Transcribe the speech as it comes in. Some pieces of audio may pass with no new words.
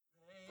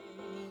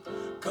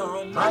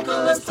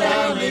Michael and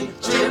Stanley,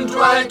 Jim,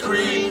 Dwight,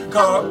 Creed,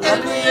 call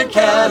Andy and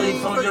Kelly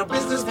for your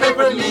business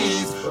paper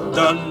needs.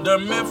 Dunder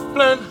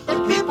Mifflin,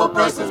 People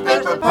Persons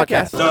Paper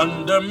Podcast.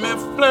 Dunder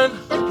Mifflin,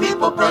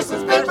 People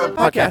Persons Paper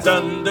Podcast.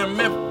 Dunder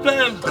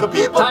Mifflin, the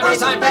People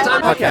Persons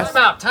Paper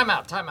Podcast. Time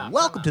out.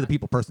 Welcome to the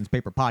People Persons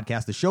Paper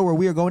Podcast, the show where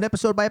we are going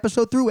episode by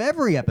episode through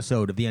every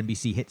episode of the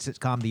NBC hit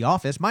sitcom The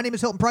Office. My name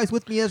is Hilton Price.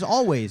 With me, as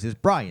always, is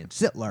Brian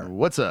Sittler.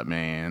 What's up,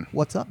 man?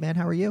 What's up, man?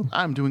 How are you?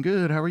 I'm doing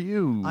good. How are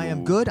you? I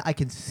am good. I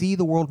can see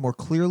the world more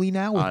clearly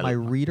now with my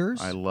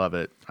readers. I love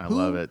it. I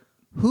love it.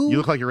 Who? You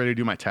look like you're ready to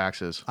do my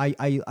taxes. I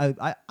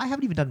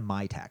haven't even done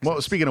my taxes.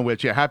 Well, speaking of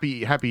which, yeah,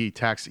 happy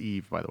tax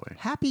eve, by the way.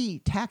 Happy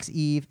Tax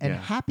Eve and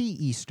Yeah. Happy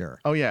Easter.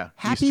 Oh, yeah.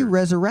 Happy Easter.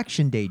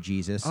 Resurrection Day,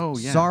 Jesus. Oh,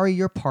 yeah. Sorry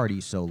your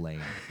party's so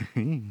lame.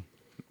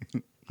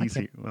 He's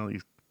here. Well,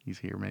 he's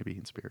here maybe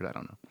in spirit. I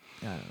don't know.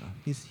 I don't know.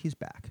 He's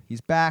back. He's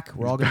back.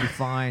 We're all going to be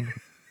fine.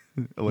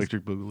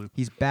 Electric Boogaloo.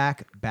 He's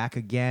back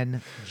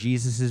again.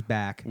 Jesus is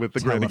back. With the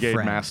Tell a Renegade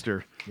friend.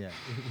 Master. Yeah,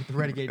 with the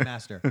Renegade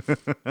Master.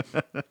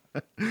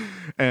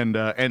 And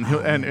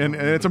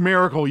it's a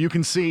miracle. You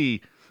can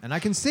see. And I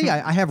can see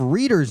I have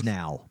readers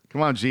now.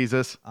 Come on,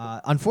 Jesus.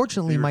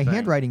 Unfortunately, Do your my thing.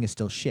 handwriting is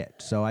still shit,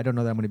 so I don't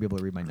know that I'm going to be able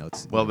to read my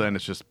notes. Well, then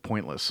it's just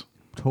pointless.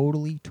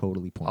 Totally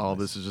pointless. All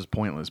this is just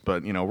pointless.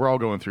 But, we're all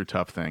going through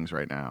tough things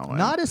right now. and-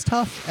 Not as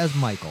tough as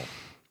Michael.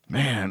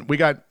 Man,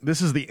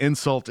 this is the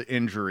insult to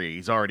injury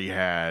he's already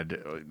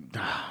had.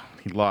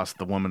 He lost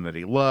the woman that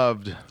he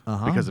loved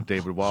because of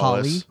David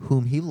Wallace. Holly,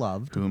 whom he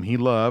loved. Whom he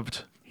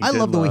loved. I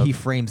love the way he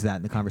frames that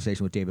in the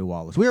conversation with David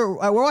Wallace. We're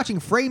watching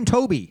Frame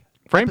Toby,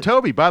 Frame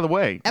Toby, by the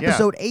way.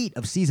 episode 8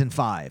 of season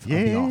 5 of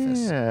The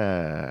Office.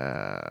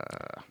 Yeah.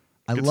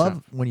 I Good love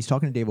stuff. when he's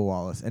talking to David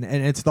Wallace, and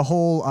it's the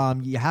whole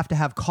you have to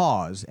have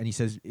cause, and he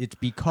says it's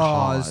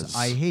because Cause.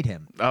 I hate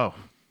him. Oh,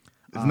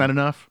 isn't that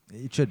enough?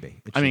 It should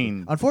be. It I should be.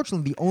 mean-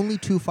 unfortunately, the only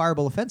two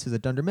fireable offenses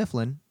at Dunder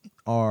Mifflin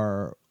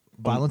are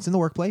violence in the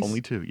workplace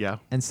Only two, yeah.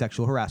 and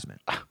sexual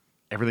harassment.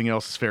 Everything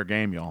else is fair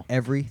game, y'all.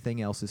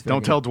 Everything else is fair Don't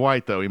game. tell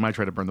Dwight, though. He might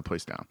try to burn the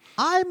place down.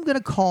 I'm gonna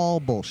call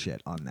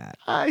bullshit on that.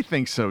 I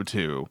think so,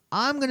 too.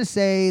 I'm gonna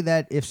say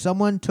that if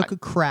someone took a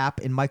crap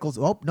in Michael's,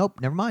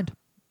 never mind.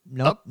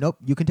 Nope.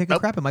 You can take a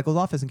crap in Michael's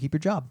office and keep your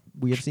job.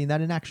 We have seen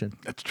that in action.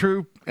 That's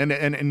true. And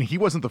he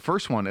wasn't the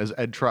first one, as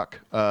Ed Truck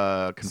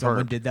confirmed.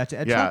 Someone did that to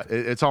Ed yeah, Truck?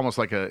 it's almost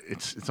like a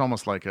it's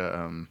almost like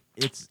a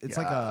It's it's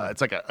like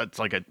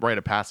a rite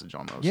of passage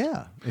almost.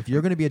 yeah. If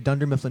you're gonna be a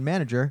Dunder Mifflin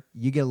manager,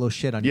 you get a little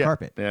shit on your Yeah,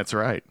 carpet. that's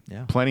right.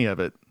 Yeah. Plenty of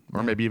it,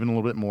 or maybe even a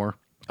little bit more.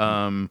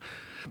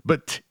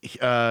 But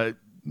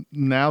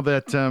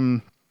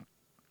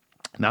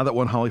now that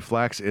one Holly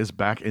Flax is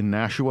back in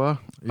Nashua,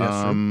 Yes,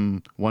 sir.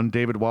 one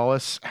David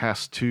Wallace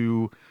has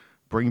to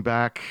bring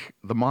back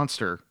the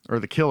monster or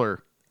the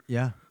killer.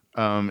 Yeah.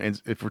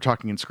 And if we're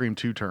talking in Scream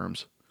 2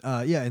 terms,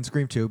 Yeah, in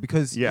Scream 2,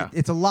 because Yeah.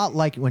 it's a lot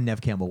like when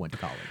Nev Campbell went to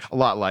college. a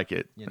lot like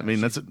it. You know, I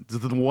mean, that's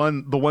the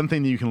one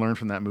thing that you can learn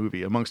from that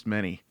movie, amongst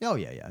many. Oh,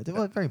 yeah. It's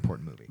a very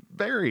important movie.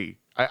 Very.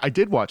 I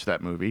did watch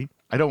that movie.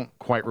 I don't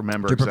quite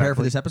remember. Did you prepare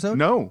for exactly. this episode?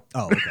 No.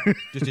 Oh, okay.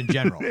 Just in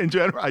general. In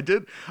general,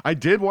 I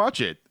did watch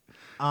it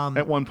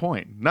at one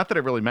point. Not that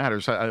it really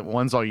matters.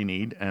 One's all you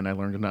need, and I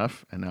learned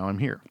enough, and now I'm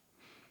here.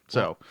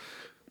 So,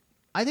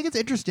 I think it's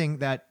interesting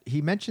that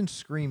he mentioned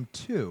Scream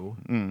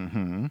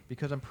 2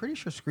 because I'm pretty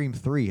sure Scream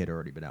 3 had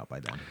already been out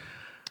by then.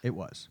 It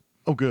was.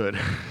 oh, good.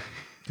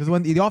 Because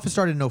when The Office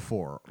started in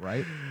 04,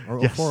 right? Or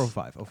Yes. 04,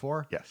 05?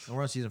 04? Yes. And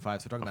we're on season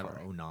 5, so we're talking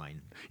about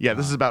 09. Yeah,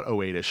 this is about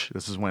 08-ish.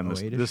 This is when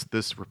 08-ish?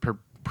 this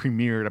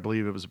premiered. I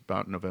believe it was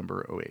about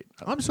November 08.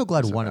 I'm so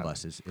glad one of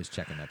us is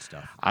checking that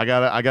stuff. I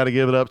gotta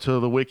give it up to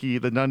the wiki,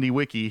 the Dundee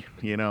Wiki.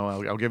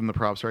 I'll give him the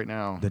props right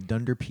now. The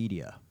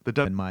Dunderpedia.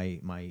 And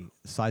my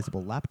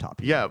sizable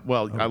laptop. Yeah,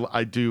 well,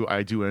 I do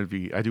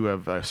envy. I do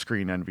have a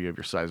screen envy of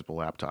your sizable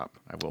laptop.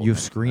 I will. You have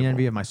screen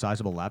envy of my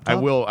sizable laptop?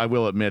 I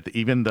will admit that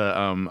even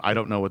the I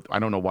don't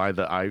know why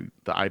the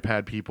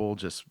iPad people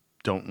just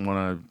don't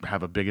want to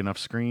have a big enough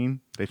screen.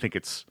 They think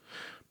it's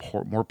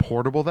more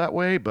portable that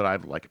way, but I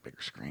like a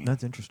bigger screen.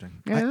 That's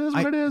interesting. Yeah, it is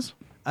what it is.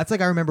 That's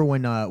like I remember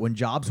when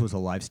Jobs was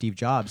alive, Steve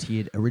Jobs, he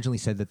had originally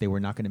said that they were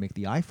not going to make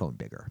the iPhone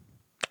bigger.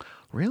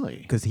 Really?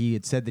 Because he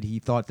had said that he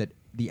thought that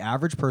the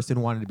average person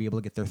wanted to be able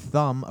to get their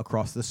thumb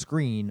across the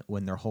screen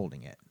when they're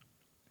holding it.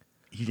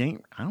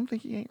 I don't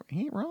think he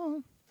ain't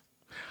wrong.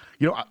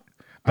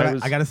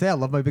 But I got to say, I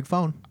love my big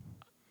phone.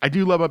 I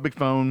do love a big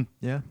phone.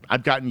 Yeah.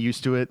 I've gotten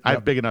used to it. I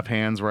have big enough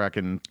hands where I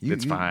can.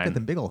 It's you fine. Get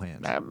them big old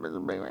hands. I have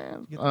big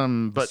hands.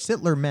 But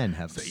Sittler men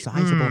have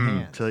sizable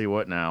hands. tell you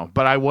what now.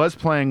 But I was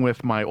playing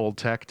with my old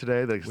tech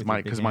today With your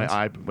big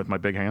hands? with my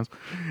big hands,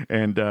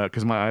 and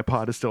because my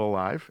iPod is still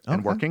alive and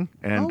Okay. working,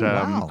 and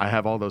wow. I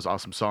have all those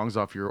awesome songs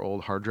off your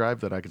old hard drive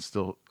that I can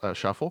still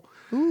shuffle.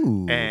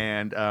 Ooh.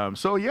 And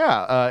so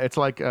yeah, it's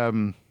like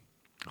some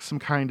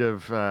kind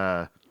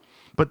of.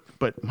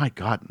 But my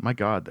God,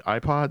 the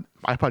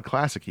iPod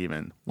Classic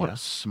even. What Yeah. a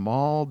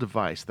small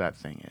device that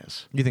thing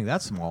is. You think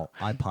that's small?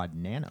 iPod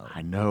Nano.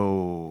 I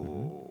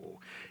know.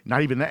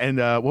 Not even that. And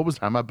what was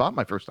time I bought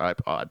my first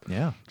iPod?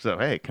 Yeah. So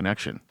hey,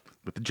 connection.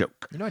 with the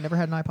joke. You know, I never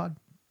had an iPod.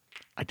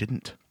 I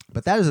didn't.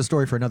 But that is a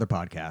story for another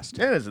podcast.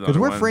 It is another Because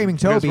we're one. framing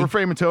Because Toby. We're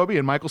framing Toby,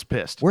 and Michael's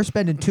pissed. We're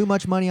spending too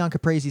much money on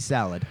caprese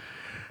salad.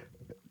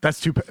 Was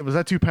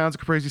that 2 pounds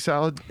of caprese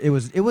salad? It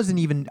wasn't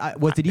even.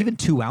 Was it even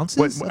 2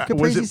 ounces of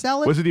caprese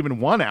salad? Was it even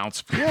 1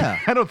 ounce? Yeah.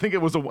 I don't think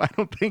it was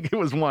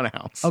 1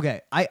 ounce.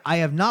 Okay, I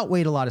have not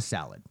weighed a lot of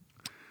salad,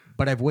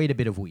 but I've weighed a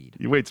bit of weed.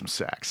 You weighed some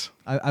sacks.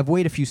 I've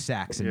weighed a few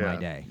sacks in my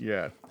day.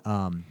 Yeah.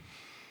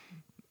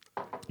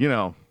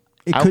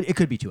 It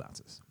could be 2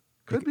 ounces.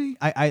 Could be.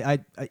 I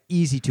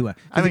easy 2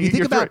 ounces. I mean, if you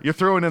think about you're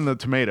throwing in the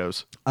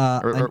tomatoes.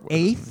 an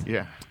eighth.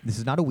 Yeah. This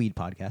is not a weed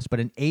podcast, but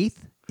an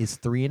eighth is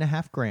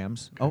 3.5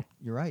 grams. Okay. Oh,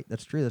 you're right.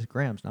 That's true. That's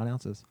grams, not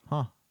ounces.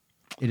 Huh.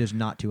 It is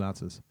not 2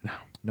 ounces. No.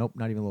 Nope,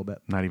 not even a little bit.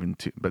 Not even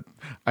 2. But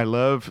I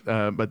love.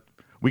 But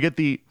we get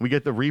the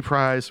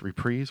reprise,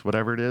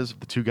 whatever it is.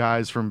 The 2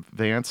 guys from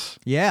Vance.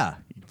 Yeah.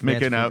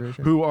 Making Vance out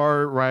Refrigeration. who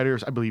are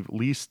writers, I believe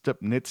Lee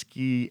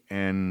Stupnitsky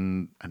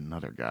and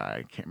another guy.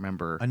 I can't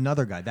remember.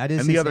 Another guy. That is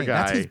And his the other name. guy.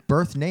 That's his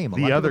birth name. A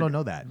lot of people don't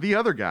know that. The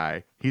other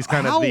guy. He's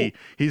kind How- of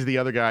he's the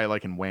other guy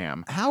like in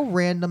Wham. How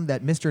random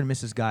that Mr. and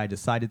Mrs. Guy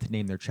decided to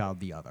name their child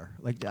the other.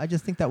 Like, I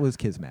just think that was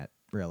kismet,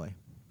 really.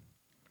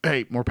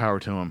 Hey, more power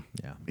to him.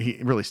 Yeah. He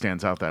really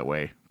stands out that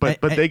way. But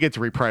And- they get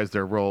to reprise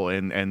their role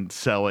and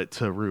sell it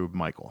to Rube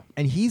Michael.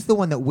 And he's the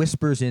one that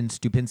whispers in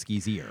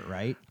Stupinski's ear,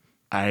 right?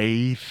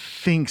 I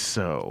think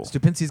so.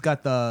 Stupinski's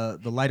got the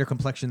lighter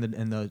complexion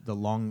and the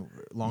long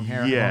hair. Longer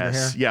hair.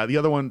 Yes. Yeah, the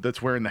other one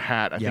that's wearing the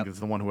hat, I Yep. think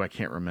is the one who I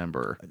can't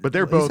remember. But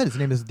they're Well, he both said his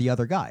name is the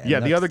other guy. I yeah,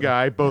 mean, the that's other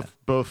guy, both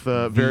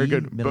very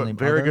good middle name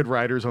very other. good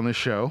writers on this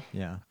show.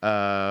 Yeah.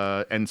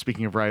 And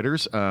speaking of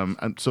writers,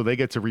 and so they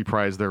get to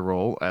reprise their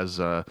role as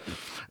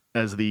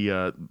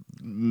the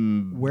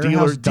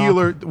Warehouse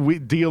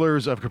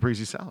dealers of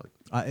caprese salad.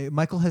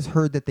 Michael has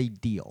heard that they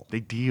deal. They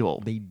deal.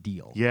 They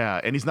deal.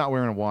 Yeah, and he's not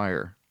wearing a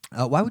wire.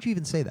 Why would you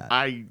even say that?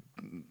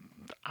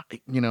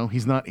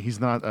 He's not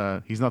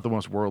the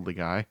most worldly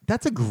guy.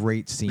 That's a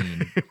great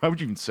scene. Why would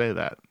you even say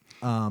that?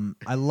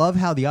 I love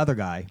how the other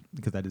guy,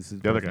 because that is his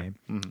other birth guy.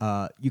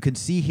 name, you can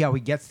see how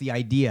he gets the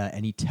idea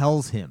and he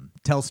tells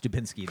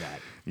Stupinski that.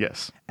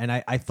 Yes. And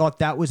I thought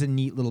that was a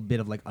neat little bit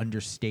of like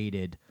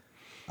understated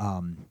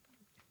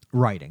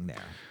writing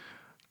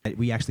there.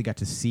 We actually got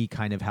to see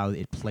kind of how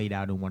it played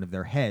out in one of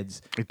their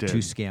heads It did. to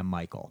scam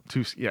Michael.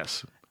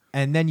 Yes.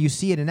 And then you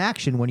see it in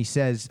action when he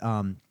says,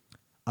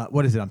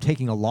 what is it? I'm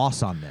taking a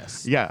loss on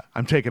this. Yeah,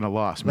 I'm taking a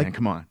loss, man. Like,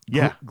 Come on.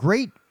 Yeah.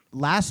 Great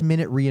last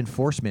minute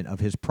reinforcement of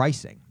his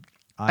pricing.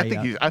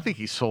 I think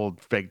he sold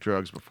fake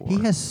drugs before. He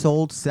has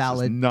sold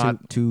salad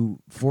not- to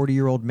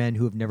 40-year-old men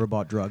who have never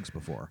bought drugs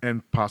before.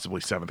 and possibly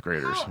 7th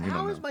graders. We How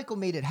don't has know. Michael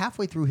made it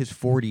halfway through his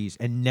 40s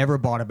and never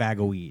bought a bag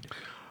of weed?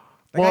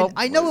 Like, Well,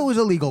 I know it was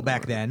illegal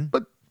back then.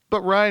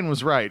 But Ryan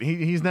was right.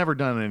 He's never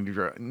done any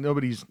drugs.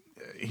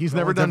 He's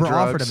never one's done ever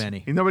drugs. offered him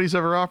any. Nobody's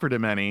ever offered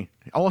him any.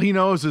 All he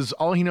knows is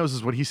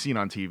what he's seen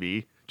on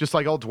TV. Just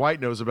like all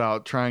Dwight knows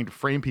about trying to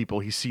frame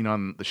people he's seen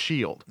on The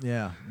Shield.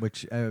 Yeah,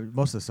 which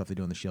most of the stuff they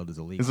do on The Shield is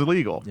illegal. It's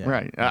illegal, Yeah.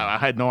 right? I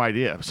had no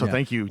idea. So Yeah.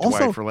 thank you, Also,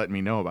 Dwight, for letting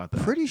me know about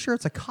that. Pretty sure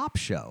it's a cop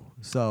show.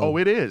 So Oh,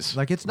 it is.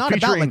 Like it's not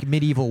about Featuring- like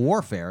medieval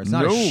warfare. It's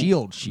not a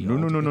shield.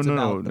 No. It's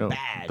about the no.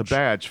 badge. The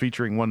badge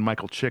featuring one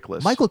Michael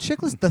Chiklis. Michael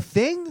Chiklis, The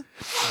Thing?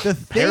 The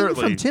Thing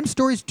Apparently. from Tim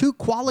Story's 2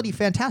 quality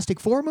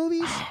Fantastic Four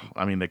movies?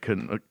 I mean, they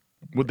couldn't.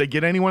 Would they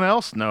get anyone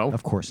else? No.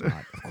 Of course not.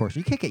 Of course.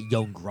 You can't get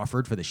Joan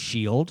Grufford for The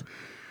Shield.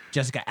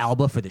 Jessica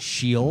Alba for The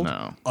Shield.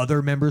 No.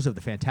 Other members of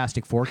the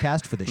Fantastic Four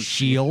cast for The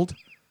Shield.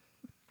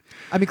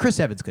 I mean, Chris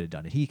Evans could have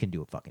done it. He can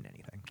do fucking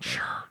anything.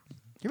 Sure.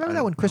 You remember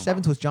that when Chris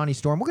Evans was Johnny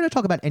Storm? We're going to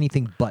talk about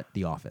anything but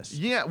The Office.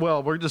 Yeah,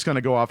 well, we're just going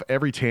to go off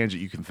every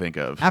tangent you can think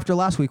of. After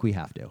last week, we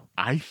have to.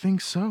 I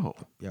think so.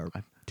 Yeah, or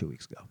 2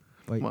 weeks ago.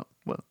 Wait, Well,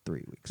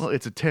 3 weeks. well,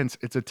 it's a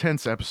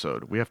tense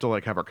episode. We have to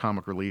have our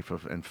comic relief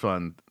and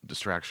fun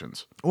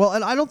distractions. Well,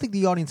 and I don't think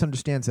the audience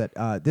understands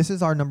that this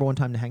is our number one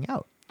time to hang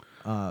out.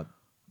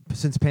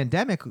 Since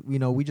pandemic,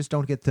 we just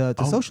don't get to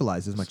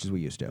socialize as much as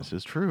we used to. This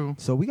is true.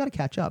 So we got to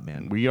catch up,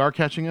 man. We are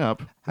catching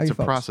up. How it's you a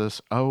folks?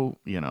 process. Oh,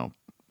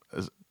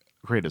 as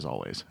great as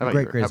always. How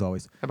about Great as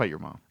always. How about your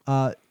mom?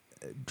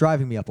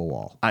 Driving me up a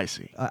wall. I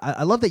see.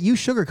 I love that you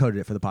sugarcoated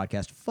it for the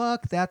podcast.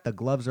 Fuck that. The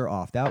gloves are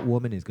off. That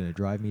woman is going to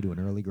drive me to an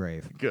early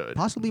grave. Good.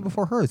 Possibly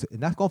before hers.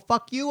 And that's going to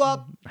fuck you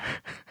up.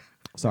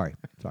 Sorry.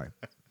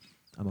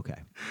 I'm okay.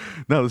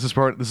 No, this is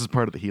part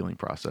of the healing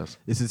process.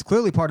 This is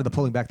clearly part of the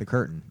pulling back the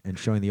curtain and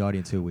showing the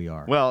audience who we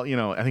are. Well,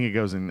 I think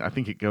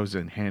it goes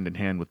in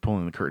hand with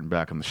pulling the curtain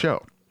back on the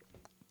show.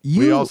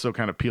 We also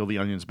kind of peel the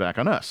onions back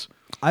on us.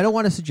 I don't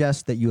want to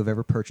suggest that you have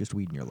ever purchased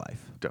weed in your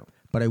life. Don't.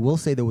 But I will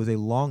say there was a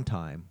long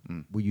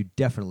time where you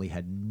definitely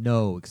had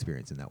no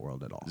experience in that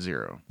world at all.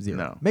 Zero. Zero.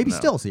 No. Maybe no.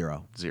 still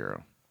zero.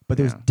 Zero. But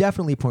there was Yeah.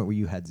 definitely a point where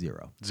you had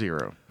zero.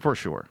 Zero. For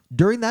sure.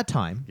 During that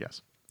time,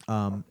 Yes.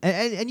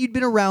 and you'd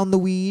been around the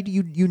weed.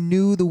 You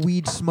knew the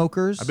weed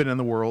smokers. I've been in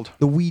the world.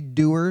 the weed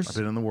doers. I've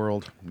been in the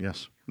world.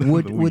 Yes.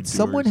 Would The weed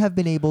someone doers. have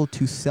been able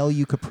to sell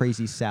you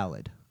caprese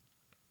salad?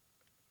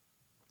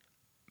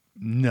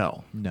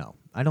 No. No,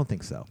 I don't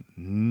think so.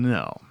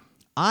 No.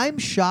 I'm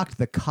shocked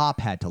the cop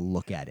had to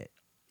look at it.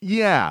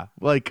 Yeah,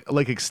 like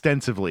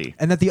extensively.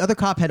 And that the other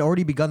cop had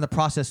already begun the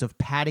process of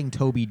patting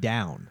Toby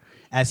down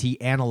as he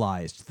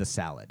analyzed the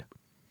salad.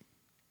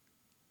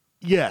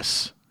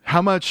 Yes.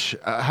 How much?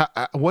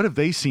 What have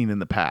they seen in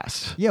the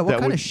past? Yeah, what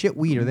kind of shit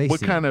weed are they What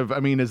seeing? kind of? I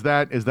mean, is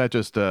that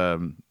just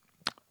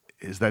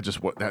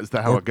what? Is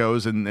that how it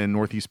goes in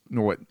northeast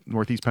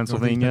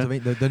Pennsylvania?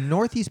 The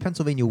Northeast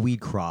Pennsylvania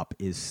weed crop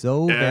is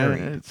so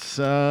varied. It's.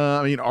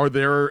 I mean, are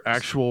there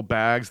actual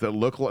bags that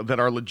that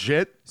are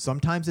legit?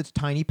 Sometimes it's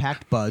tiny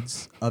packed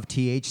buds of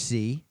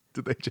THC.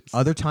 Did they just?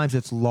 Other times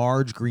it's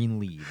large green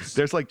leaves.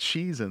 There's like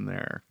cheese in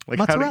there, like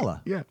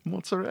Mozzarella. Yeah,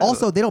 mozzarella.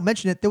 Also, they don't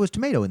mention it. There was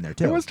tomato in there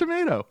too. there was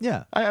tomato.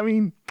 Yeah. I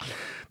mean,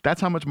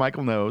 that's how much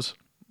Michael knows,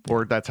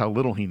 or that's how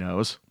little he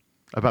knows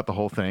about the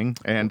whole thing.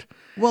 And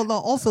Well, no,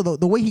 also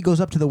the way he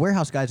goes up to the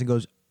warehouse guys and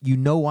goes, "You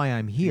know why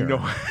I'm here."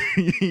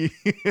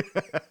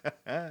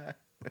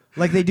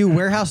 Like they do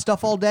warehouse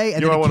stuff all day,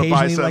 and You then wanna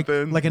buy occasionally,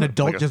 something? like an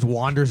adult Like a- just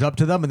wanders up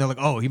to them, and they're like,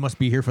 "Oh, he must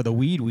be here for the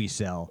weed we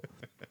sell."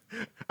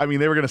 I mean,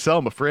 they were going to sell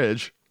him a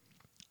fridge.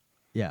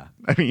 Yeah,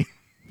 I mean,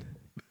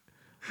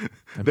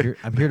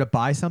 I'm here to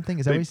buy something.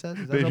 Is that what he says?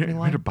 Is that They're his opening here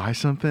line? to buy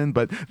something,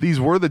 but these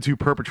were the two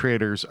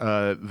perpetrators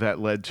that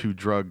led to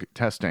drug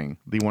testing,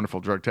 the wonderful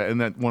drug test, and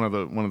that one of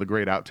the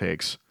great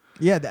outtakes.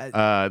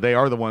 Yeah. They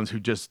are the ones who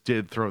just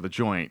did throw the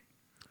joint.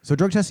 So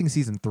drug testing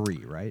season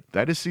 3, right?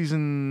 That is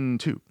season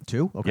 2.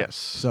 2? Okay.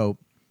 Yes.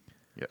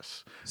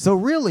 Yes. So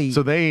really,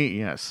 So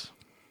yes.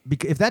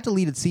 if that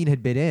deleted scene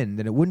had been in,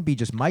 then it wouldn't be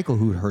just Michael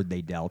who heard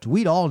they dealt.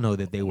 We'd all know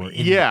that they were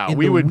in, Yeah, in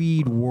we the would-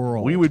 weed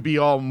world. We would be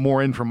all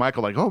more in for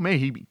Michael, like, oh man,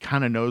 he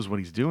kind of knows what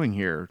he's doing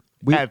here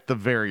at the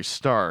very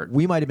start.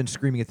 We might have been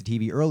screaming at the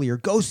TV earlier,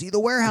 "Go see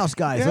the warehouse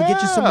guys. They'll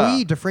get you some Yeah.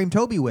 weed to frame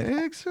Toby with."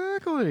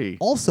 Exactly.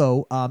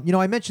 Also, I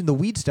mentioned the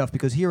weed stuff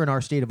because here in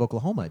our state of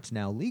Oklahoma, it's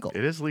now legal.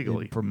 It is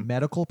legally. for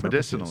medical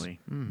purposes. Medicinally.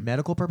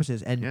 Medical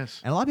purposes, and Yes.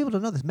 and a lot of people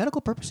don't know this.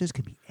 Medical purposes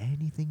can be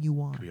anything you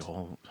want. Be a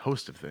whole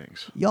host of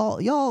things.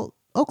 Y'all,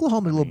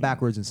 Oklahoma's a little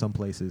backwards in some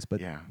places,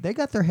 but Yeah. they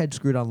got their head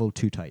screwed on a little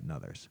too tight in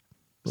others.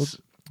 Just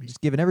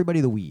giving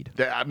everybody the weed.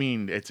 I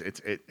mean,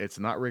 it's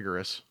not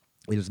rigorous.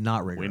 It is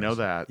not rigorous. We know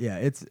that. Yeah,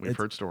 We've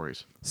heard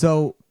stories.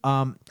 So,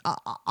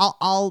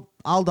 I'll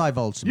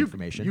divulge some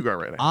information. you go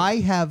right ahead. I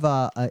have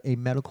a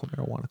medical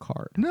marijuana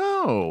card.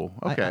 No.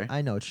 Okay.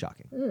 I know it's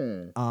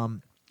shocking.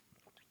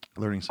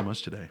 Learning so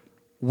much today.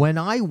 When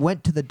I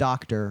went to the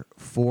doctor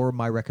for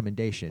my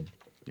recommendation,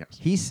 Yes.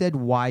 he said,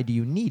 "Why do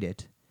you need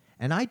it?"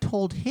 And I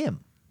told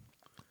him.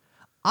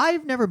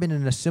 I've never been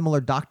in a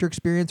similar doctor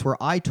experience where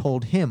I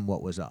told him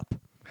what was up.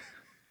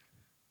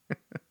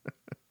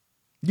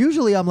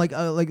 Usually I'm like,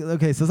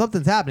 okay, so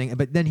something's happening,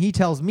 but then he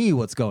tells me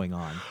what's going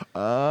on.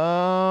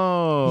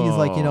 Oh. He's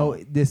like,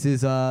 this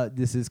is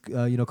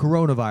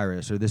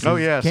coronavirus, or this is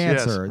yes,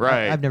 cancer. yes,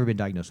 right. I've never been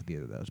diagnosed with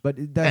either of those, but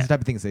that's the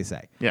type of things they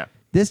say. Yeah.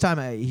 This time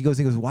he goes,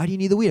 "Why do you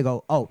need the weed?" I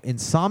go, "Oh,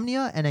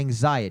 insomnia and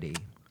anxiety,"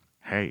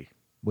 Hey,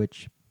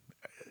 which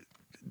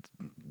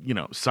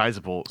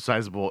sizable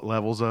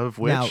levels of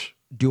which. now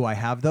do I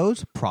have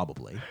those?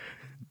 Probably.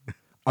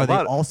 Are they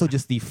lot- also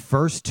just the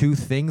first 2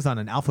 things on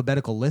an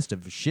alphabetical list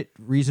of shit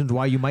reasons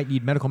why you might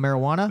need medical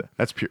marijuana?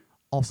 That's pure.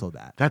 Also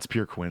that. That's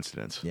pure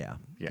coincidence. Yeah.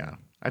 Yeah.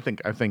 I think.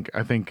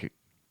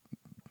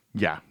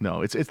 Yeah.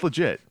 No. It's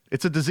legit.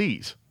 It's a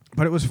disease.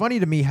 But it was funny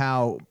to me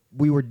how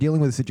we were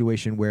dealing with a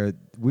situation where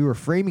we were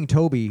framing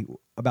Toby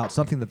about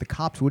something that the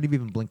cops wouldn't have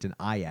even blinked an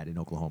eye at in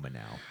Oklahoma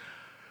now.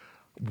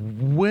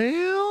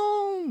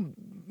 Well,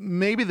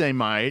 maybe they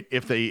might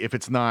if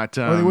it's not.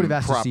 Or they would have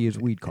asked to see his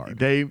weed card.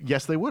 They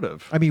would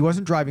have. I mean, he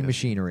wasn't driving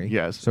machinery.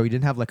 Yes. So he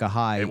didn't have like a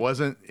high. It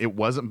wasn't,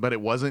 but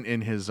it wasn't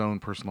in his own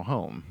personal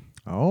home.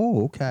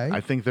 Oh, okay. I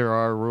think there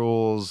are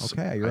rules.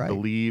 Okay, you're I right.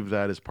 believe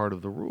that is part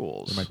of the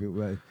rules. Might be, You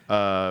you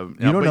don't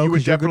know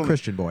because you're a good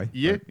Christian boy.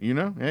 Yeah,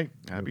 hey,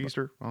 happy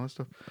Easter, all that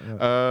stuff.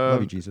 Love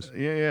you, Jesus.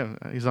 Yeah,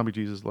 he's zombie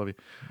Jesus, love you.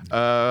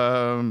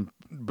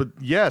 But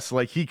yes,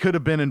 like he could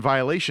have been in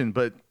violation,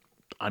 but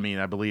I mean,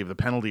 I believe the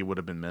penalty would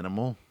have been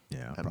minimal.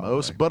 Yeah, at probably.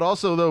 most. But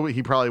also, though,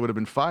 he probably would have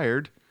been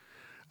fired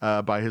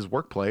by his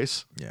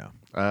workplace. Yeah.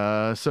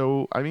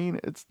 So I mean,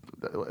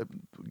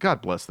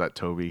 God bless that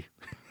Toby.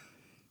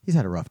 He's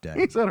had a rough day.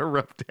 He's had a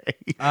rough day.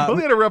 Well,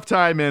 he had a rough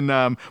time in.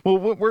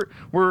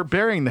 We're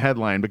burying the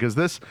headline because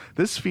this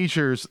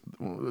features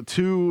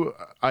 2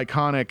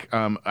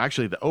 iconic.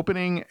 Actually, the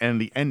opening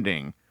and the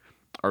ending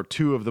are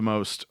 2 of the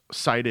most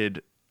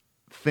cited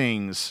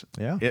things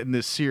in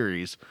this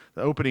series.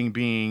 The opening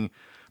being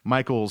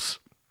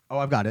Michael's. Oh,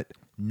 I've got it.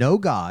 No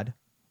God,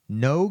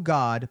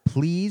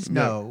 please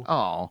no.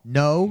 Oh,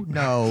 No.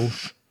 No.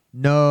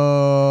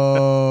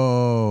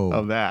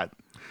 of that.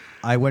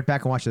 I went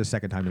back and watched it a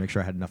second time to make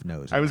sure I had enough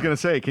no's. I was gonna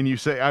say, can you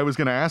say? I was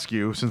gonna ask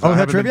you since. Oh, I is that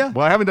haven't trivia?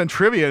 I haven't done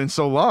trivia in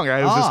so long.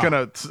 I was just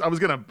gonna. I was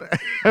gonna.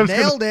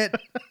 Nailed it.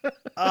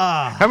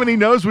 How many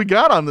no's we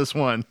got on this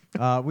one?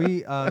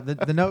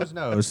 The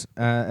nose,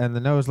 and the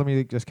nose. Let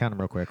me just count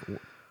them real quick.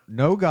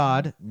 No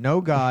God,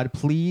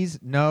 please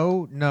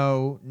no.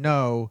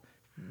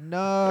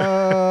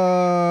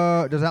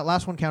 No. Does that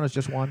last one count as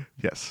just one?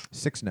 Yes.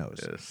 6 no's.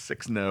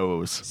 6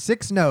 no's.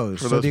 6 no's.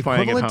 For so those the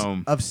playing at equivalent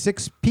home. of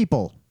 6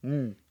 people.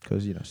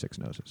 Because, 6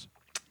 noses.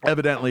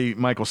 Evidently,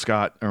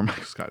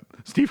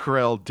 Steve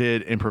Carell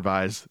did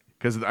improvise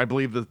because I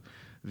believe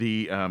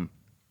the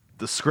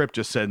script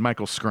just said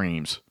Michael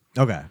screams,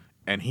 Okay.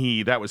 and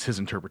that was his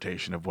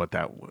interpretation of what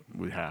that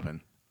would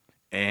happen,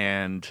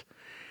 and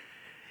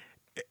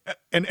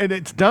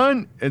it's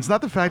done. It's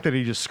not the fact that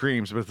he just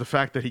screams, but it's the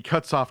fact that he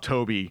cuts off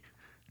Toby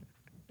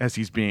as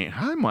he's being,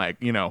 "Hi,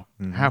 Mike,"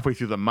 halfway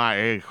through the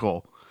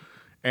Michael,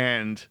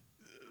 and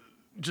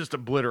just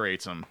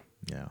obliterates him.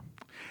 Yeah.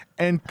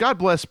 And God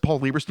bless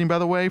Paul Lieberstein, by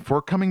the way,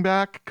 for coming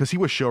back because he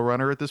was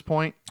showrunner at this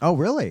point. Oh,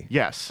 really?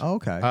 Yes. Oh,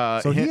 okay.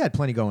 So he had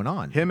plenty going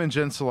on. Him and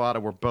Jen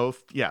Salata were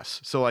both, yes.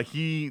 So like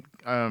I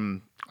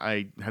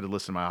had to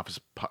listen to my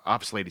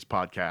Office Ladies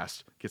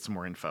podcast, get some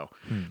more info.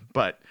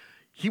 But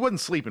he wasn't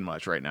sleeping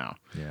much right now.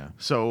 Yeah.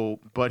 So,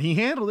 but he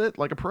handled it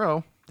like a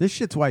pro. This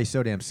shit's why he's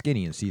so damn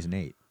skinny in season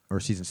 8 or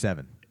season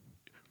 7.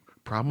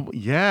 Probably,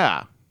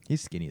 yeah.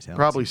 He's skinny as hell.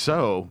 Probably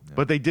so. Yeah.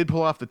 But they did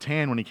pull off the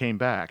tan when he came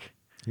back.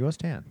 He was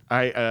tan.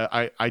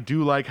 I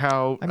do like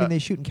how... I mean, they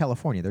shoot in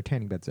California. There are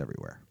tanning beds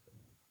everywhere.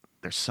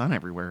 There's sun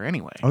everywhere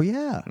anyway. Oh,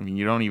 yeah. I mean,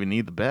 you don't even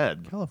need the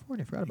bed.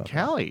 California, forgot about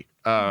Cali.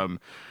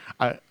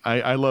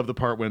 I love the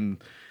part when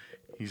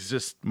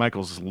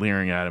Michael's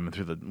leering at him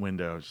through the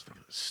window, just like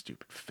a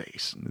stupid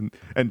face.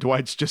 And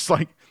Dwight's just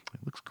like, it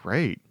looks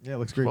great. Yeah, it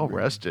looks great. Well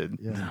rested.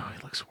 Yeah. No,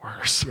 it looks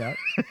worse. Yeah.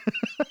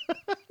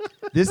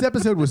 This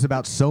episode was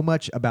about so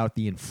much about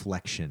the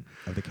inflection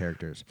of the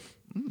characters.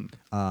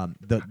 How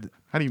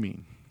do you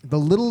mean? The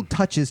little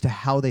touches to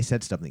how they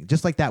said something,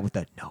 just like that with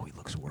the "no, he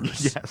looks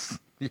worse." Yes.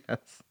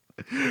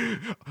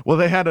 Well,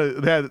 they had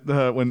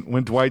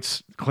when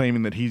Dwight's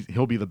claiming that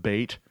he'll be the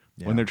bait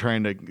when they're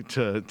trying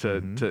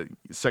to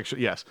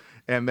sexually, yes,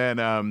 and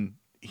then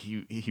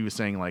he was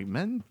saying like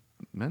men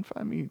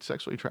find me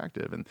sexually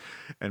attractive,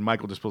 and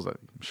Michael just pulls that.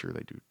 I'm sure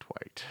they do,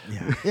 Dwight.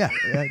 Yeah,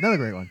 another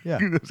great one. Yeah,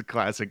 it's a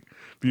classic,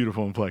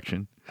 beautiful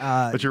inflection.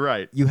 But you're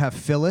right. You have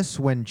Phyllis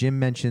when Jim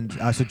mentioned.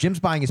 So Jim's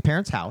buying his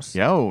parents' house.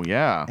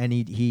 Yeah. And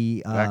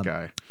he that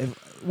guy.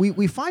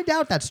 We find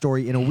out that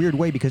story in a weird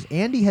way because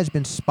Andy has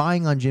been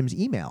spying on Jim's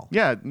email.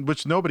 Yeah,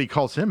 which nobody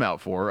calls him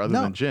out for other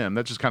than Jim.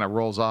 That just kind of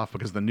rolls off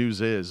because the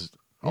news is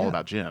all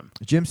about Jim.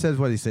 Jim says,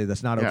 what did he say?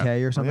 That's not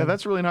okay or something? Yeah,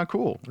 that's really not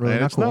cool. Really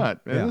and not it's cool.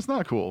 not. Yeah. And it's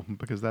not cool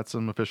because that's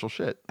some official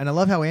shit. And I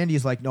love how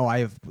Andy's like, no, I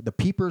have the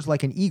peepers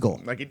like an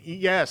eagle.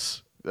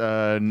 Yes.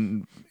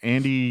 Andrew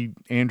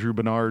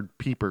Bernard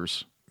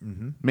Peepers.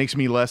 Makes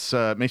me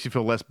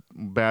feel less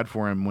bad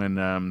for him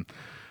when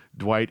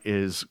Dwight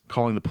is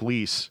calling the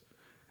police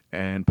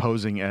and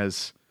posing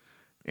as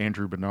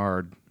Andy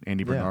Bernard,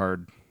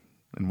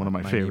 and one of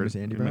my favorites.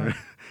 Name is Andy Bernard.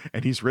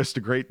 And he's risked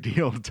a great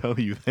deal to tell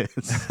you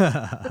this.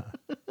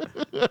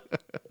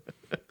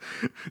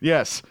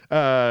 Yes,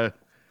 but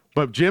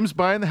Jim's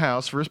buying the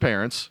house for his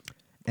parents.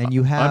 And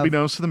you have,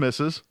 unbeknownst to the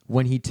missus,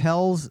 when he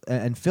tells,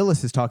 and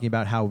Phyllis is talking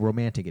about how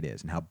romantic it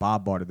is and how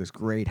Bob bought her this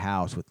great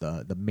house with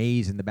the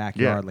maze in the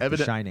backyard, like The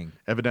Shining.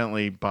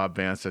 Evidently, Bob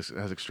Vance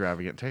has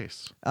extravagant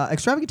tastes.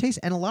 Extravagant tastes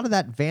and a lot of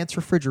that Vance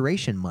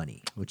refrigeration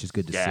money, which is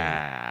good to see.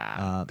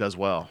 Yeah, does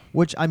well.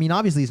 Which, I mean,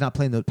 obviously he's not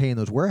paying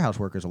those warehouse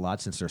workers a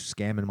lot since they're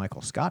scamming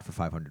Michael Scott for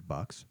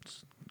 $500.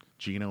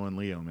 Gino and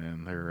Leo,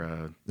 man,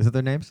 they're is that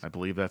their names? I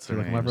believe that's their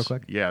names. Look them up real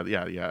quick.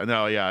 Yeah.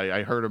 No, yeah,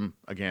 I heard them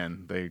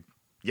again.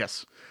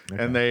 Yes.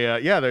 Okay. And they're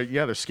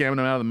scamming them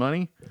out of the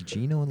money.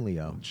 Gino and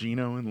Leo.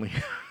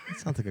 That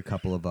sounds like a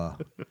couple of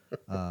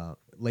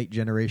late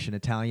generation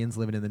Italians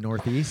living in the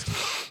Northeast.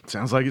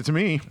 Sounds like it to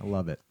me. I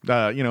love it.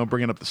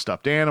 Bringing up the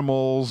stuffed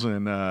animals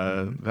and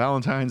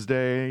Valentine's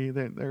Day.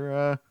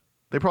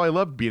 They probably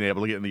loved being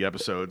able to get in the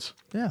episodes.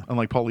 Yeah.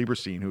 Unlike Paul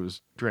Lieberstein, who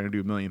was trying to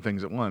do a million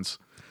things at once.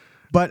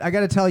 But I got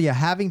to tell you,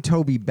 having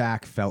Toby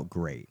back felt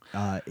great.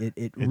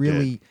 It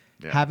really.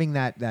 Yeah. Having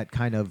that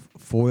kind of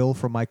foil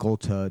for Michael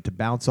to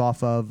bounce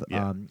off of.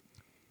 Yeah.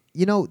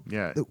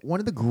 One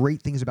of the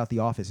great things about The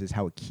Office is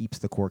how it keeps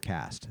the core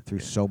cast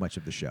through so much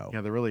of the show.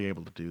 Yeah, they're really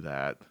able to do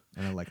that.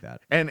 And I like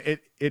that. And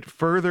it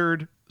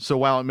furthered, so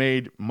while it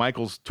made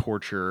Michael's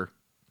torture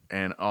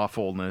and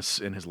awfulness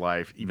in his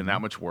life even that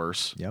much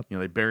worse. Yep.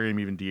 They bury him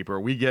even deeper.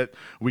 We get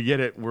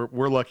it.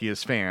 We're lucky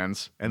as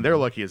fans, and they're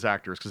lucky as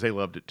actors because they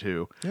loved it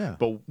too. Yeah.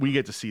 But we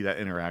get to see that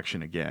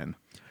interaction again.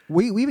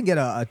 We even get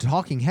a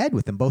talking head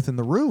with them both in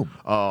the room.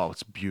 Oh,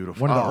 it's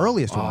beautiful. One of the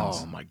earliest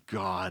ones. Oh, my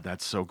God.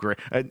 That's so great.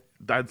 I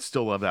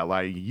still love that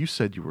lie. You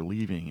said you were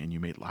leaving, and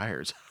you made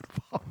liars out of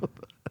all of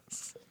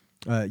us.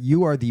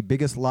 You are the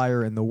biggest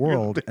liar in the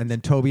world. And then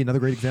Toby, another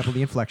great example of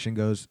the inflection,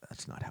 goes,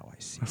 that's not how I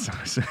see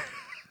it.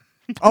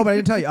 Oh, but I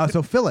didn't tell you.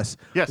 So Phyllis,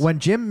 yes. When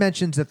Jim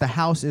mentions that the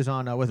house is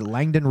on,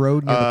 Langdon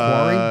Road near the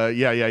quarry?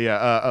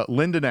 Yeah.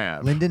 Linden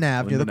Ave. Linden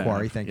Ave near the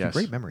quarry. Thank you. Yes.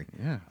 Great memory.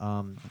 Yeah.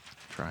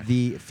 Try.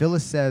 The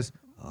Phyllis says,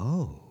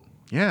 oh.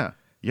 Yeah.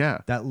 Yeah.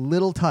 That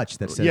little touch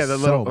that says the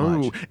so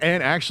little much.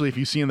 And actually, if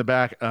you see in the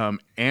back,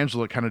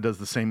 Angela kind of does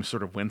the same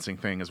sort of wincing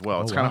thing as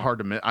well. It's kind of hard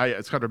to miss.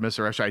 It's hard to miss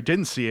her. Actually, I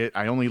didn't see it.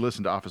 I only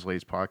listened to Office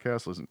Ladies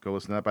podcast. Go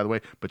listen to that, by the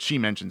way. But she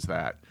mentions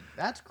that.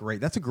 That's great.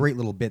 That's a great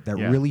little bit that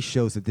Yeah. really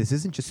shows that this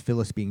isn't just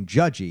Phyllis being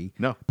judgy.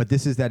 No. But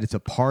this is that it's a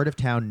part of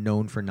town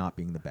known for not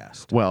being the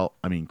best. Well,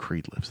 I mean,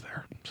 Creed lives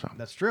there, so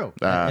That's true.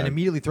 And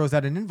immediately throws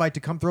out an invite to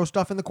come throw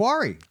stuff in the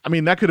quarry. I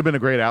mean, that could have been a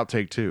great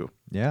outtake too.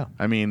 Yeah.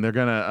 I mean, they're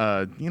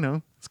gonna,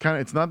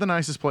 it's not the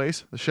nicest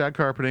place. The shag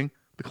carpeting,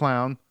 the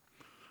clown,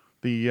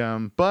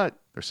 but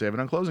they're saving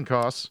on closing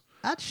costs.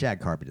 That shag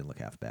carpet didn't look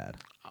half bad.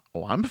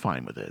 Oh, I'm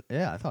fine with it.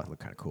 Yeah, I thought it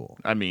looked kind of cool.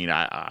 I mean,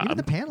 Even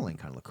the paneling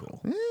kind of looked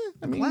cool.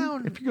 I mean,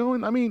 clown- if you're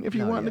going, if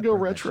you No, want yeah, to go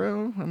burn that shit.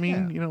 retro, I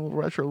mean, Yeah.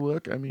 retro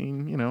look. I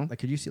mean, Like,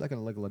 could you see like an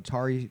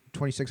Atari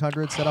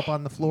 2600 set up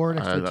on the floor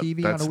next to a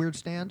TV on a weird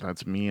stand?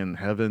 That's me in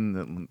heaven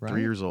at Right?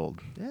 3 years old.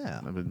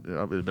 Yeah. That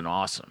would have been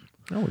awesome.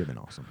 That would have been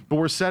awesome. But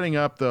we're setting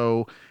up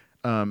though.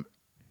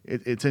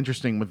 It's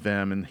interesting with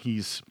them, and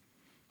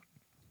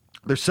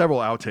there's several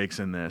outtakes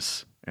in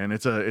this, and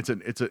it's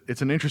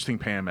an interesting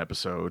Pam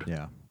episode.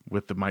 Yeah.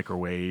 With the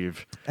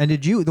microwave. And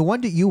the one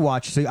that you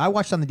watched? So I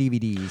watched on the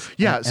DVDs.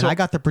 Yeah, and so- I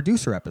got the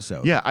producer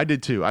episode. Yeah, I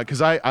did too. Because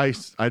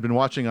I'd been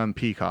watching on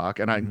Peacock,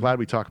 and Mm-hmm. I'm glad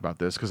we talked about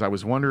this because I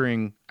was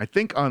wondering. I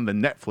think on the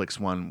Netflix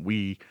one,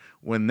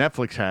 when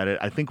Netflix had it,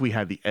 I think we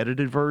had the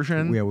edited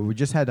version. We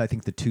just had, I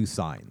think, the two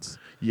signs.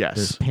 Yes.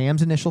 There's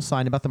Pam's initial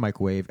sign about the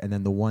microwave, and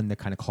then the one that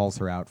kind of calls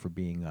her out for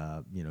being,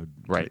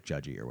 Right.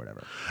 judgy or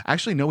whatever.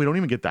 Actually, no, we don't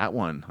even get that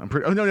one. I'm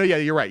pretty. Oh no, yeah,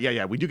 you're right.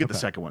 Yeah, we do get the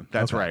second one.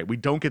 That's Okay. right. We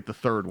don't get the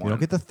third one. You don't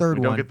get the third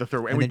we one. Don't get the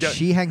third one. And we then don't-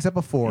 she hangs up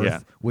a fourth, Yeah.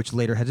 which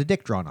later has a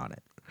dick drawn on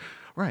it.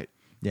 Right.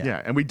 Yeah.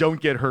 Yeah, and we don't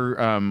get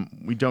her.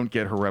 We don't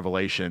get her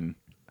revelation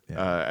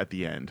at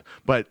the end.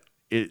 But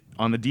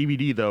on the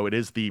DVD though, it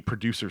is the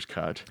producer's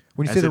cut.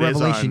 When you as say the it is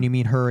revelation, on- you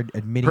mean her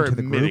admitting her to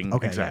the admitting, group?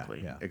 Okay,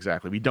 exactly. yeah.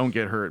 Exactly. We don't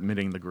get her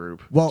admitting the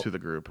group to the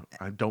group.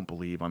 I don't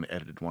believe on the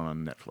edited one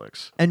on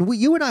Netflix. And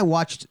you and I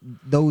watched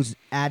those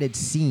added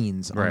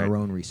scenes on Right. our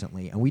own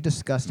recently, and we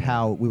discussed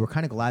how we were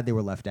kind of glad they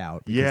were left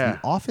out. Because Yeah.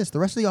 the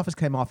rest of the Office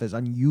came off as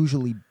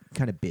unusually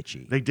kind of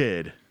bitchy. They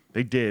did.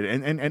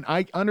 And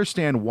I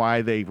understand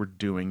why they were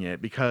doing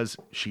it because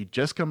she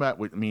just come back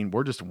with. I mean,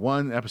 we're just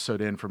one episode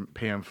in from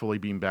Pam fully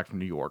being back from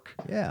New York.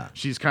 Yeah.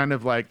 She's kind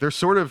of like it's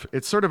sort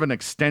of an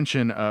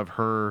extension of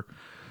her.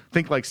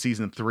 Think like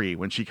season 3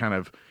 when she kind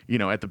of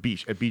at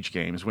beach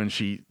games when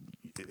she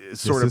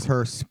is sort This of is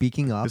her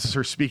speaking up. This is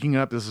her speaking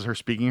up. This is her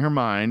speaking her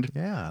mind.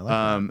 Yeah, I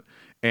like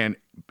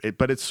that.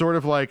 But it's sort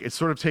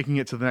of taking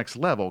it to the next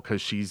level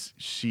because she's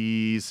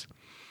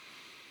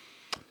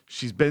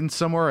been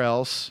somewhere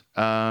else.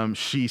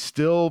 She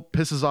still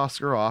pisses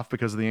Oscar off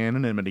because of the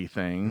anonymity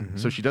thing. Mm-hmm.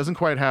 So she doesn't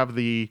quite have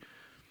the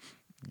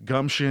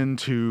gumption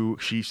to.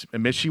 She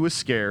admits she was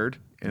scared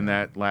in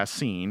that last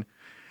scene,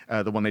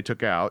 the one they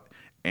took out,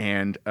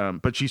 and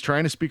but she's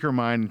trying to speak her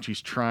mind. And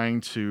she's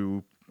trying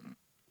to,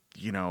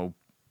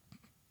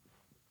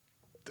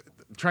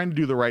 trying to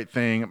do the right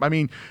thing. I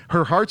mean,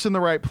 her heart's in the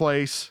right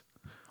place.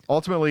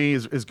 Ultimately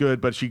is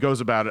good, but she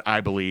goes about it, I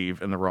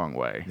believe, in the wrong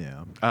way.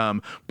 Yeah.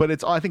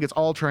 But I think it's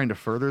all trying to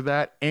further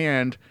that,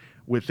 and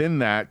within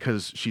that,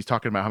 because she's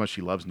talking about how much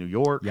she loves New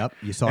York. Yep,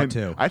 you saw it And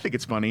too. I think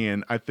it's funny,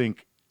 and I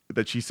think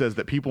that she says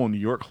that people in New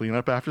York clean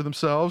up after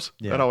themselves.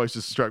 Yeah. That always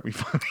just struck me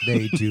funny.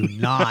 They do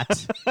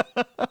not.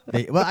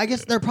 Well, I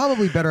guess they're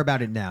probably better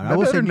about it now. I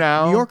will Better say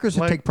now. New Yorkers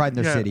like, take pride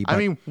in their city. But I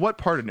mean, what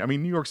part of? I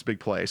mean, New York's a big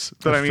place.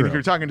 But That's I mean, if true.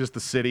 you're talking just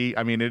the city,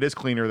 I mean, it is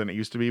cleaner than it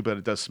used to be, but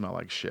it does smell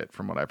like shit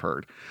from what I've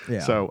heard.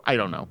 Yeah. So I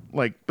don't know.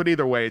 But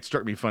either way, it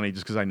struck me funny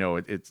just because I know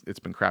it's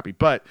been crappy.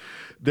 But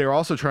they're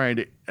also trying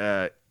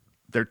to.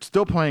 They're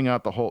still playing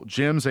out the whole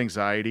Jim's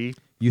anxiety.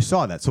 you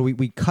saw that. So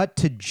we cut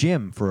to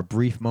Jim for a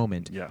brief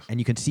moment. Yes.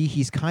 And you can see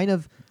he's kind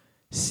of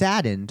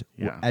saddened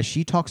Yeah. as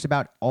she talks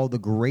about all the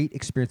great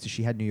experiences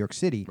she had in New York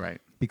City.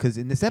 Right. Because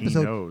in this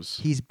episode, knows.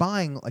 he's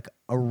buying like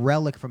a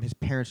relic from his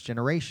parents'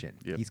 generation.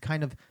 Yep. He's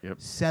kind of Yep.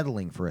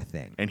 settling for a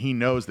thing. And he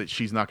knows that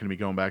she's not going to be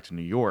going back to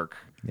New York.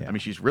 Yeah. I mean,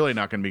 she's really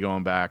not going to be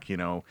going back,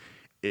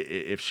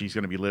 if she's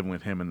going to be living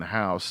with him in the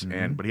house.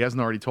 Mm-hmm. But he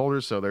hasn't already told her,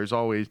 so there's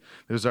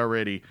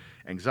already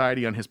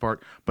anxiety on his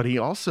part. But he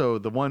also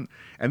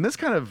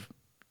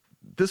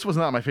this was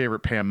not my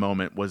favorite Pam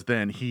moment, was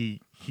then he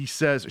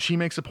says, she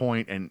makes a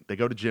point and they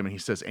go to Jim and he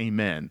says,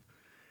 "Amen."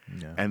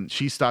 Yeah. And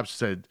she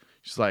stops,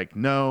 she's like,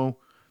 "No,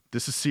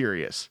 this is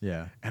serious."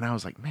 Yeah. And I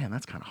was like, man,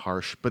 that's kind of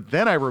harsh. But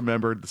then I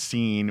remembered the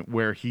scene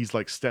where he's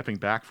like stepping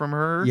back from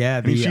her.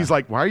 Yeah, And she's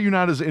like, "Why are you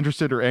not as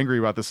interested or angry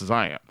about this as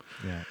I am?"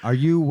 Yeah. Are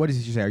you? What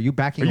did she say? Are you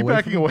backing Are you away?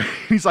 backing away?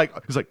 He's like,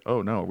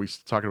 "Oh no, are we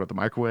talking about the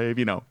microwave?"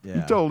 He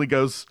Yeah. totally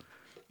goes,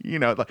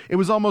 it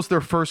was almost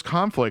their first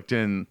conflict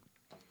in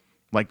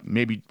like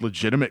maybe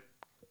legitimate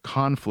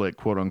conflict,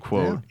 quote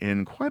unquote,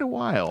 in quite a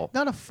while.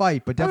 Not a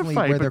fight, but Not a definitely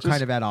fight, where but they're just-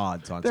 kind of at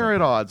odds on. They're something.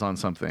 at odds on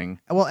something.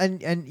 Well,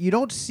 and you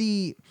don't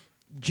see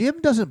Jim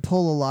doesn't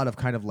pull a lot of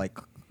kind of like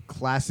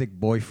classic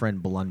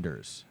boyfriend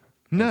blunders.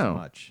 No. As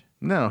much.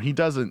 No, he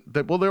doesn't.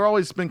 Well, they've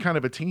always been kind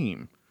of a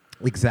team.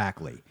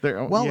 Exactly.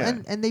 They're- Well, yeah.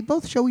 and they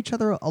both show each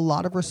other a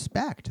lot of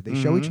respect. They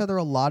show each other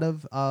a lot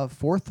of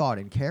forethought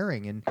and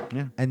caring.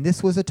 And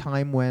this was a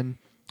time when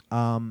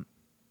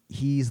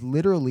he's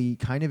literally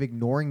kind of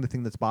ignoring the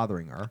thing that's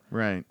bothering her.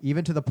 Right.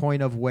 Even to the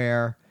point of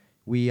where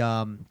we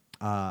have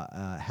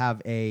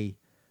a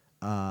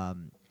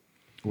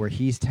where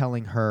he's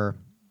telling her.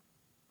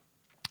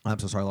 I'm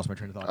so sorry, I lost my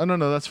train of thought. Oh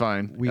no, that's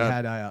fine. We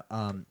had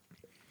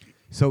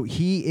so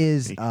he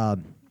is.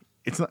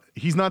 It's not.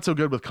 He's not so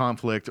good with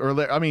conflict,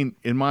 or I mean,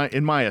 in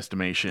my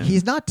estimation,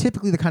 He's not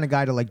typically the kind of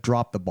guy to like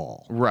drop the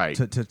ball, Right.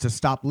 To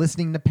stop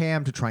listening to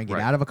Pam, to try and get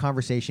Right. out of a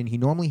conversation. He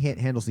normally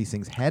handles these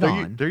things head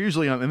on. They're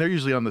usually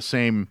on the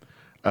same.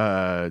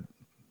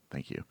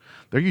 Thank you.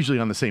 They're usually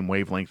on the same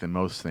wavelength in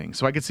most things,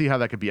 so I could see how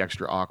that could be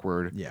extra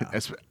awkward. Yeah.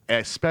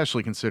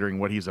 Especially considering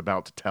what he's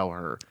about to tell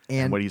her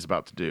and what he's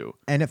about to do.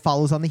 And it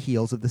follows on the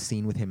heels of the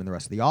scene with him and the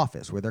rest of the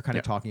office, where they're kind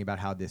of Yeah. talking about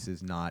how this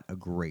is not a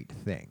great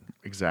thing.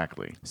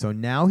 Exactly. So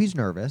now he's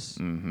nervous.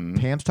 Mm-hmm.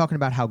 Pam's talking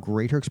about how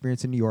great her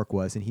experience in New York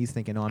was, and he's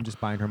thinking, "Oh, I'm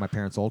just buying her my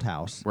parents' old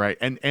house." Right.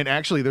 And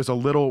actually, there's a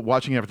little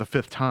watching it for the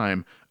fifth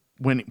time.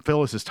 When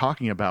Phyllis is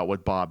talking about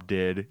what Bob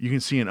did, you can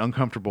see an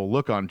uncomfortable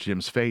look on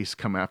Jim's face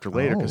come after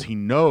later because Oh. he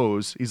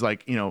knows, he's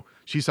like,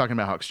 she's talking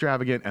about how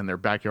extravagant and their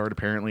backyard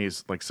apparently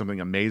is like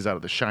something a maze out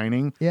of The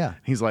Shining. Yeah.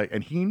 He's like,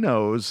 and he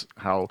knows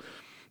how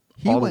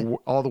He all went-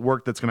 the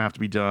work that's going to have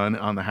to be done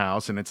on the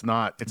house, and it's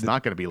not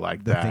going to be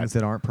like The that. things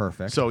that aren't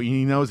perfect. So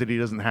he knows that he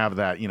doesn't have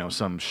that,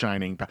 some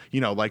shining,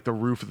 like the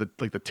roof of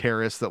the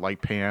terrace that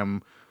like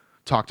Pam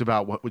talked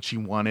about what she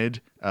wanted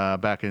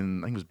back in,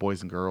 I think it was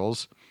Boys and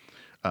Girls.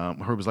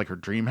 Her was like her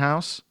dream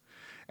house,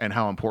 and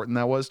how important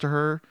that was to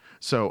her.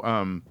 So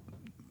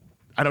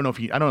I don't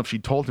know if she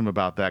told him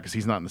about that because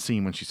he's not in the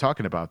scene when she's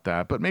talking about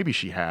that, but maybe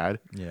she had.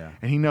 Yeah.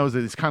 And he knows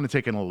that it's kind of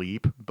taken a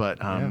leap, but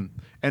Yeah.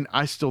 and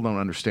I still don't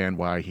understand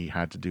why he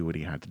had to do what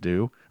he had to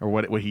do, or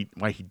why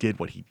he did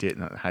what he did,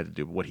 not had to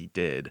do, but what he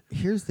did.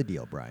 Here's the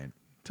deal, Brian.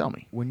 Tell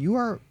me. When you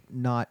are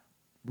not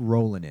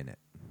rolling in it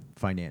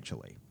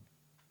financially,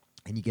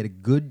 and you get a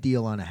good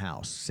deal on a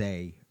house,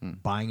 say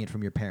buying it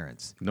from your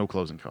parents, No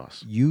closing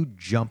costs. you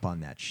jump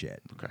on that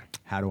shit. Okay.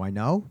 How do I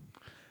know?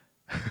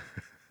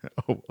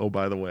 Oh,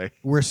 by the way,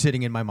 We're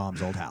sitting in my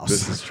mom's old house.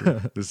 this is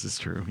true. This is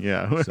true.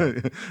 Yeah.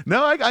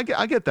 No, I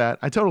get that.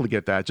 I totally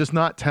get that. Just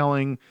not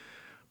telling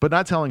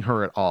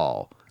her at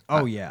all.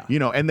 Oh, yeah.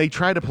 And they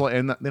try to play,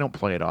 and they don't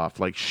play it off.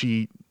 Like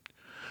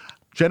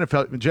Jenna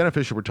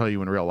Fisher would tell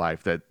you in real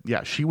life that,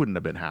 yeah, she wouldn't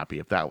have been happy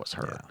if that was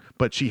her. Yeah.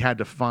 But she had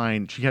to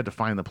find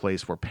the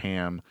place where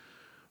Pam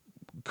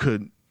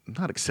could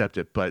not accept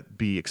it, but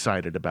be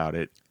excited about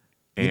it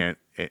and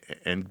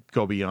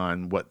go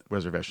beyond what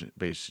reservation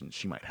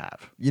she might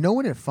have. You know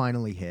when it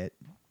finally hit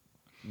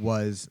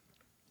was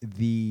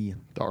the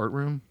The art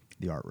room?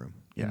 art room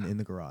Yeah. in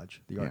the garage,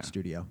 the Yeah. art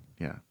studio.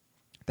 Yeah.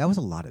 That was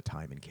a lot of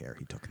time and care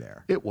he took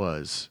there. It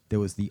was. There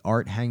was the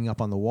art hanging up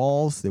on the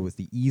walls. There was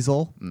the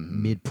easel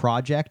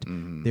mid-project.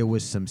 There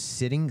was some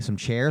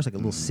chairs, like a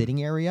little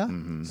sitting area,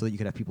 so that you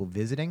could have people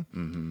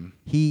visiting.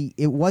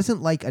 It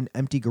wasn't like an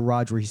empty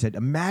garage where he said,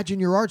 "Imagine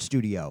your art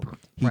studio."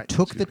 He Right.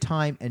 took the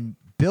time and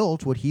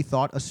built what he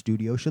thought a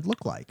studio should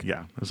look like.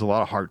 Yeah, there's a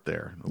lot of heart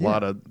there, a Yeah.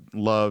 lot of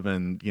love,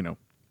 and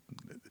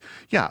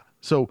yeah.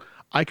 So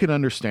I can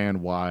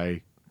understand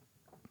why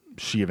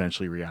she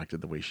eventually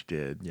reacted the way she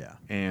did. Yeah.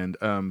 And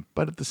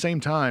but at the same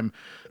time,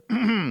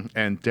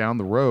 and down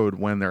the road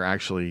when they're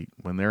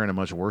in a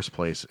much worse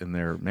place in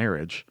their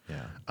marriage,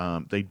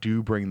 they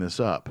do bring this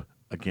up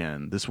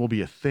again. This will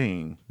be a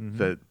thing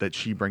that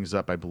she brings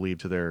up, I believe,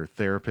 to their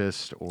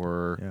therapist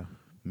or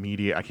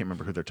media. I can't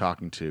remember who they're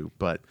talking to,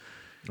 but.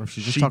 Or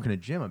she's just talking to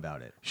Jim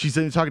about it. She's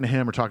either talking to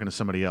him or talking to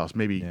somebody else.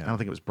 Maybe, Yeah. I don't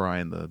think it was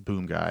Brian, the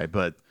boom guy,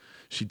 but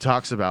she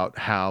talks about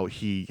how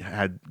he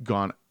had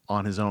gone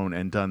on his own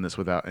and done this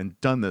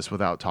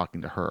without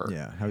talking to her.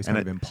 Yeah, how he's And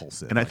kind of it-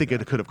 impulsive. And I like think that.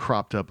 it could have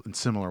cropped up in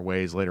similar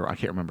ways later. I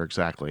can't remember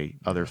exactly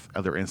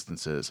other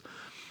instances,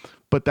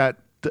 but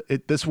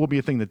this will be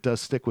a thing that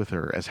does stick with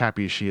her, as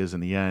happy as she is in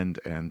the end.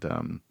 And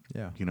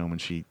Yeah. when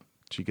she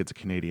gets a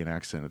Canadian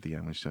accent at the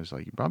end when she's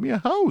like, "You brought me a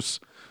house."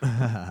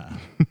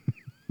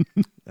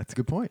 That's a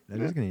good point.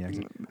 That is going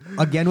to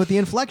again with the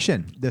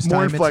inflection. This More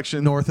time inflection.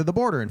 it's north of the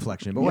border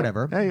inflection, but Yeah.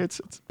 whatever. Hey, it's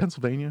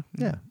Pennsylvania.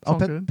 Yeah. It's Oh, all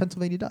good.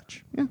 Pennsylvania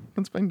Dutch. Yeah,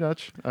 Pennsylvania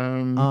Dutch.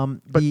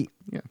 But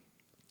Yeah.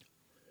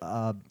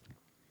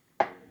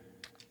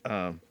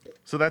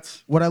 So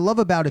that's what I love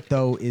about it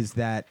though is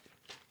that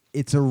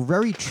it's a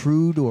very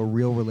true to a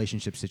real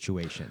relationship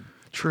situation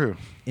true.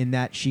 in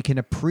that she can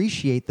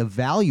appreciate the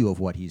value of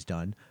what he's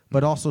done,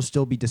 but also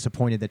still be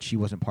disappointed that she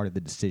wasn't part of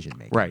the decision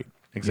making. Right.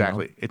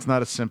 Exactly. It's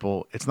not as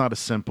simple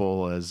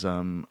as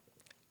And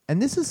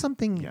this is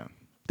something Yeah.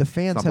 the it's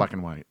fans not black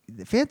and white.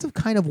 the fans have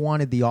kind of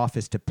wanted The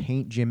Office to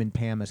paint Jim and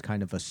Pam as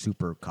kind of a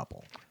super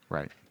couple.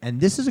 Right. And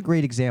this is a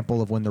great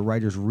example of when the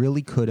writers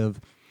really could have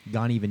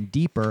gone even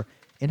deeper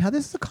in how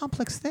this is a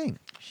complex thing.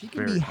 She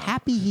can Very be complex.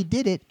 happy he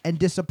did it and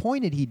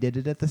disappointed he did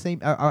it at the same,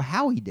 or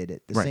how he did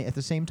it Right. at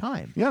the same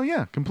time.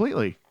 Yeah,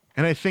 completely.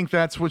 And I think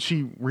that's what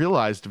she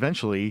realized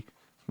eventually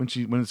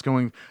when it's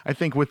going. I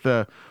think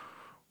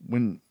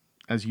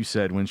as you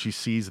said, when she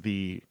sees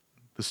the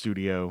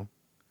studio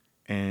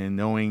and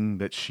knowing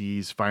that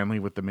she's finally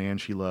with the man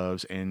she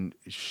loves and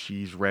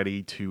she's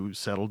ready to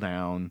settle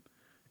down,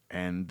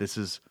 and this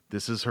is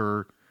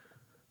her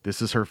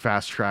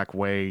fast track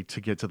way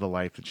to get to the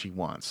life that she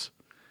wants.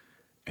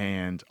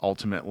 And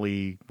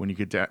ultimately, when you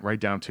get right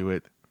down to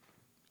it,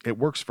 it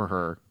works for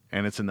her,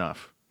 and it's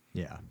enough.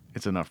 Yeah.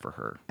 It's enough for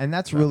her. And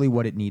that's really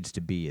what it needs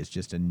to be, is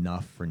just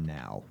enough for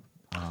now.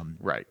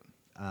 Right.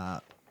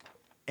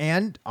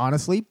 And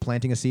honestly,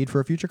 planting a seed for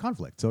a future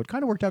conflict. So it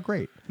kind of worked out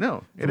great.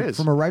 No, it is.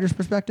 From a writer's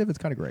perspective, it's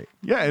kind of great.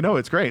 Yeah, I know,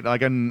 it's great.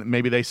 Like, and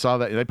maybe they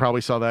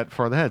probably saw that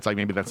far ahead. It's like,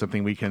 maybe that's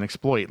something we can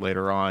exploit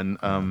later on,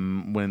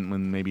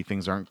 when maybe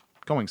things aren't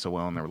going so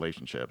well in their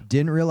relationship.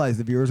 Didn't realize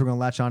the viewers were going to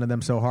latch onto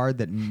them so hard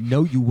that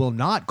no, you will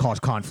not cause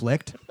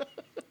conflict.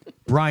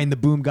 Brian the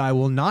Boom Guy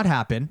will not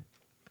happen.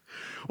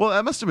 Well,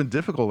 that must have been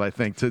difficult, I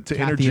think, to Kathy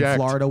interject. in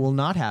Florida will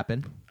not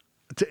happen.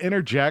 To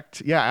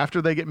interject, yeah,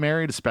 after they get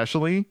married,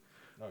 especially.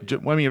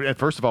 I mean,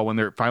 first of all, when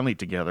they're finally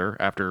together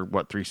after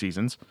 3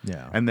 seasons,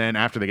 Yeah. and then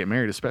after they get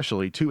married,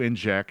 especially, to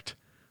inject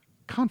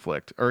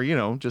conflict, or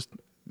just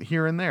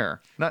here and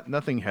there,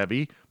 nothing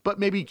heavy, but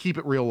maybe keep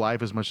it real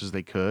life as much as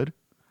they could.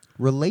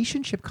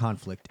 Relationship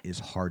conflict is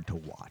hard to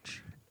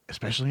watch,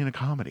 especially in a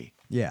comedy.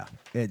 Yeah,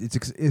 it's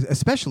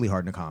especially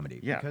hard in a comedy.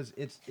 Yeah, because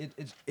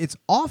it's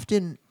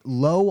often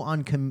low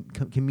on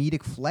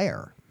comedic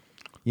flair.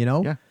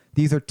 Yeah.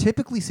 These are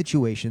typically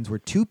situations where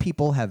two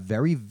people have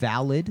very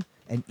valid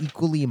and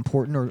equally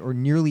important or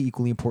nearly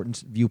equally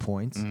important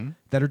viewpoints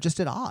that are just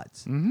at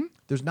odds. Mm-hmm.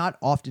 There's not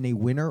often a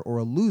winner or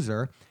a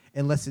loser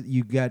unless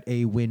you get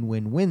a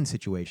win-win-win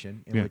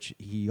situation in which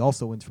he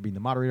also wins for being the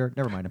moderator.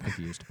 Never mind, I'm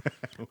confused.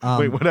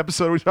 Wait, what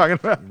episode are we talking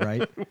about?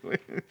 Right.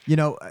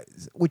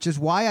 Which is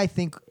why I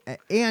think,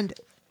 and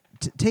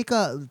take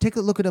a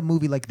look at a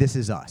movie like This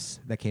Is Us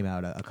that came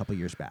out a couple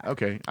years back.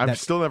 Okay, I've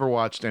still never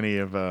watched any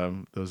of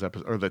those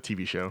episodes or the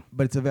TV show.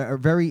 But it's a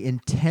very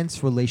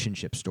intense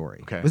relationship story.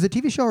 Okay, was it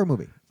a TV show or a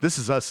movie? This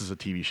Is Us is a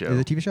TV show. Is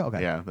it a TV show?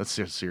 Okay. Yeah, that's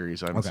a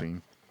series I haven't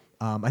seen.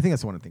 I think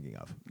that's the one I'm thinking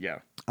of. Yeah.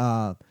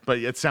 But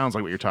it sounds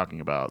like what you're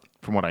talking about,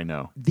 from what I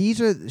know. These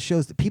are the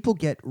shows that people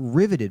get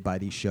riveted by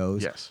these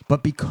shows. Yes.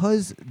 But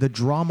because the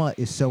drama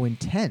is so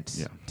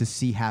intense to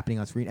see happening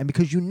on screen, and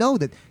because you know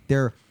that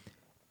they're,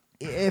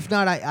 if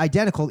not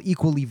identical,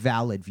 equally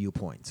valid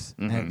viewpoints.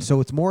 Mm-hmm. And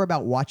so it's more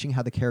about watching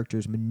how the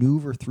characters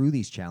maneuver through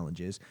these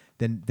challenges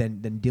than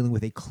dealing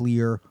with a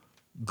clear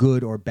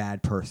good or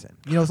bad person.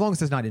 As long as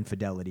there's not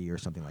infidelity or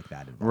something like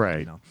that involved.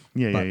 Right.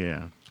 Yeah.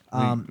 Yeah.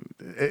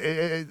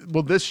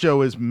 Well, this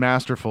show is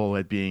masterful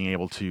at being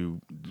able to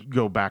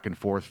go back and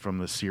forth from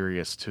the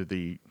serious to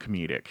the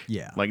comedic.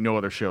 Yeah. Like no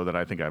other show that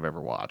I think I've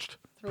ever watched,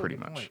 pretty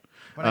much.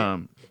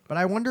 But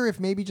I wonder if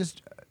maybe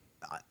just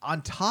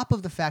on top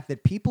of the fact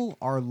that people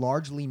are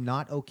largely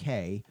not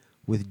okay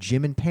with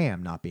Jim and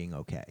Pam not being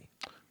okay.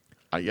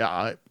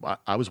 I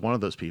was one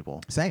of those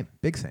people. Same.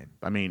 Big same.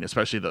 I mean,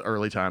 especially the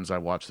early times I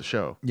watched the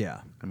show.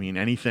 Yeah. I mean,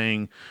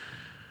 anything...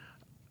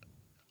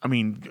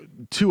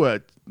 to I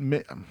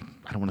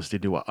don't want to say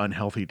to an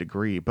unhealthy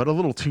degree, but a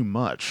little too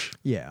much.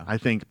 Yeah. I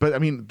think. But,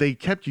 they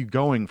kept you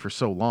going for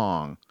so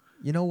long.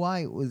 You know why?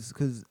 It was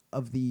because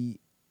of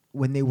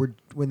when they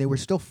were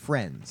still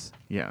friends.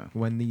 Yeah.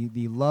 When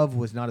the love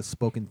was not a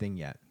spoken thing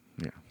yet.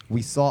 Yeah.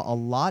 We saw a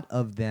lot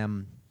of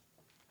them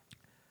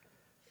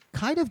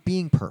kind of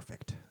being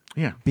perfect.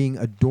 Yeah. Being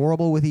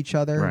adorable with each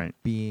other. Right.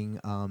 Being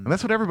and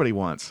that's what everybody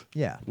wants.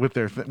 Yeah. With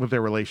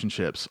their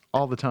relationships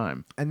all the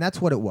time. And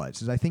that's what it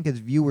was. Is I think as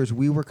viewers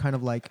we were kind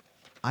of like,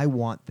 I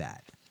want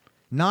that.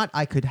 Not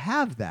I could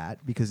have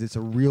that because it's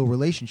a real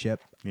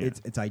relationship. Yeah.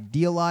 It's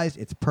idealized.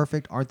 It's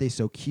perfect. Aren't they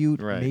so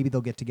cute? Right. Maybe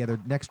they'll get together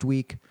next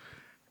week.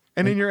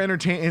 And in your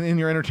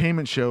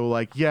entertainment show,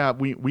 like, yeah,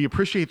 we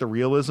appreciate the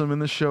realism in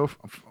this show,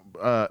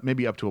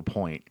 maybe up to a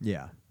point.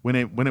 Yeah. When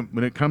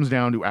it comes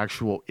down to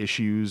actual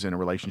issues in a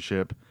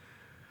relationship,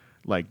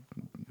 like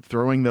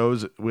throwing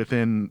those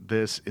within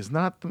this it's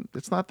not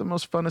the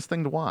most funnest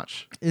thing to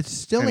watch. It's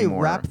still anymore.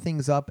 a wrap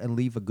things up and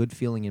leave a good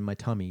feeling in my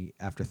tummy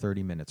after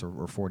 30 minutes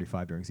or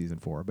 45 during season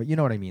 4. But you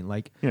know what I mean?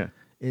 Like, yeah,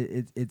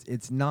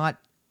 it's not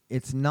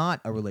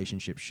a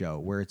relationship show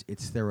where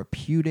it's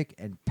therapeutic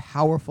and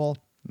powerful.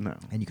 No.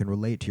 And you can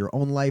relate to your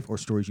own life or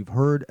stories you've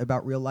heard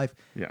about real life.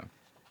 Yeah.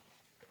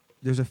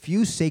 There's a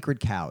few sacred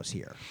cows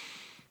here.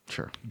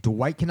 Sure.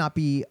 Dwight cannot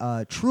be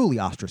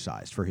truly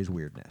ostracized for his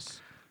weirdness.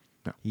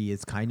 No. He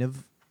is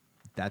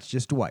that's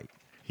just Dwight.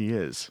 He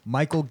is.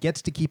 Michael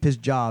gets to keep his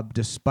job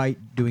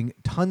despite doing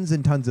tons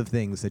and tons of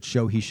things that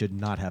show he should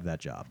not have that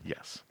job.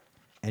 Yes.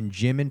 And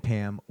Jim and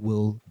Pam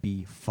will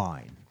be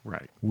fine.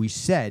 Right. We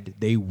said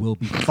they will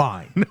be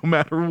fine. No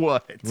matter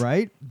what.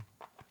 Right?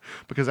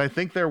 Because I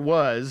think there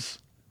was...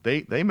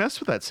 They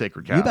messed with that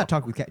sacred cow. You about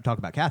to talk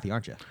about Kathy,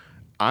 aren't you?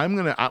 I'm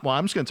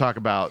just gonna talk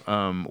about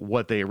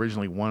what they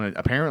originally wanted.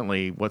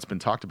 Apparently, what's been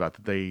talked about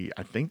I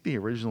think the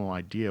original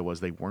idea was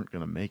they weren't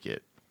gonna make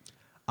it.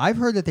 I've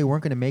heard that they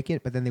weren't going to make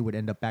it, but then they would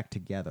end up back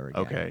together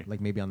again. Okay.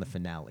 Like maybe on the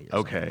finale or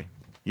Okay. something.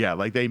 Yeah,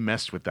 like they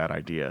messed with that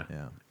idea.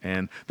 Yeah.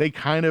 And they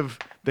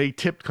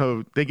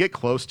tiptoe, they get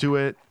close to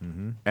it,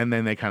 and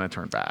then they kind of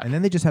turn back. And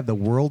then they just have the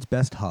world's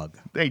best hug.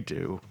 They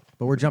do.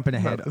 But we're jumping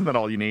ahead. Isn't that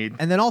all you need?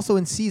 And then also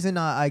in season,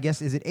 I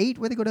guess, is it 8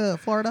 where they go to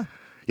Florida?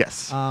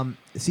 Yes.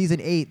 Season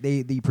 8,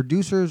 the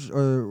producers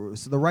or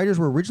so the writers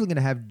were originally going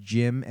to have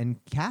Jim and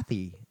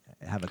Kathy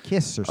have a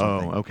kiss or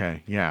something. Oh,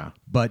 okay. Yeah.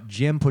 But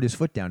Jim put his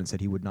foot down and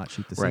said he would not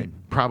shoot the Right. scene.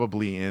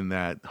 Probably in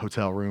that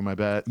hotel room, I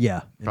bet.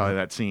 Yeah. Probably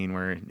that scene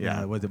where,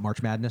 Was it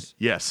March Madness?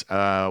 Yes.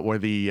 Where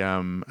the,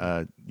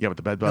 with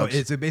the bed No, bugs.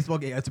 it's a baseball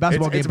game. It's a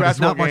basketball game, It's a but it's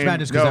not basketball March game.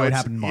 Madness because No, that would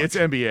it's- happen in March. It's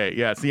NBA.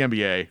 Yeah, it's the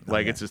NBA.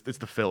 Like, yeah. it's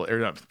the Phillies. Or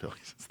not the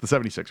Phillies. It's the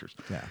 76ers.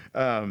 Yeah.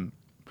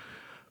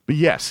 But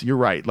yes, you're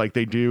right. Like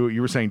they do. You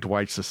were saying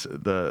Dwight's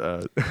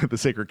the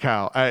sacred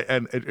cow,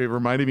 and it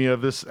reminded me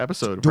of this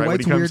episode. Right? When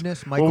Dwight's he comes,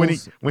 weirdness, well, when he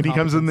Michael's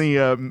comes in the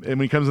and when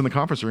he comes in the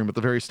conference room at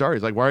the very start,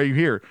 he's like, "Why are you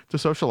here? To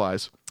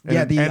socialize and,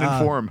 Yeah, and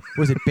inform."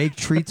 Was it baked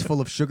treats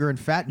full of sugar and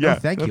fat? No, Yeah,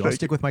 thank no, you. I'll thank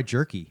stick with my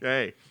jerky.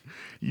 Hey,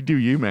 you do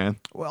you, man.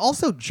 Well,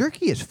 also,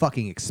 jerky is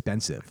fucking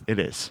expensive. It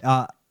is.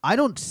 I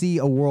don't see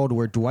a world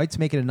where Dwight's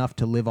making enough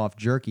to live off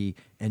jerky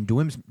and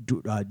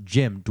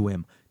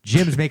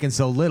Jim's making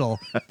so little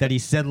that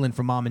he's settling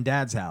for mom and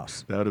dad's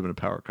house. That would have been a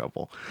power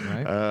couple,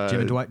 Right? Jim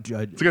and Dwight.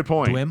 It's a good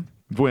point.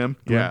 Dwim.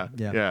 Yeah.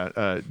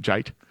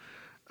 Jite.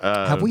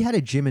 Have we had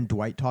a Jim and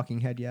Dwight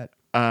talking head yet?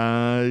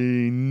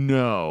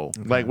 No.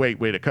 Okay. Like wait,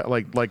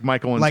 like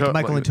Michael and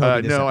Michael and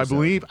Toby. No,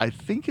 episode. I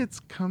think it's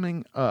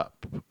coming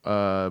up.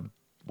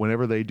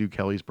 Whenever they do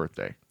Kelly's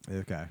birthday.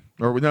 Okay.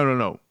 Or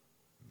no.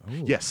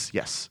 Ooh.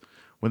 Yes.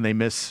 When they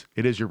miss,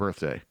 it is your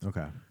birthday.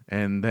 Okay.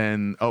 And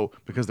then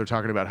because they're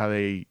talking about how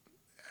they've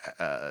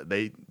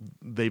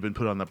been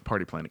put on the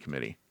party planning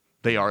committee.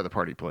 They are the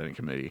party planning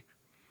committee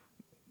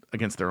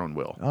against their own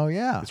will. Oh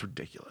yeah. It's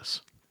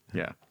ridiculous.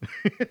 Yeah.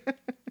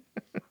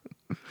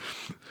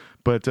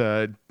 But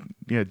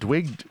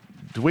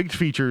Dwigged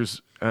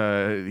features.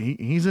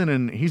 He's in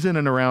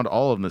and around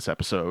all of this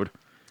episode.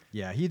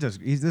 Yeah, he does.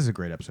 This is a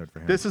great episode for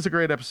him. This is a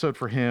great episode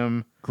for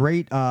him.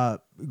 Great. But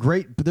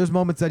there's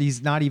moments that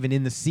he's not even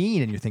in the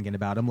scene, and you're thinking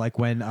about him, like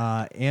when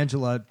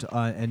Angela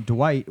and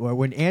Dwight, or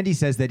when Andy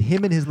says that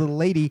him and his little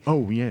lady,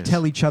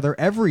 tell each other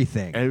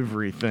everything.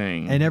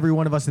 And every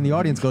one of us in the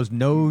audience goes,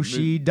 "No,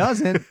 she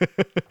doesn't."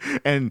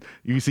 And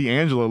you see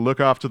Angela look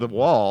off to the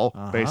wall,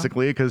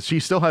 basically, because she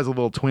still has a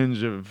little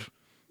twinge of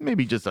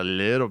maybe just a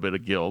little bit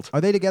of guilt.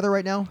 Are they together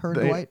right now, her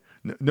and Dwight?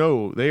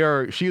 No, they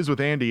are. She is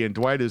with Andy, and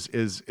Dwight is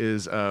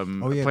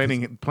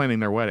planning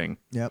their wedding.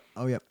 Yep.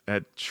 Oh, yep.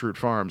 At Schrute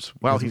Farms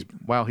while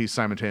he's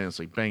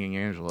simultaneously banging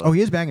Angela. Oh,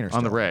 he is banging her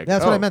on the still. reg.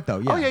 That's what I meant, though.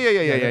 Yeah. Oh, yeah.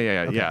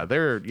 Okay. Yeah,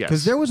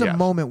 because there was a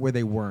moment where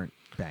they weren't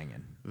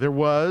banging. There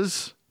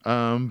was,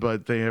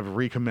 but they have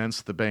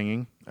recommenced the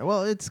banging.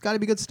 Well, it's got to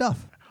be good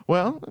stuff.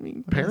 Well, I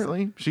mean,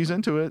 apparently she's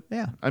into it.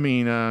 Yeah. I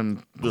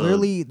mean,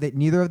 clearly that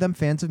neither of them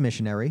fans of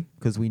Missionary,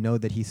 because we know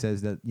that he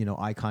says that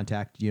eye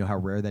contact. You know how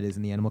rare that is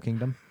in the animal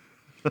kingdom.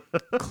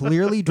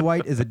 Clearly,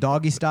 Dwight is a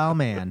doggy style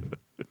man,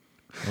 or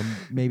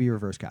maybe a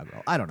reverse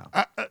cowgirl. I don't know.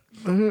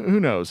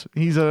 Who knows?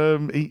 He's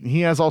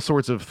he has all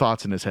sorts of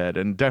thoughts in his head,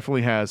 and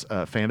definitely has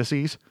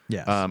fantasies.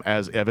 Yes.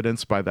 As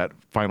evidenced by that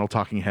final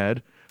talking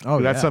head. Oh,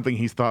 that's something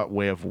he's thought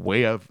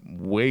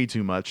way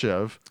too much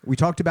of. We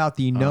talked about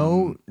the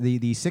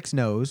the 6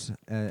 no's,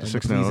 and the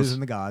pleases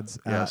and the gods.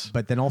 Yes.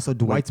 But then also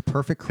Dwight's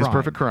perfect crime. His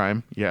perfect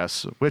crime,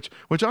 yes. Which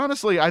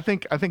honestly, I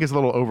think is a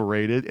little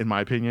overrated in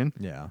my opinion.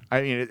 Yeah.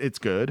 I mean, it's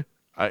good.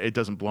 It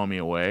doesn't blow me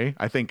away.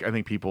 I think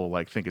people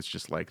think it's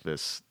just like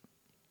this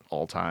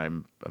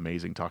all-time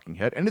amazing talking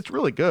head, and it's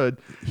really good.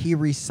 He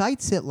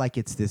recites it like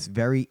it's this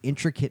very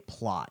intricate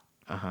plot,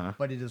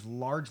 but it is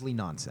largely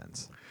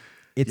nonsense.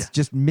 It's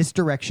just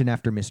misdirection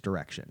after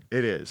misdirection.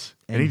 It is,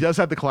 and he does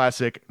have the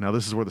classic. Now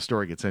this is where the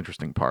story gets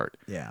interesting part.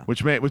 Yeah,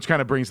 which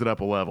kind of brings it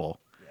up a level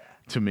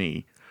to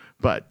me,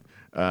 but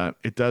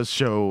it does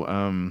show.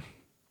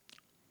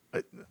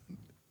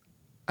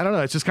 I don't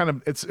know. It's just kind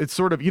of it's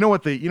sort of you know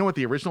what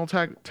the original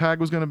tag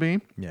was going to be.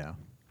 Yeah.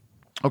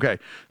 Okay,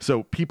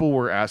 so people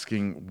were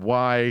asking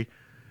why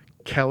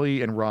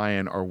Kelly and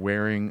Ryan are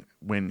wearing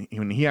when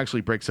he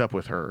actually breaks up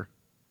with her.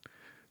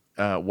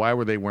 Why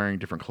were they wearing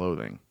different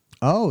clothing?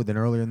 Oh, than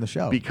earlier in the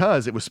show.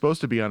 Because it was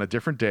supposed to be on a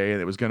different day, and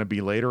it was going to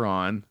be later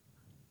on,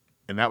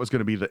 and that was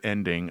going to be the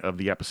ending of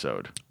the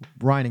episode.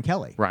 Ryan and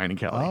Kelly.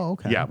 Oh,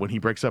 okay. Yeah, when he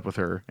breaks up with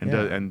her, and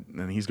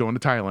and he's going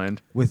to Thailand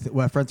with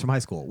friends from high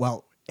school.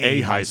 Well,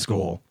 a high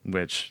school,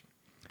 which.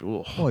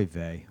 Oy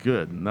vey.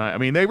 Good. I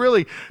mean,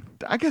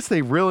 I guess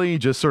they really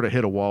just sort of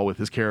hit a wall with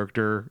his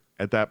character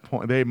at that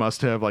point. They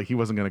must have, he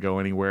wasn't going to go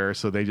anywhere.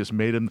 So they just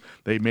made him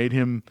the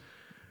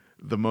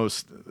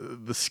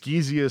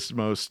skeeziest,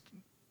 most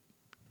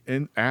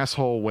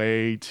asshole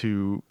way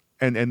to,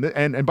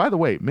 and by the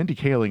way, Mindy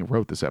Kaling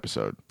wrote this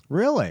episode.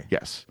 Really?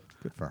 Yes.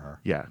 Good for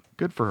her. Yeah.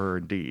 Good for her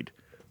indeed.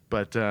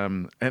 But,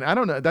 and I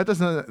don't know,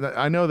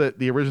 I know that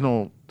the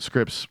original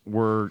scripts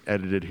were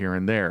edited here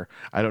and there.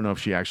 I don't know if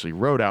she actually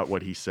wrote out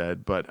what he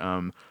said, but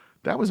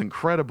that was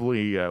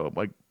incredibly,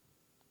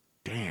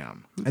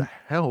 damn, who the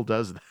hell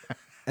does that?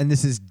 And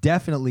this has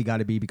definitely got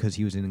to be because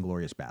he was in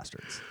Inglourious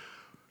Bastards.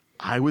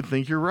 I would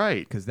think you're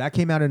right. Because that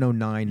came out in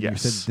 2009. Yes.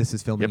 You said this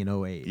is filming Yep. in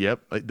 2008.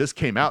 Yep. This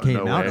came out in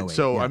 2008.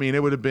 So, yeah. I mean,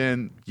 it would have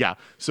been, yeah.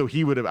 So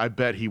he would have, I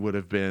bet he would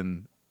have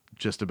been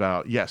just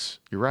about, yes,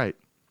 you're right.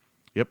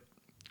 Yep.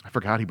 I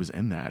forgot he was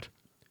in that.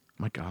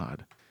 My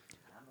God.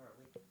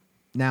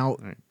 Now,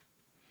 Right.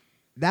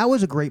 that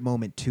was a great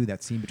moment, too,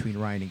 that scene between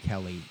Ryan and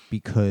Kelly,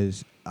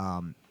 because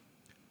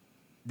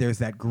there's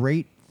that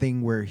great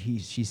thing where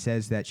she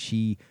says that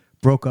she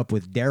broke up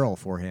with Daryl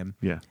for him.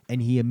 Yeah.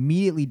 And he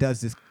immediately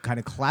does this kind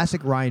of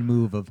classic Ryan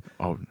move of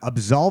Oh.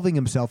 absolving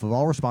himself of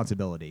all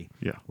responsibility.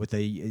 Yeah. With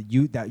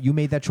you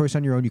made that choice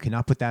on your own. You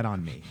cannot put that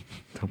on me.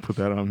 Don't put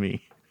that on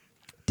me.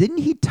 Didn't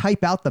he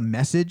type out the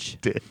message?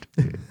 Did.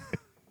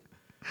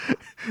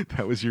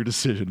 That was your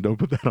decision. Don't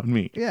put that on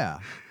me. Yeah.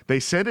 They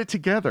sent it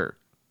together.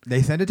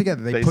 They send it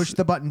together. They They push s-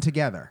 the button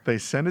together. They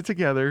sent it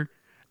together,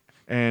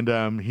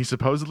 and he's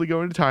supposedly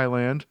going to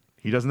Thailand.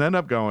 He doesn't end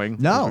up going.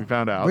 No. as we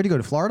found out. Where'd he go,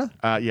 to Florida?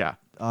 Yeah.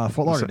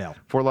 Fort Lauderdale.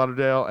 Fort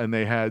Lauderdale, and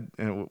they had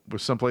and it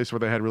was someplace where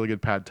they had really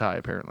good pad thai.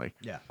 Apparently,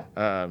 Yeah.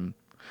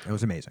 It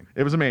was amazing.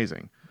 it was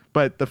amazing.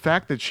 But the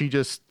fact that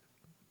she's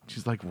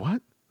like,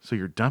 "What? So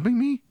you're dumping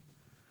me?"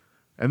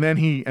 And then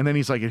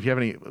he's like, "If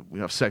you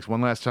have sex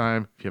one last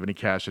time, if you have any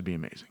cash, it'd be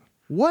amazing."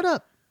 What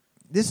up?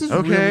 This is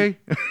Okay.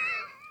 really-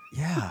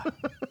 yeah.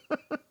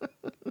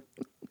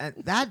 And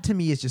that to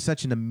me is just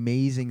such an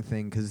amazing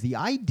thing because the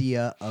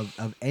idea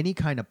of any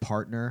kind of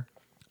partner,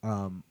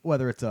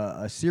 whether it's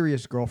a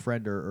serious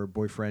girlfriend or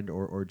boyfriend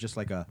or just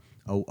like a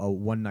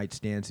one night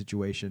stand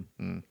situation,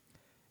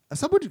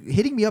 someone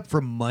hitting me up for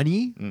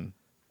money,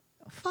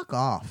 fuck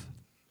off.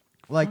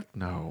 Like,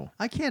 No.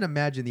 I can't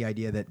imagine the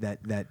idea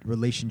that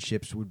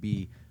relationships would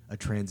be a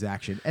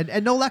transaction,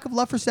 and no lack of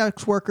love for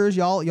sex workers.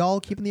 Y'all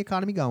keeping the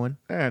economy going.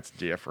 That's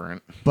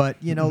different. But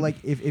like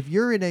if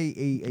you're in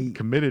a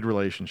Committed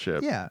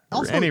relationship. Yeah. Or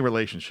Also- any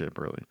relationship,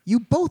 really. you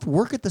both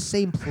work at the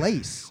same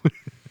place,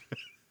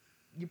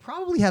 you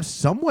probably have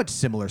somewhat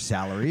similar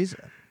salaries.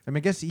 I mean,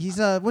 I guess he's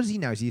what is he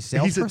now? Is he a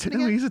salesperson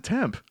again? He's a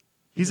temp.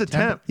 He's a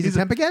temp? temp. He's a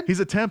temp again? He's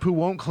a temp who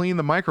won't clean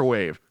the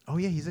microwave. Oh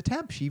yeah, he's a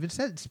temp. She even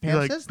said He's Pam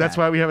like, says that's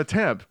that. why we have a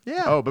temp.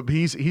 Yeah. Oh, but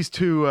he's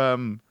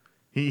too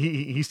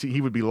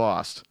he would be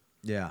lost.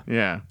 Yeah.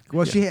 Yeah.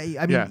 Well, yeah.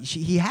 Yeah.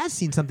 he has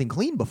seen something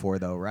clean before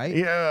though, right?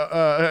 Yeah,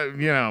 I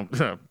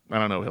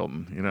don't know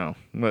Hilton,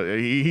 but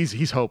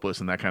he's hopeless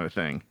and that kind of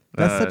thing.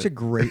 That's such a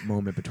great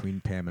moment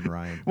between Pam and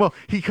Ryan. Well,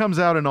 he comes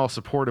out in all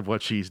support of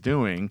what she's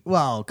doing.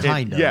 Well,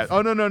 kind of. Yeah.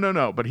 Oh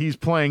no. But he's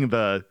playing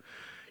the,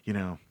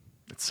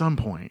 at some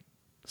point,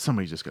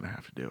 somebody's just gonna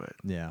have to do it.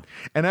 Yeah.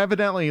 And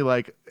evidently,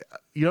 like,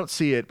 you don't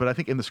see it, but I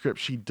think in the script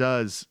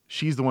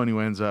she's the one who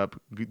ends up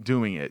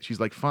doing it. She's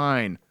like,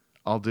 fine,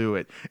 I'll do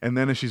it. And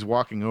then as she's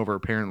walking over,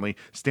 apparently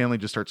Stanley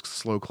just starts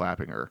slow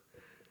clapping her,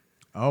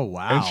 Oh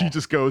wow. and she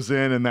just goes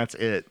in, and that's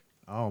it.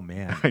 Oh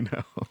man. I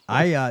know.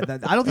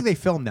 I don't think they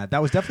filmed that.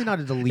 That was definitely not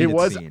a deleted It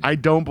was. scene. I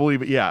don't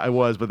believe it. Yeah, it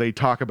was. But they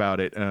talk about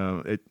it.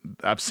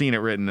 I've seen it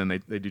written, and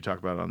they do talk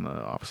about it on the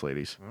Office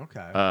Ladies.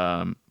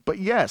 Okay. But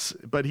yes,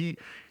 but he's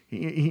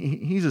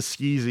as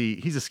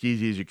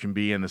skeezy as you can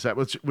be in this,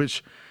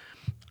 which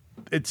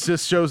it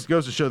just goes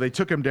to show they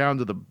took him down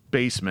to the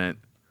basement.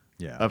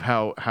 Yeah. Of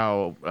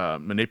how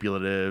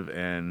manipulative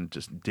and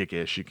just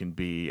dickish you can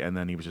be, and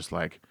then he was just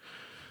like,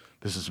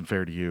 "This isn't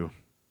fair to you,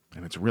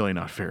 and it's really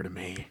not fair to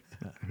me."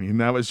 I mean,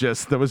 that was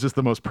just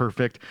the most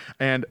perfect.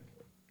 And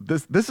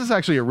this is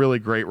actually a really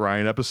great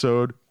Ryan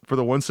episode for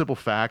the one simple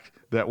fact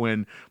that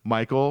when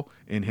Michael,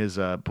 in his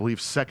believe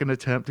second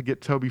attempt to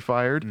get Toby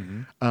fired,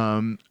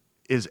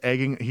 he's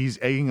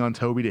egging on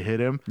Toby to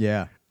hit him.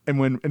 Yeah. And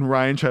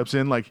Ryan chimes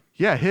in like,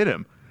 "Yeah, hit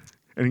him."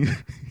 And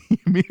he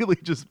immediately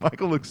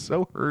Michael looks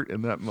so hurt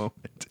in that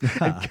moment.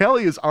 And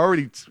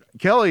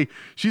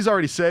she's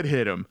already said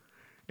hit him.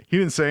 He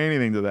didn't say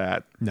anything to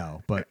that.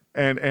 No, but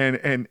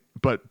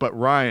But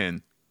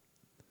Ryan,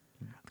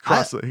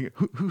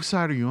 whose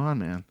side are you on,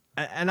 man?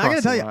 and I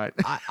gotta tell you, line.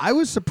 I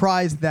was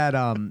surprised that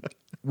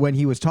when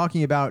he was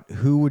talking about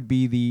who would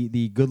be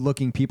the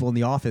good-looking people in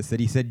the office, that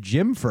he said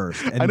Jim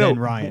first and I know. then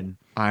Ryan.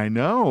 I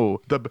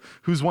know.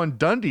 Who's won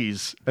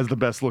Dundee's as the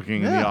best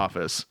looking in the Yeah.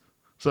 office.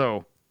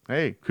 So,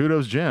 hey,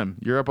 kudos, Jim.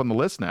 You're up on the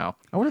list now.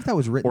 I wonder if that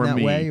was written Or that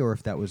me. way or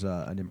if that was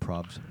an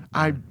improv.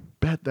 I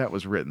bet that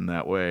was written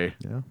that way.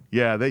 Yeah.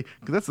 Yeah,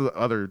 that's the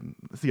other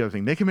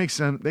thing. They can make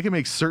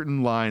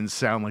certain lines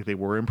sound like they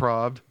were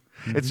improv.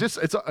 Mm-hmm.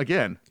 It's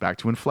again back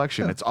to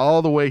inflection. It's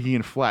all the way he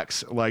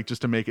inflects, like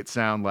just to make it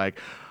sound like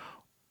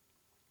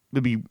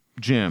it'd be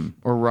Jim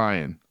or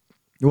Ryan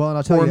Well, and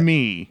I'll tell or you,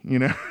 me.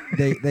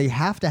 they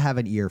have to have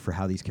an ear for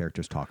how these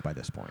characters talk by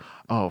this point.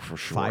 Oh, for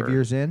sure. 5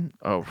 years in.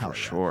 Oh, hell for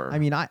yeah. sure. I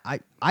mean,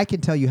 I can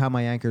tell you how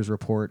my anchors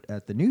report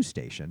at the news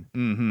station.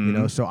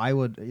 Mm-hmm. So I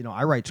would,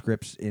 I write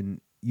scripts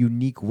in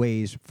unique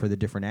ways for the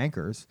different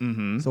anchors.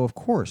 Mm-hmm. So of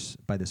course,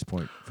 by this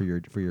point, for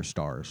your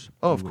stars,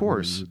 Oh, of you would-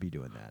 course. you would be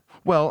doing that.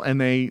 Well, and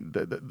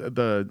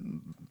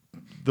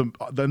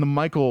the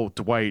Michael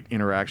Dwight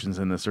interactions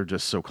in this are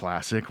just so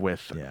classic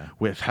with Yeah.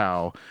 with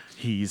how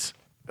he's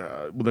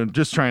they're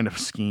just trying to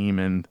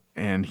scheme,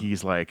 and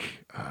he's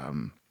like,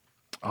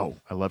 oh,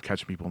 I love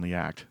catching people in the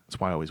act. That's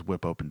why I always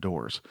whip open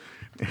doors.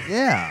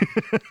 Yeah.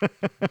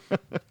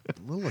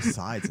 Little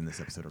asides in this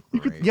episode are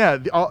great. Yeah,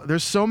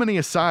 there's so many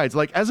asides.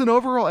 Like, as an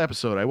overall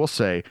episode, I will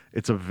say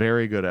it's a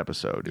very good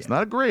episode. It's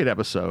not a great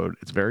episode.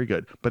 It's very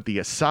good. But the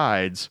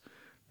asides,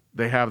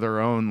 they have their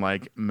own,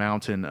 like,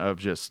 mountain of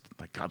just,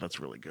 like, God, that's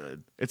really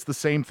good. It's the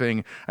same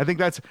thing. I think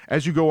that's,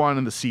 as you go on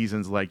in the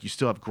seasons, like, you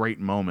still have great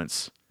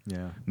moments.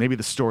 Yeah. Maybe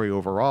the story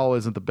overall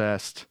isn't the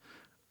best,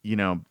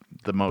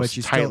 the most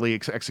tightly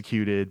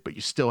executed, but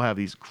you still have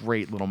these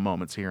great little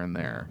moments here and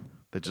there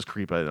that just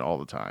creep in all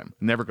the time.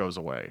 Never goes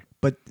away.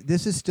 But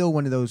this is still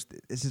one of those,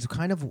 this is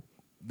kind of,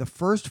 the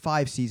first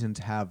 5 seasons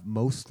have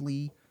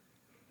mostly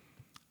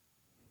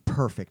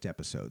perfect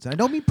episodes. And I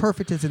don't mean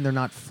perfect as in they're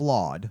not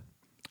flawed.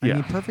 I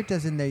mean perfect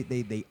as in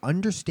they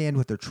understand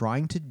what they're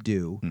trying to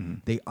do,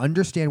 they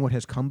understand what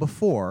has come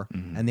before,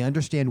 and they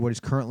understand what is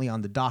currently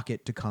on the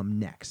docket to come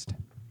next.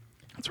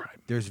 That's right.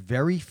 There's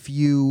very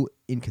few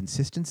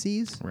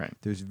inconsistencies. Right.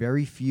 There's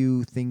very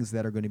few things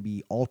that are going to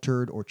be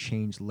altered or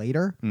changed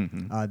later.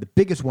 The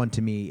biggest one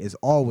to me is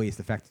always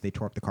the fact that they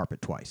tore up the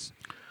carpet twice.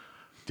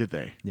 Did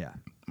they? Yeah.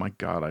 My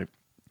God,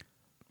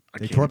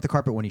 They tore up the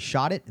carpet when he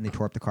shot it, and they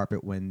tore up the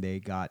carpet when they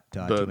got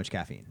too much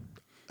caffeine.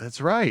 That's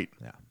right.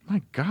 Yeah.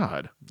 My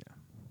God.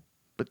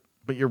 Yeah.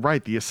 But you're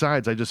right. The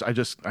asides. I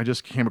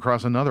just came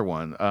across another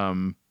one.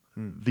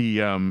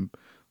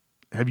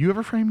 Have you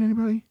ever framed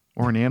anybody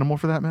or an animal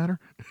for that matter?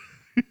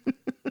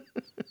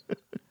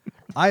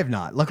 I have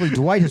not. Luckily,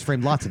 Dwight has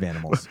framed lots of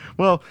animals.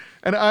 Well,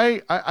 and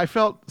I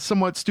felt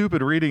somewhat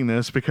stupid reading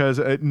this because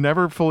it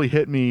never fully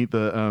hit me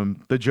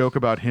the joke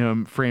about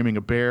him framing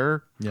a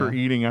bear for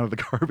eating out of the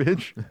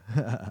garbage.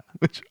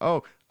 Which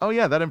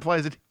yeah, that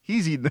implies that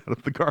he's eating out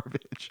of the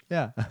garbage.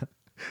 Yeah.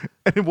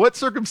 And in what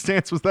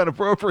circumstance was that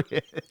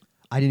appropriate?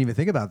 I didn't even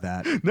think about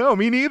that. No,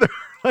 me neither.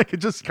 Like, it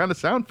just kind of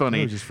sound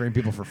funny. No, just frame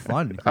people for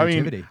fun, I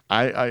creativity. mean,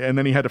 and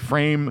then he had to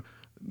frame.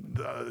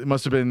 It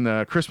must have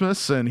been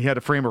Christmas, and he had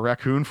to frame a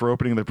raccoon for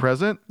opening the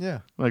present. Yeah.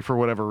 Like, for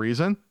whatever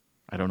reason.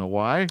 I don't know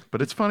why,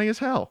 but it's funny as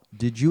hell.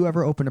 Did you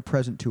ever open a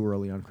present too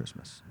early on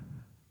Christmas?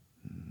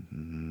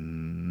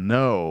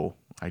 No,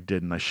 I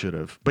didn't. I should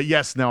have. But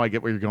yes, now I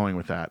get where you're going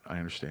with that. I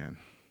understand.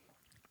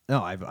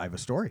 No, I have a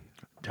story.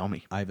 Tell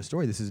me. I have a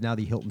story. This is now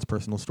the Hilton's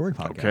Personal Story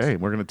podcast. Okay,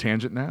 we're going to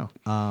tangent now.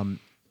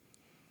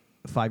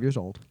 5 years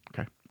old.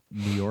 Okay.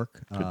 New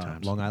York, Good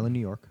times. Long Island,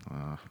 New York.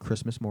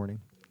 Christmas morning.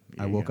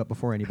 I woke up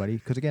before anybody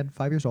because, again,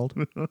 5 years old.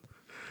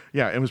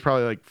 Yeah, it was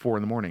probably like 4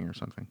 a.m. or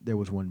something. There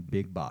was one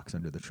big box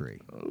under the tree.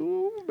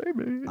 Oh,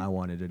 baby. I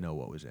wanted to know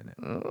what was in it.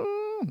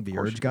 Oh, The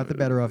urge got the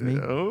better of me,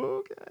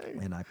 Okay.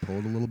 and I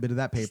pulled a little bit of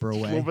that paper A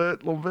away,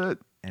 little bit.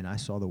 and I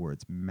saw the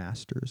words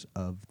 "Masters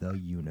of the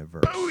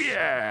Universe." Oh,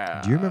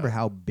 yeah. Do you remember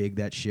how big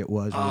that shit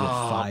was when we were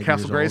 5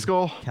 Castle years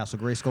old? Grayskull? Castle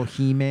Grayskull,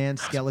 He-Man,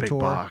 Skeletor. Big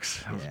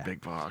box. That was Yeah. a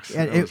big box.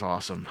 And That was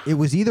awesome. It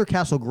was either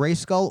Castle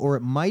Grayskull or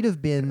it might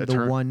have been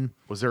the one,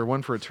 Was there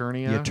one for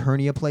Eternia? the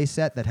Eternia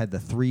playset that had the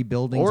 3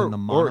 buildings and the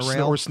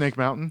monorail. Or Snake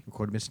Mountain.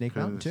 Could have been Snake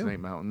Mountain too. Snake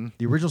Mountain.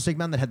 The original Snake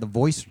Mountain that had the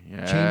voice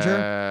changer.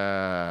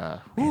 Yeah.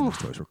 Man, those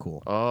toys were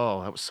cool.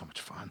 Oh, that was so much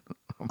fun.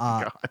 Oh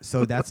my God.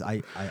 So that's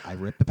I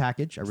ripped the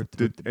package. I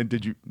ripped.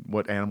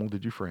 What animal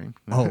did you frame?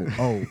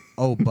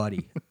 Oh,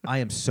 buddy! I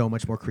am so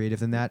much more creative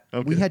than that.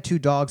 Okay. We had 2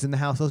 dogs in the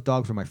house. Those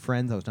dogs were my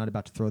friends. I was not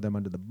about to throw them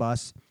under the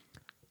bus.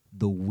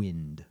 The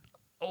wind.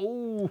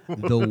 Oh.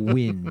 The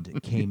wind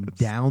came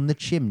down the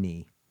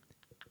chimney,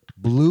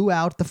 blew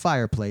out the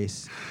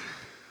fireplace,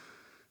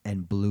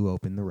 and blew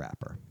open the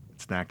wrapper.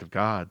 It's an act of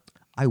God.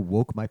 I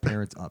woke my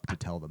parents up to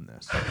tell them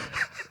this.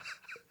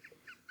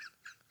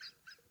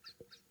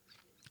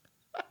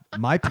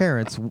 My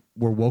parents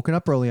were woken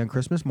up early on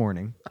Christmas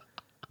morning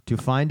to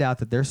find out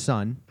that their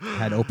son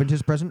had opened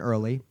his present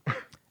early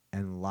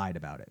and lied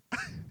about it.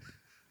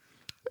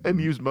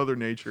 And use Mother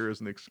Nature as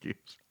an excuse.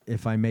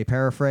 If I may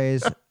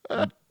paraphrase,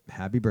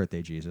 happy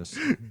birthday, Jesus.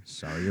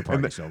 Sorry your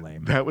party's so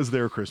lame. That was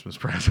their Christmas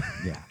present.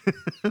 Yeah.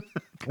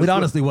 It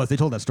honestly was. They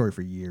told that story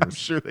for years. I'm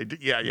sure they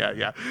did.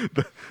 Yeah.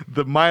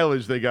 The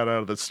mileage they got out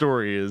of the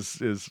story is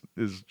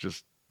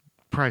just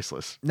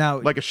priceless. Now,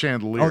 like a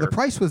chandelier. Oh, the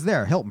price was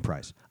there. Hilton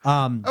price.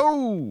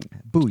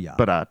 Booyah.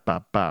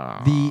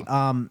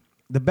 Ba-da-ba-ba.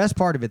 The best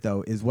part of it,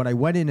 though, is what I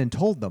went in and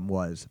told them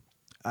was,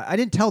 I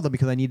didn't tell them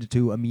because I needed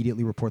to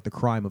immediately report the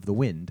crime of the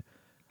wind.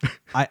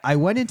 I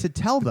went in to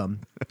tell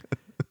them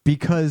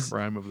because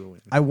Crime of the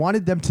wind. I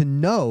wanted them to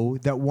know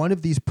that one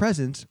of these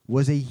presents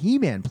was a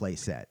He-Man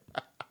playset.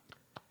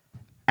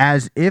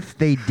 As if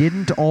they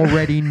didn't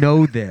already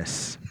know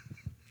this.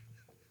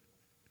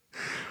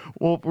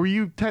 Well, were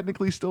you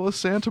technically still a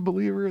Santa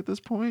believer at this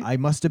point? I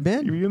must have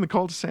been. Were you in the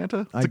cult of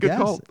Santa? It's I a good guess.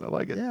 cult. I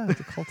like it. Yeah, it's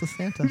a cult of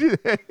Santa.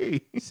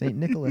 Hey. St.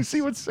 Nicholas. You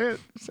see what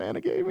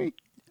Santa gave me?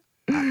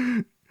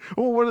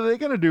 Well, what are they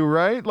gonna do,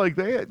 right? Like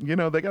they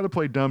got to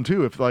play dumb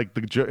too. If like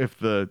if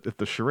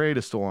the charade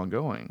is still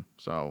ongoing,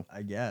 so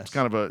I guess. it's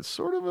kind of a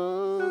sort of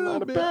a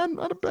not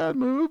a bad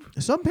move.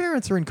 Some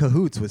parents are in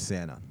cahoots with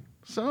Santa.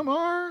 Some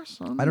are.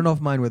 Some. I don't know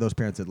if mine were those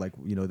parents that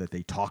that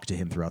they talk to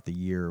him throughout the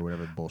year or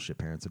whatever bullshit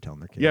parents are telling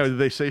their kids. Yeah, did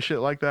they say shit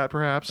like that?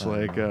 Perhaps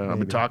I've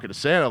been talking to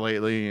Santa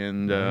lately,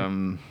 and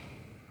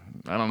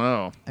I don't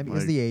know. I mean,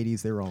 it's the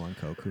 '80s; they were all on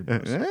coke. Who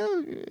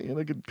knows?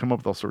 They could come up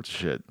with all sorts of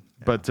shit.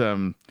 Yeah.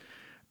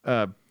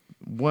 But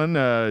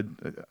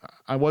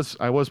I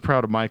was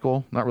proud of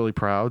Michael. Not really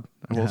proud,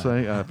 I will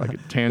say. If I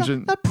could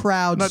tangent, not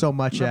proud so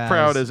much not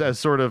proud as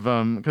sort of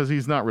because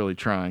he's not really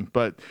trying,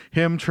 but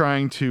him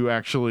trying to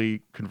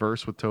actually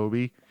converse with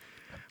Toby.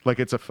 Like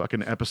it's a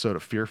fucking episode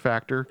of Fear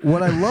Factor.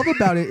 What I love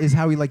about it is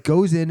how he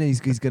goes in and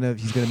he's gonna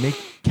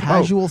make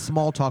casual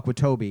small talk with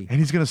Toby, and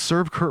he's gonna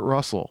serve Kurt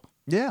Russell.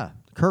 Yeah,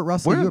 Kurt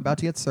Russell, you're about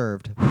to get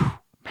served. Man,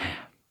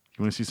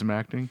 you want to see some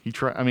acting? He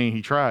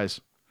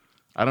tries.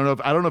 I don't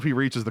know if he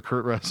reaches the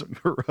Kurt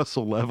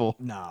Russell level.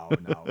 No,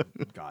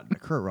 God,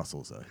 Kurt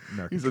Russell's a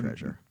American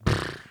treasure.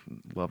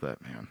 Love that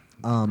man.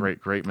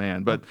 Great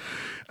man. But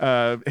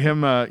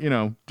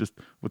him, just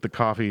with the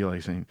coffee,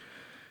 like saying,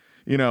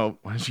 why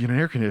don't you get an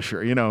air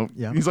conditioner?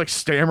 He's like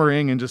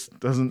stammering and just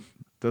doesn't.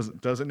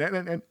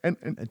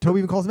 And Toby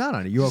even calls him out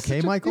on it. You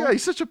okay, Michael? Yeah,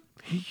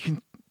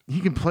 he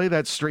can play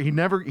that straight. He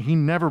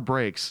never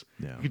breaks.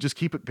 Yeah. He can just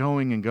keep it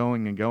going and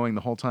going and going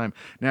the whole time.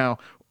 Now,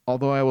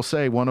 although I will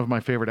say one of my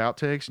favorite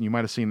outtakes, and you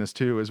might have seen this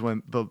too, is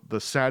when the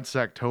sad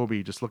sack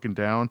Toby just looking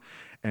down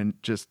and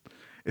just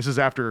this is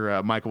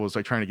after Michael was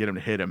like trying to get him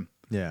to hit him.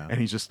 Yeah. And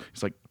he's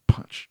like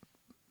punch,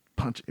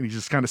 and he's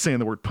just kind of saying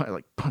the word punch,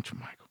 like punch him,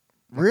 Michael.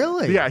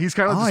 Really? Yeah, he's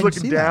kind of just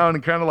looking down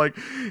and kind of like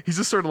he's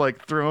just sort of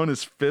like throwing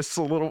his fists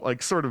a little,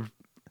 like sort of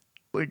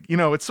like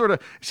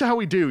it's how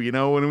we do,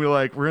 when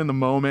we're in the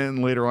moment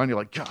and later on you're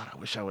like, God, I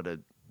wish I would have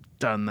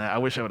done that. I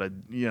wish I would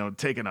have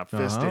taken a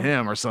fist to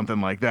him or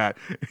something like that.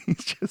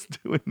 He's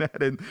just doing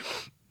that, and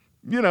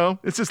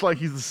it's just like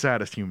he's the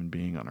saddest human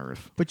being on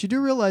earth. But you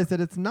do realize that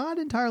it's not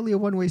entirely a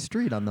one-way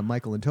street on the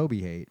Michael and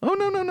Toby hate. Oh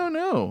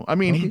no. I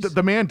mean,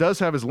 the man does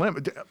have his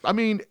limit. I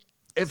mean,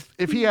 if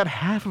he had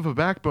half of a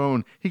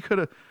backbone, he could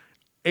have.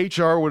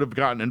 HR would have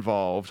gotten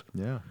involved.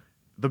 Yeah.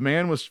 The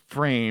man was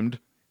framed.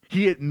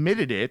 He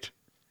admitted it.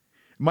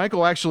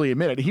 Michael actually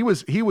admitted he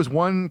was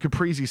one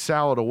caprese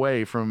salad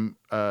away from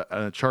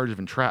a charge of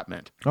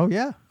entrapment. Oh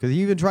yeah, because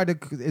he even tried to.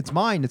 It's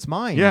mine.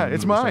 Yeah,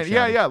 it's mine.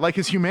 Yeah. Like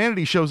his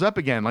humanity shows up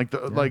again. Like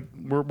like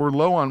we're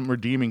low on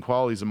redeeming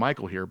qualities of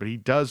Michael here, but he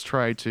does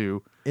try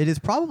to. It is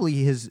probably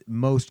his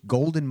most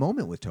golden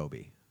moment with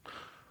Toby.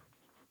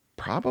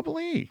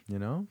 Probably.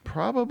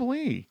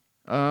 Probably.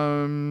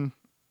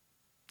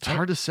 It's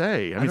hard to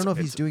say. I don't know if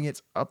he's doing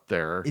it up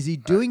there. Is he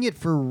doing it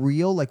for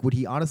real? Like, would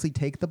he honestly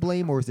take the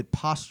blame, or is it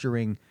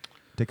posturing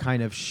to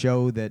kind of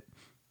show that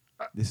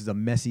this is a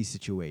messy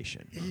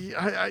situation?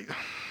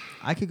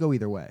 I could go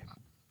either way.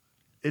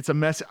 It's a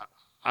mess.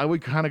 I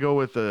would kind of go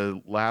with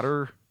the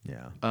latter.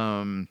 Yeah.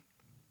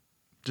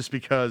 Just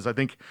because I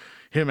think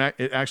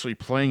it actually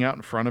playing out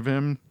in front of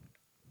him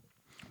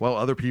while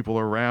other people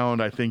are around,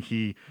 I think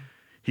he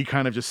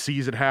kind of just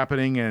sees it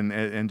happening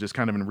and just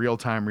kind of in real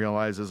time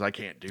realizes I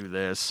can't do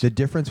this. The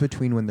difference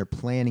between when they're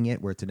planning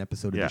it, where it's an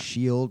episode of The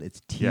Shield, it's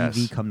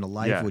TV come to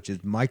life, which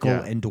is Michael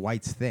and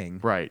Dwight's thing.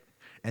 Right.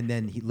 And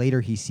then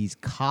later he sees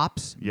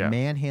cops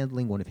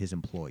manhandling one of his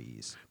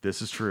employees.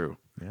 This is true.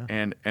 Yeah.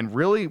 And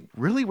really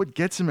what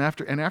gets him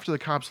after the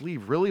cops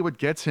leave, really what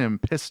gets him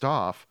pissed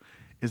off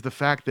is the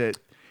fact that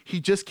he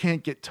just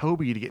can't get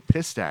Toby to get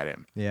pissed at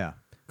him. Yeah.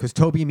 Because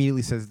Toby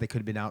immediately says they could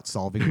have been out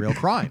solving real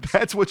crimes.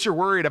 That's what you're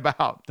worried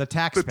about. The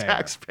taxpayer. The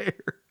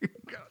taxpayer.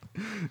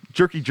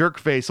 Jerky jerk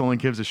face only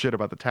gives a shit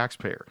about the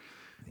taxpayer.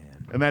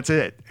 Man. And that's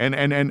it.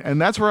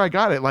 And that's where I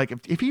got it. Like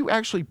if you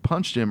actually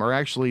punched him or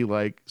actually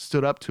like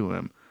stood up to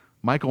him,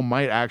 Michael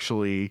might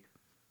actually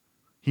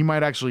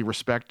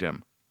respect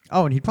him.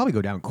 Oh, and he'd probably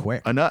go down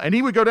quick. And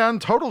he would go down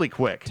totally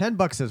quick.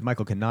 $10 says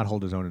Michael cannot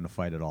hold his own in a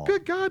fight at all.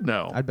 Good God,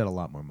 no. I'd bet a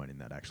lot more money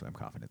than that, actually. I'm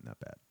confident in that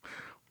bet.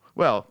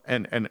 Well,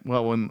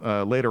 when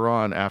later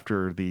on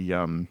after the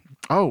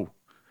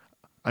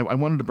I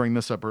wanted to bring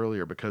this up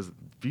earlier because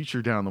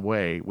future down the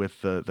way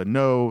with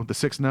the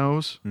 6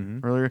 no's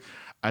earlier,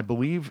 I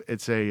believe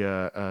it's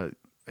a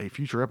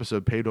future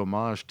episode paid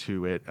homage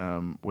to it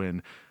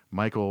when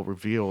Michael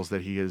reveals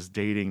that he is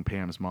dating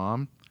Pam's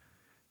mom,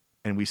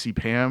 and we see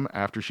Pam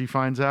after she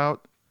finds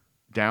out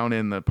down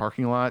in the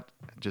parking lot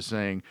just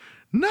saying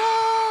no.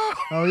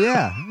 Oh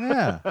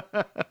yeah.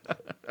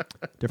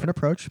 Different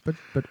approach, but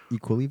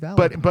equally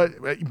valid.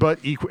 But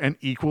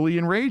equally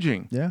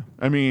enraging. Yeah.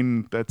 I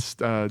mean, that's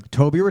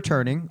Toby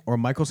returning or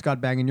Michael Scott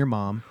banging your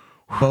mom,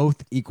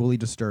 both equally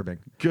disturbing.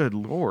 Good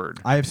Lord.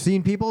 I have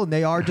seen people and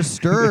they are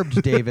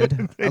disturbed,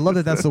 David. I love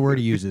that that's the word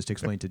he uses to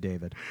explain to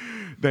David.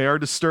 They are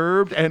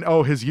disturbed, and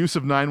his use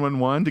of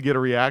 911 to get a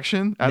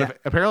reaction out of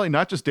apparently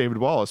not just David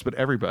Wallace, but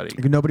everybody.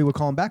 Nobody would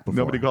call him back before.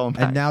 Nobody called him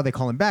back. And now they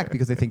call him back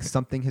because they think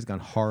something has gone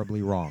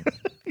horribly wrong.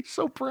 He's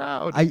so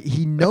proud.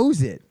 He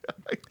knows it.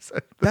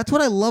 That's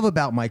what I love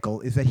about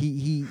Michael is that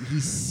he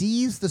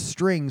sees the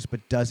strings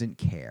but doesn't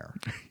care.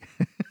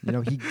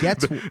 He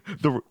gets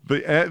the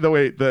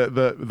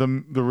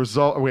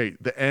result.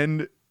 Wait, the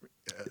end.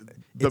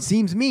 It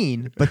seems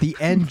mean, but the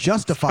end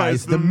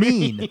justifies the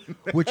mean.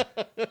 Which,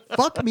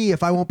 fuck me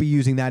if I won't be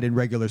using that in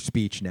regular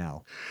speech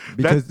now,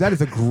 because that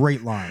is a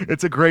great line.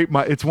 It's a great.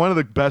 It's one of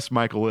the best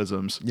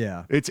Michaelisms.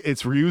 Yeah.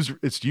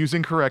 It's used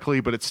incorrectly,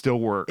 but it still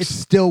works. It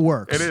still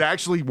works, and it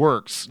actually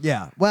works.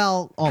 Yeah.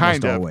 Well,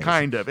 almost always.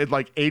 Kind of. It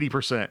like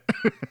 80%,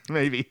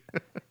 maybe.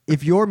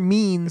 If your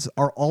means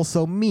are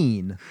also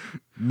mean,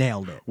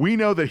 nailed it. We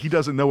know that he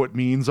doesn't know what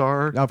means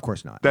are. Of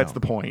course not. That's no.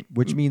 the point.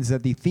 Which means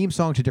that the theme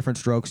song to Different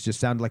Strokes just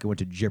sounded like it went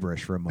to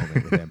gibberish for a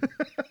moment with him.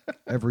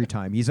 Every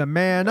time. He's a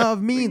man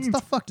of means.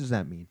 What the fuck does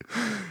that mean?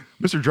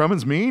 Mr.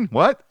 Drummond's mean?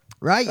 What?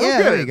 Right? Yeah,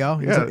 Okay. there you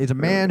go. Yeah. It's a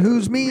man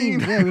who's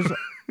mean. Yeah, it was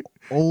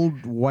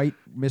old white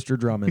Mr.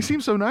 Drummond. He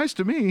seems so nice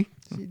to me.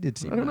 He did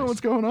seem I don't know nice.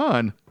 what's going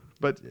on.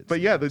 But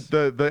yeah,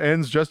 the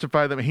ends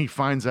justify them. He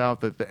finds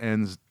out that the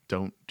ends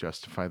don't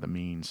justify the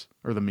means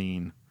or the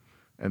mean.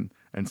 And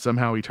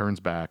somehow he turns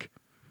back.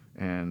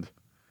 And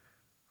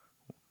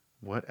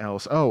what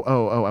else?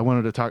 Oh, I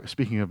wanted to talk,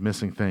 speaking of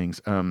missing things,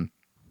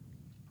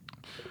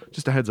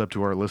 just a heads up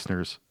to our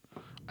listeners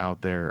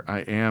out there.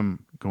 I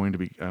am going to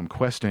be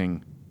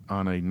questing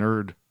on a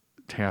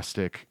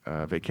nerd-tastic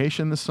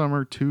vacation this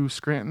summer to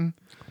Scranton.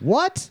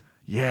 What?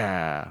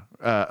 Yeah.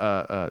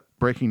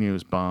 Breaking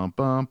news. Bum,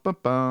 bum, bum,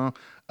 bum.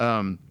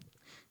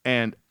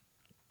 And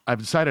I've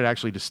decided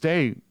actually to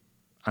stay.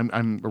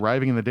 I'm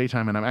arriving in the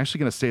daytime, and I'm actually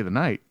going to stay the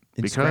night.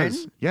 In because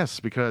Scranton?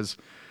 Because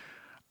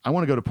I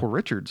want to go to Poor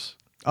Richard's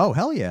Oh,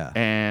 hell yeah.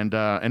 and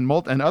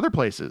other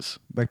places.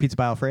 Like Pizza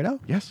by Alfredo?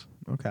 Yes.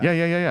 Okay.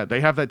 Yeah.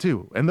 They have that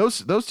too. And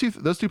those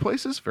two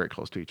places very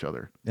close to each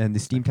other. And the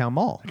Steamtown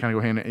Mall. Kind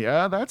of go hand in.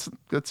 Yeah,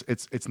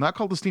 it's not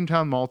called the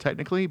Steamtown Mall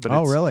technically, but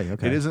Oh, really?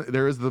 Okay. It isn't.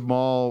 There is the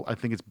mall. I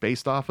think it's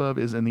based off of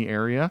is in the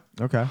area.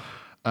 Okay.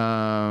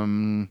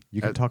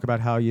 You can talk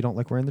about how you don't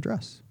like wearing the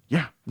dress.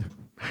 Yeah.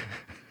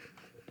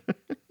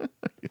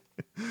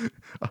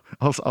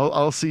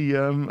 I'll see.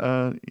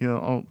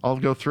 I'll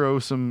go throw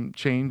some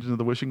change into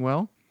the wishing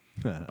well.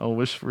 I'll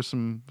wish for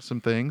some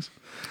things.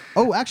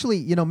 Oh,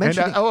 actually,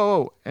 mentioning...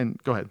 And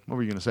go ahead. What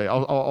were you going to say?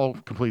 I'll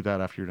complete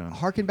that after you're done.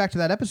 Harken back to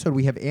that episode,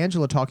 we have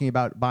Angela talking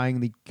about buying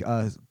the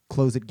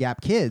clothes at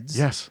Gap Kids.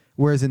 Yes.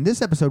 Whereas in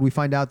this episode, we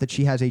find out that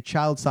she has a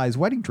child-size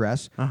wedding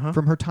dress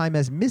from her time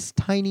as Miss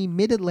Tiny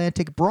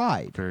Mid-Atlantic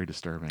Bride. Very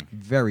disturbing.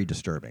 Very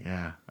disturbing.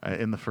 Yeah.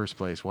 In the first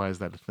place, why is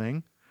that a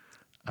thing?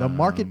 The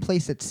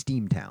Marketplace at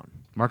Steamtown.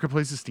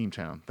 Marketplace is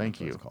Steamtown. Thank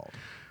you. That's what it's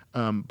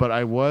called. But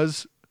I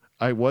was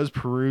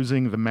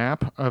perusing the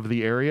map of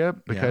the area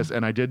because,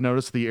 and I did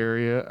notice the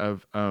area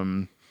of,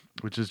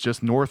 which is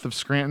just north of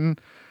Scranton.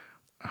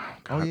 Oh,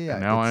 God. yeah.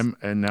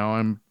 And now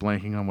I'm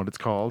blanking on what it's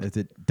called. Is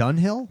it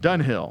Dunhill?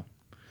 Dunhill.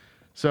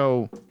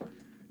 So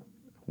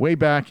way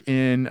back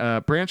in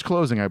branch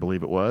closing, I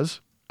believe it was,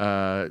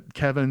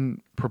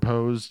 Kevin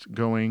proposed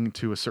going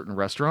to a certain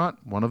restaurant,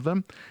 one of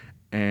them,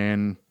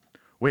 and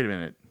wait a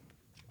minute.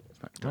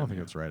 I don't think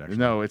that's right, actually.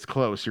 No, it's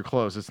close. You're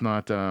close. It's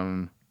not.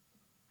 What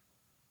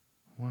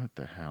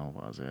the hell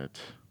was it?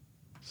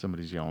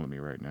 Somebody's yelling at me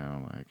right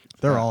now. Like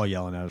They're all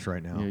yelling at us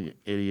right now. You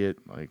idiot!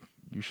 Like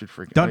you should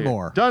freaking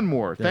Dunmore.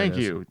 Dunmore. There Thank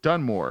it is. you,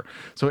 Dunmore.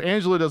 So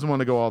Angela doesn't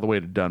want to go all the way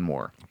to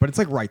Dunmore, But it's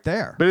like right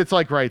there. but it's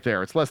like right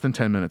there. It's less than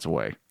 10 minutes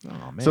away.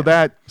 Oh,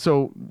 man.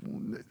 So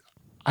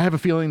I have a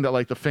feeling that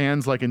like the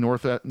fans like in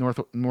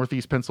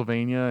northeast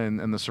Pennsylvania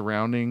and the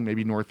surrounding,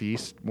 maybe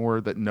northeast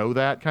more that know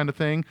that kind of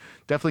thing,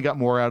 definitely got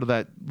more out of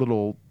that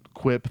little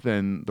quip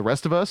than the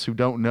rest of us who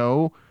don't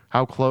know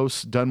how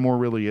close Dunmore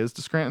really is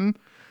to Scranton.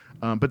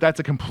 But that's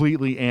a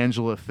completely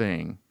Angela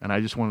thing, and I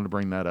just wanted to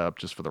bring that up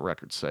just for the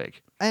record's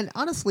sake. And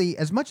honestly,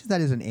 as much as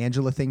that is an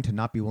Angela thing to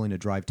not be willing to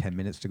drive 10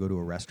 minutes to go to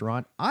a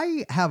restaurant,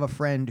 I have a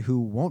friend who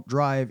won't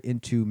drive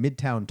into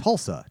Midtown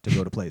Tulsa to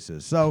go to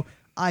places. So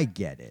I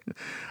get it.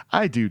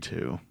 I do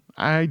too.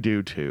 It's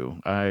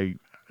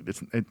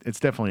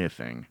definitely a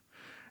thing,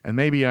 and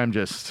maybe I'm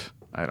just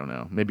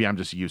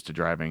used to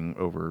driving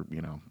over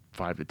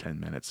 5 to 10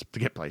 minutes to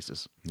get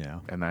places. Yeah.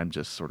 And I'm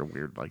just sort of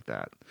weird like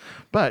that.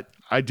 But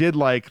I did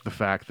like the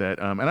fact that,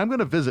 and I'm going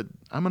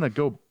to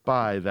go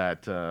by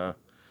that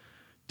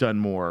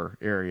Dunmore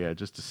area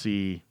just to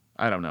see.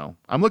 I don't know.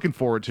 I'm looking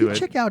forward to it.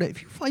 Check out it.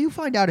 If you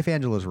find out if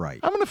Angela's right.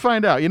 I'm going to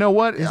find out. You know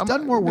what? Is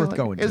Dunmore worth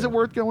going to? Is it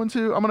worth going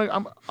to?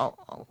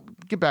 I'll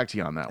get back to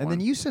you on that one. And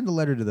then you send a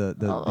letter to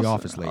the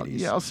office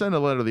ladies. I'll send a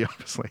letter to the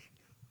office lady.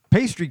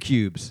 Pastry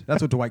cubes.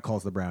 That's what Dwight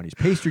calls the brownies.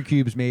 Pastry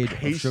cubes made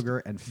of sugar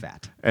and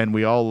fat. And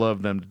we all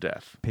love them to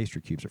death.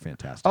 Pastry cubes are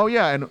fantastic. Oh,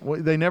 yeah. And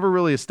they never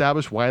really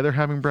established why they're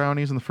having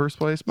brownies in the first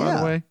place, by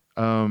the way.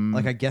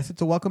 Like, I guess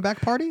it's a welcome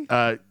back party?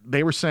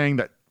 They were saying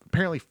that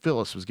apparently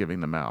Phyllis was giving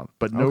them out,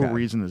 but no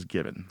reason is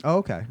given. Oh,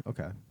 okay.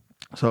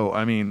 So,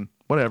 I mean,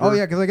 whatever. Oh,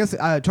 yeah, because I guess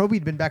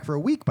Toby'd been back for a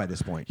week by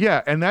this point.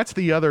 Yeah, and that's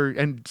the other.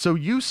 And so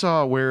you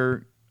saw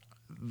where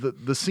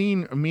the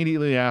scene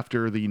immediately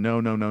after the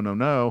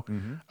no,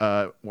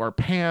 where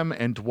Pam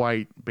and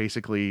Dwight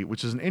basically,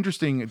 which is an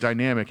interesting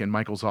dynamic in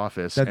Michael's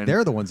office. That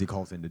they're the ones he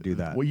calls in to do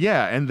that. Well,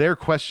 yeah, and they're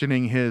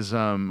questioning his.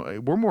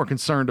 We're more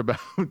concerned about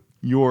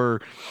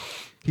your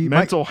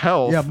mental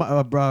health.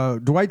 Yeah,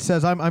 Dwight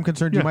says, I'm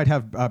concerned you might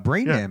have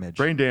brain damage.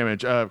 Brain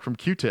damage from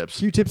Q-tips.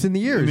 Q-tips in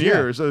the ears. In the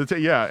ears.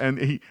 Yeah,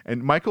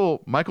 and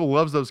Michael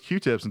loves those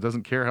Q-tips and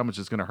doesn't care how much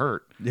it's going to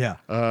hurt. Yeah.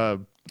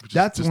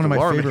 That's one of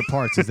my favorite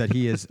parts is that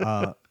he is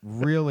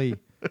really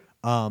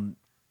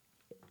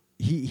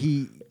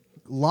he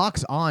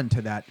locks on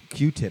to that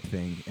Q-tip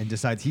thing and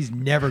decides he's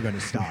never going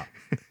to stop.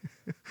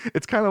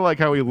 It's kind of like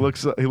how he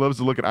loves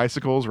to look at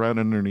icicles right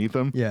underneath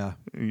him. Yeah.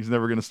 He's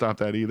never going to stop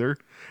that either.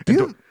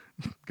 Go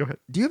ahead.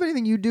 Do you have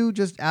anything you do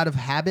just out of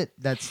habit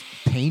that's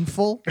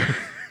painful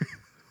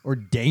or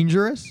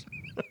dangerous?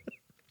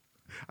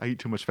 I eat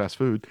too much fast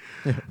food.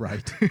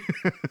 Right.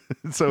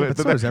 So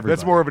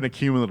that's more of an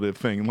accumulative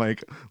thing,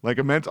 like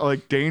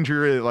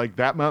danger, like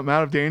that amount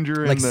of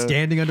danger. Like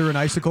standing under an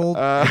icicle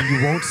and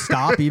you won't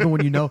stop even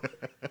when you know,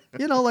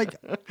 like.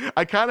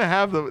 I kind of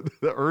have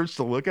the urge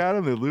to look at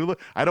him.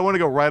 I don't want to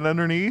go right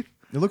underneath.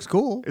 It looks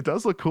cool. It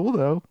does look cool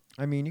though.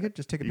 I mean, you could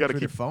just take a picture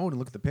of your phone and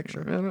look at the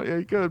picture. Yeah,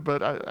 you could,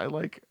 but I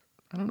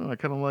don't know. I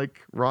kind of like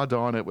raw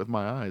dogging it with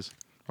my eyes.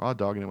 Raw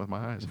dogging in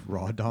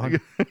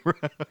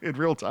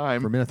real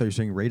time. For a minute, I thought you were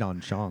saying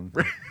Radon Chong.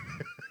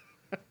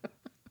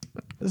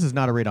 This is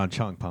not a Radon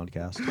Chong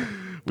podcast.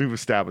 We've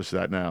established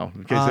that now,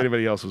 in case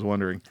anybody else was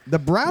wondering. The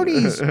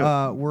brownies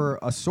were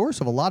a source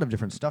of a lot of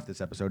different stuff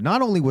this episode.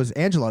 Not only was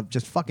Angela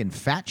just fucking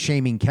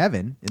fat-shaming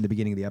Kevin in the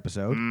beginning of the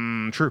episode.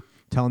 True.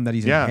 Telling him that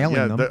he's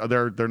inhaling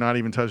them. They're not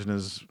even touching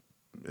his...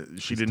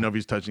 She didn't know if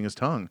he's touching his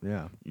tongue.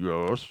 Yeah.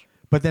 Yes.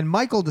 But then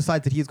Michael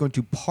decides that he is going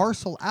to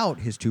parcel out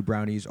his 2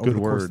 brownies over the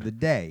course of the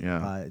day.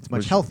 Yeah. It's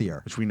much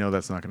healthier. Which we know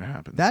that's not going to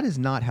happen. That is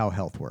not how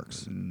health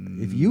works.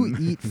 If you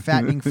eat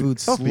fattening food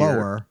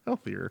slower,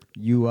 healthier,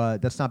 you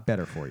that's not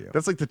better for you.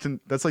 That's like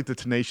the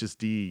Tenacious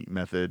D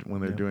method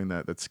when they're doing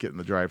that. That's getting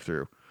the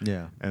drive-through.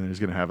 Yeah. And there's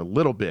going to have a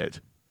little bit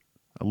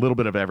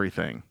of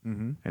everything.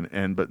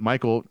 Mm-hmm. But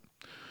Michael,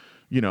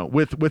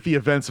 with the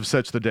events of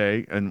such the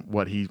day and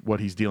what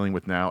he's dealing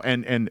with now,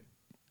 and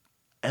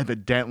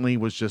evidently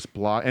was just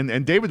blocked.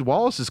 And David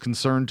Wallace is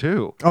concerned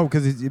too. Oh,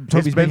 because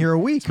Toby's been here a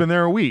week. It's been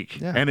there a week.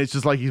 Yeah. And it's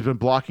just like he's been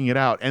blocking it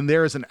out. And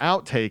there is an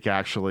outtake,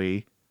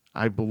 actually,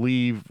 I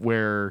believe,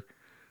 where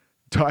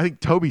I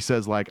think Toby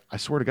says, like, I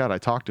swear to God, I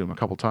talked to him a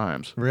couple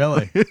times.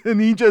 Really?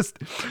 And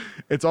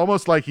it's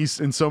almost like he's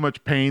in so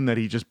much pain that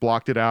he just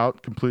blocked it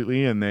out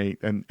completely. And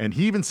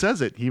he even says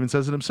it. He even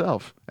says it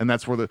himself. And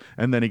that's where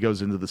and then he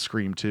goes into the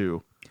Scream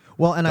 2.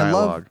 Well, and dialogue.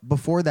 I love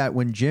before that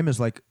when Jim is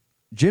like,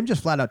 Jim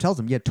just flat out tells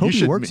him, yeah,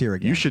 Toby works here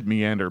again. You should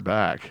meander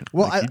back.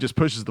 Well, he just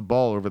pushes the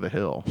ball over the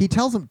hill. He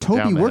tells him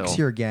Toby works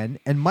here again,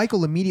 and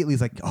Michael immediately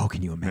is like, oh,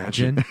 can you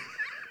imagine?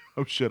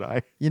 Oh, should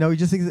I? He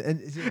just thinks...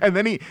 And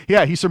then he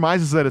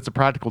surmises that it's a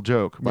practical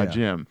joke by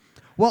Jim.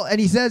 Well, and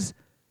he says,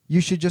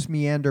 you should just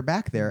meander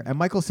back there. And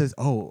Michael says,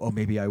 oh,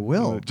 maybe I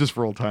will. Just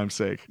for old time's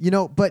sake.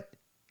 But...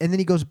 And then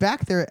he goes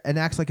back there and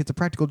acts like it's a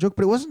practical joke,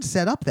 but it wasn't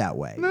set up that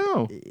way.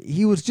 No.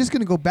 He was just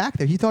going to go back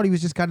there. He thought he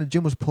was just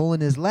Jim was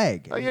pulling his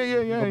leg. Oh,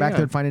 yeah. Go back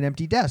there and find an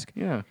empty desk.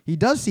 Yeah. He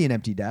does see an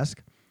empty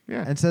desk.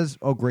 Yeah. And says,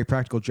 oh, great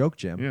practical joke,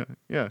 Jim.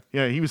 Yeah.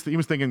 He was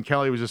thinking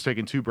Kelly was just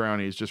taking 2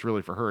 brownies just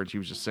really for her, and she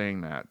was just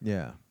saying that.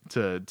 Yeah.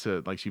 To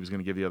like she was going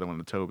to give the other one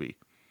to Toby.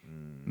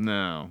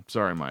 No.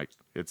 Sorry, Mike.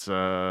 It's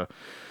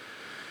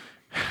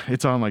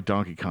on like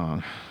Donkey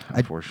Kong,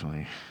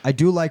 unfortunately. I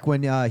do like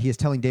when he is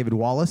telling David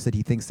Wallace that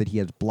he thinks that he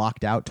has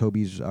blocked out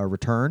Toby's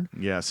return.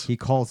 Yes. He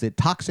calls it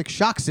toxic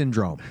shock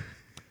syndrome.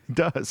 He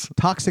does.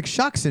 Toxic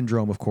shock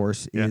syndrome, of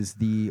course, is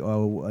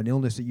an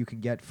illness that you can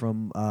get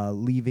from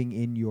leaving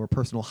in your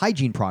personal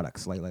hygiene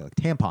products, like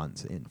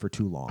tampons, in for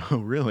too long. Oh,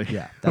 really?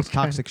 Yeah, that's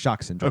toxic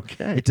shock syndrome.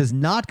 Okay. It does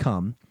not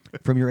come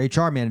from your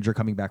HR manager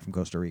coming back from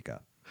Costa Rica.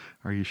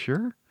 Are you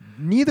sure?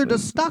 Neither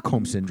does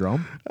Stockholm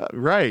syndrome.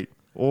 Right.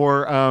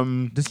 Or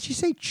does she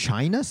say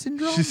China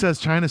syndrome? She says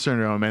China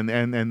syndrome,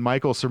 and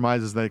Michael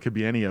surmises that it could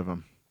be any of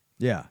them.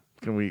 Yeah.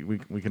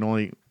 We can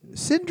only...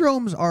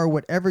 Syndromes are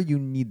whatever you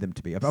need them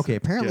to be. Okay,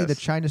 apparently the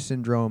China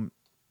syndrome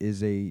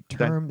is a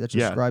term that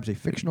describes a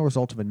fictional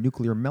result of a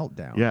nuclear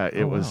meltdown. Yeah,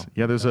 it was. Wow.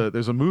 Yeah,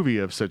 there's a movie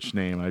of such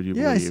name, I do believe.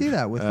 Yeah, I see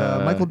that with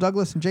Michael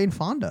Douglas and Jane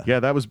Fonda.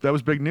 Yeah, that was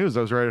big news.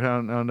 That was right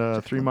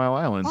on 3 Mile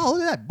Island. Oh,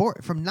 look at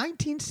that. From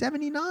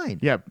 1979.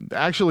 Yeah,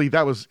 actually,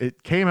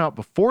 it came out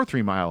before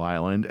 3 Mile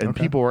Island, and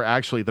people were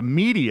actually, the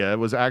media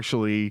was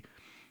actually...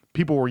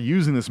 People were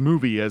using this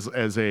movie as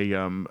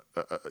a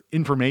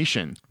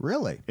information.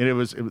 Really? And it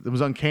was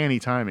uncanny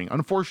timing,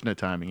 unfortunate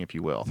timing, if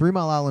you will. 3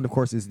 Mile Island, of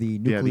course, is the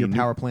nuclear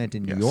power plant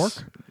in New York.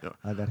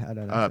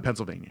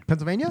 Pennsylvania.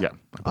 Pennsylvania? Yeah,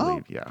 I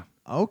believe. Yeah.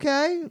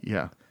 Okay.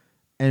 Yeah.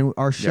 And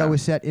our show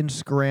is set in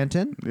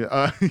Scranton.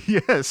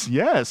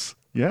 Yes.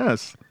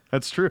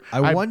 That's true.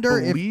 I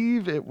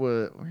believe it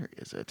was. Where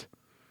is it?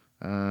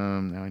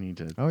 Now I need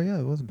to. Oh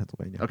yeah, it was in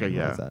Pennsylvania. Okay,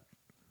 yeah. That?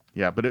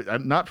 Yeah,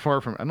 but not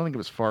far from. I don't think it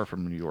was far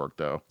from New York,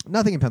 though.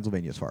 Nothing in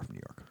Pennsylvania is far from New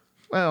York.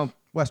 Well,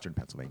 Western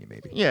Pennsylvania,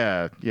 maybe.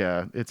 Yeah.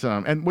 It's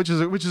and which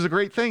is a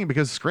great thing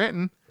because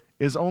Scranton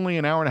is only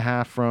an hour and a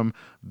half from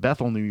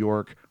Bethel, New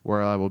York,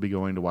 where I will be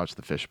going to watch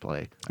the fish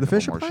play. The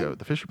fish are playing?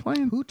 The fish are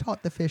playing. Who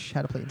taught the fish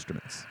how to play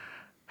instruments?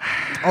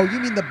 Oh, you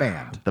mean the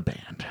band? The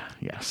band,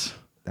 yes.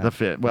 That- The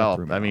fit. that Well,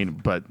 threw me I off. mean,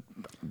 but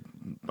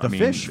The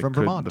fish from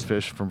Vermont. The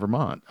fish from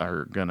Vermont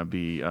are going to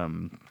be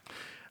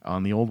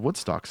on the old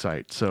Woodstock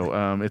site.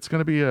 So it's going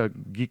to be a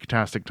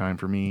geek-tastic time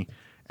for me,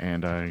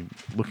 and I'm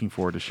looking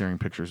forward to sharing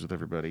pictures with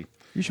everybody.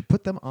 You should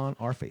put them on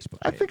our Facebook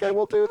page. I think I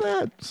will do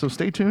that. So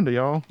stay tuned to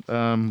y'all.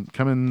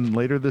 Coming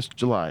later this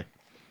July.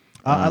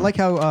 I like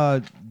how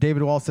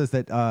David Wall says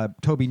that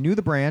Toby knew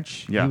the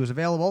branch. Yeah. He was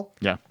available.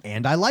 Yeah.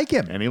 And I like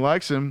him. And he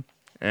likes him.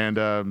 And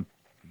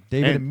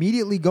David and-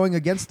 immediately going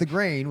against the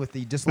grain with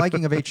the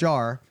disliking of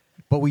HR.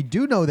 But we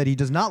do know that he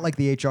does not like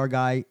the HR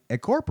guy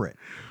at corporate.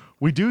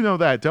 we do know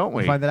that, don't we?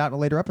 We'll find that out in a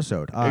later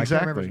episode. I can't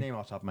remember his Exactly. name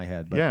off the top of my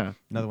head. But Yeah.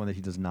 another one that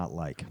he does not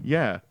like.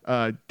 Yeah,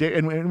 and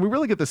we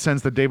really get the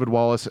sense that David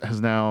Wallace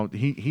has now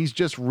he's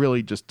just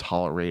really just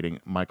tolerating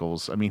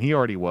Michael's. I mean, he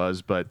already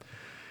was, but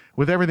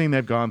with everything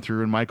they've gone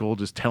through, and Michael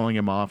just telling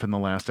him off in the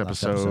last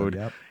episode,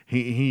 yep.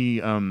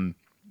 he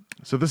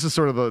so this is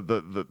sort of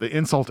the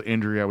insult to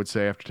injury, I would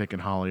say, after taking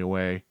Holly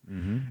away,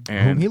 and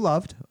Whom he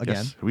loved, again.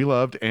 yes, who he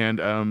loved,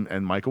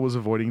 and Michael was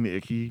avoiding the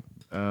icky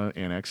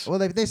annex. Well,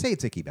 they say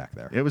it's icky back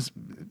there. It was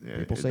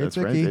People say that's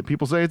it's right. icky.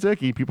 People say it's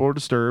icky. People are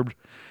disturbed,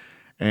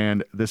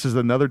 and this is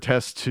another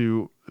test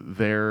to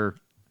their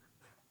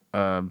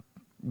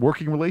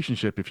working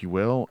relationship, if you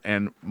will.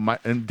 And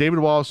David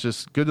Wallace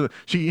just good.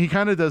 He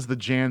kind of does the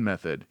Jan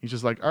method. He's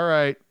just like, all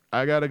right,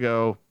 I gotta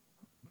go,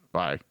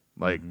 bye,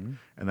 like, and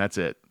that's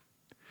it.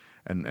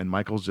 And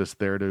Michael's just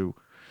there to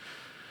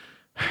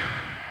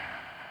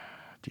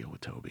deal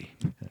with Toby.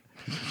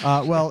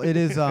 Well, it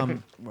is.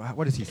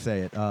 What does he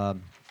say? It.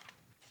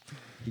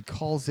 He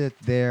calls it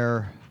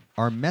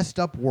our messed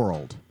up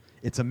world.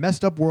 It's a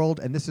messed up world,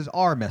 and this is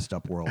our messed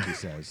up world. He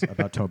says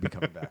about Toby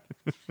coming back.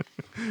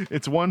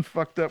 It's one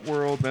fucked up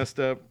world, messed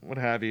up, what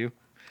have you.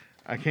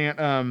 I can't.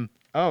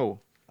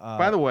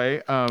 By the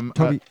way,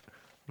 Toby,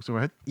 so go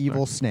ahead.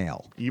 evil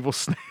snail. Evil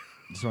snail.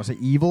 Just want to say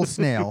evil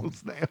snail. Evil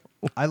snail.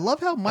 I love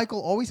how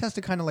Michael always has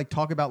to kind of like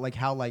talk about like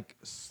how like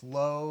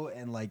slow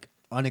and like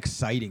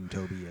unexciting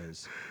Toby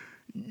is.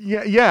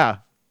 Yeah,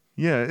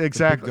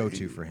 exactly.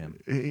 Go-to for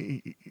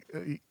him.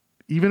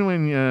 Even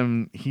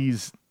when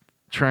he's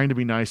trying to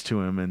be nice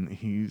to him, and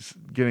he's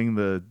getting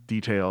the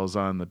details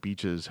on the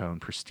beaches, how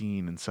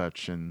pristine and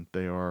such, and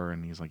they are,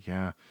 and he's like,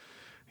 yeah.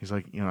 He's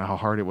like, how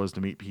hard it was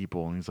to meet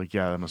people, and he's like,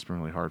 yeah, that must have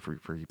been really hard for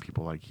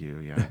people like you.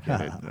 Yeah, I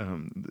get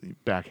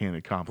it.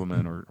 Backhanded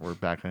compliment or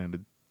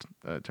backhanded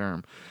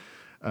term.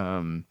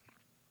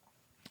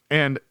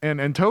 And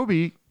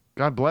Toby,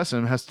 God bless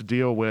him, has to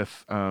deal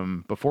with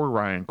before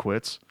Ryan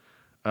quits,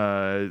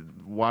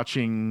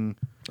 watching.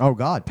 Oh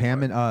God,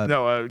 Pam and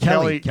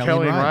Kelly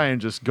and Ryan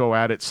just go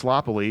at it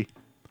sloppily.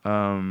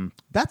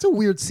 That's a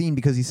weird scene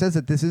because he says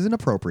that this isn't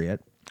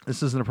appropriate.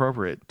 This isn't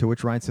appropriate. To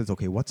which Ryan says,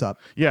 "Okay, what's up?"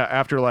 Yeah,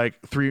 after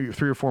like three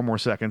or four more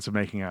seconds of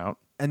making out.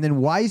 And then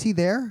why is he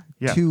there?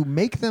 Yeah. To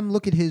make them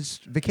look at his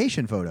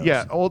vacation photos.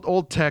 Yeah,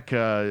 old tech.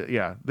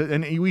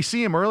 And we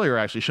see him earlier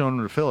actually showing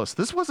him to Phyllis.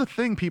 This was a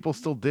thing people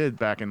still did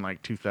back in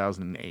like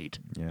 2008.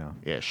 Yeah.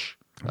 Ish.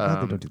 I'm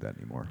glad they don't do that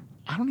anymore.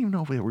 I don't even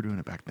know if they were doing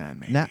it back then.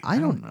 Maybe. Now, I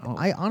don't know.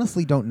 I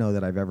honestly don't know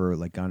that I've ever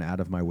like gone out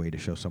of my way to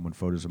show someone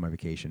photos of my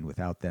vacation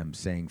without them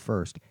saying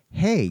first,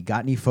 "Hey,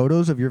 got any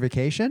photos of your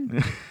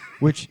vacation?"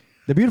 Which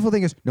the beautiful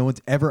thing is, no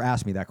one's ever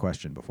asked me that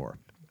question before.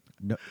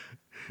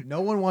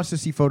 No one wants to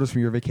see photos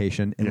from your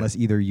vacation unless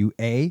either you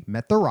A,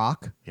 met The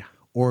Rock,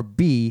 or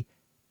B,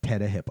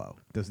 pet a hippo.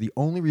 Those are the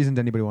only reasons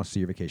anybody wants to see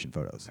your vacation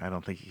photos. I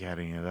don't think he had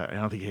any of that. I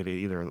don't think he had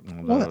either one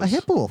of Well, those. a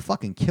hippo will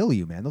fucking kill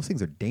you, man. Those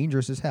things are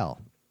dangerous as hell.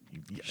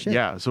 Shit.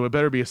 Yeah, so it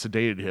better be a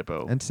sedated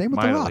hippo. And same with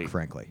mildly. The Rock,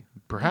 frankly.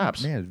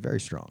 Perhaps. Man, it's very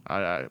strong.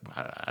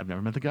 I've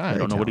never met the guy. I Very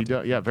don't know what he does.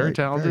 talented. Yeah, very Very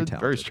talented,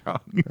 very talented. strong.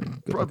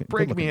 good-looking-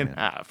 Break me good-looking in man.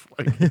 half.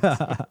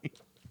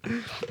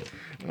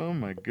 Oh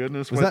my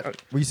goodness. Were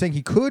you saying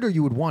he could or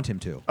you would want him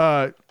to?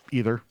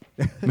 Either.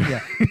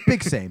 Yeah.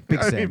 Big same. Big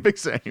I same. mean, big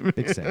same.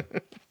 Big same.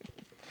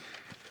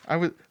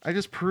 I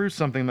just perused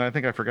something that I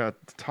think I forgot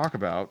to talk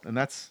about, and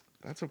that's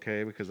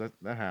okay because that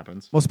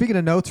happens. Well, speaking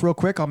of notes, real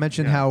quick, I'll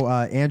mention how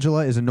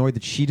Angela is annoyed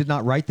that she did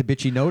not write the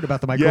bitchy note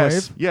about the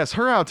microwave. Yes.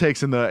 Her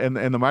outtakes in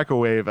the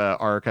microwave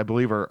arc, I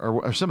believe,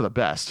 are some of the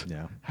best.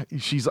 Yeah.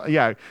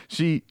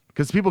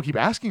 Because people keep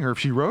asking her if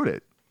she wrote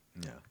it,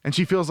 and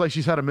she feels like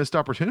she's had a missed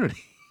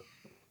opportunity.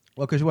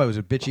 Well, because what was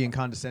it, bitchy and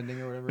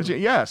condescending or whatever?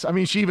 Yes, I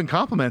mean she even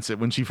compliments it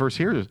when she first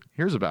hears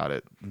about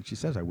it. And she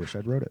says, "I wish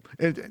I'd wrote it."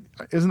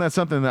 Isn't that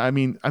something that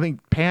I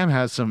think Pam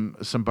has some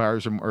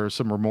buyer's or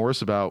some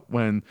remorse about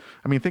when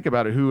think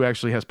about it. Who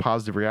actually has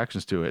positive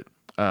reactions to it?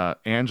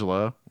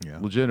 Angela,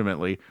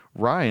 legitimately.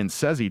 Ryan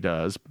says he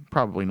does,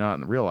 probably not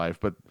in real life,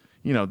 but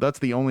that's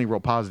the only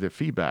real positive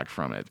feedback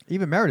from it.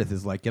 Even Meredith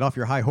is like, "Get off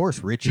your high horse,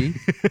 Richie."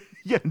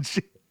 Yeah,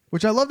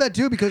 Which I love that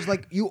too because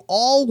like you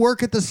all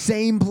work at the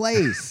same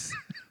place.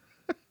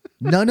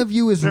 None of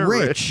you is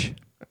rich.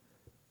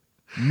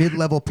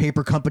 Mid-level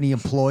paper company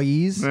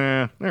employees.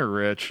 Nah, they're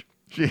rich.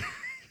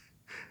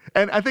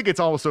 And I think it's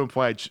also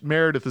implied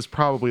Meredith is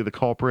probably the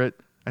culprit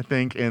I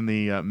think, in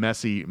the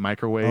messy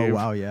microwave. Oh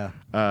wow, yeah.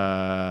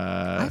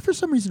 I for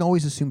some reason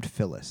always assumed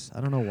Phyllis.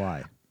 I don't know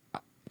why.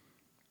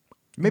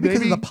 Maybe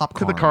because of the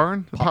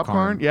popcorn. The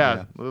popcorn.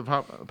 Yeah. The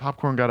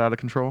popcorn got out of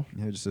control.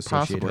 Yeah, just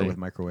associate Possibly. her with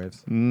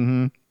microwaves.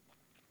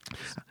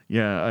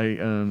 Yeah,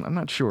 I'm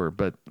not sure,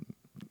 but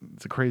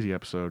it's a crazy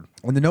episode.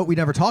 And the note we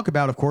never talk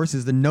about, of course,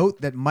 is the note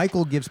that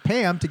Michael gives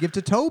Pam to give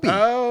to Toby.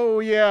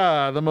 Oh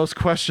yeah, the most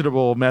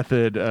questionable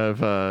method of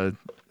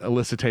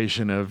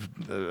elicitation of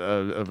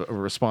a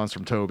response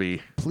from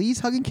Toby. Please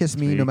hug and kiss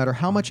me, no matter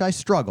how much I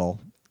struggle.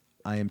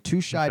 I am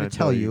too shy to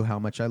tell you how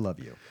much I love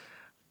you.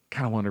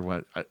 Kind of wonder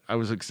what I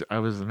was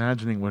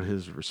imagining what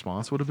his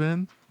response would have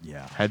been.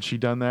 Yeah. Had she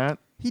done that?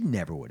 He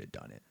never would have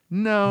done it.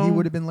 No. He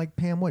would have been like,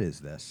 Pam, what is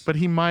this? But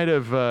he might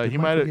have. He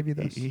might have. give you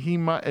this? He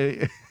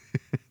might.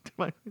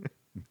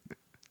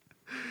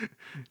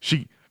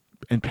 She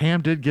and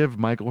Pam did give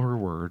Michael her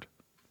word.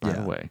 By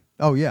the way.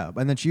 Oh yeah,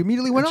 and then she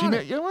immediately went on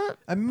it. You know what?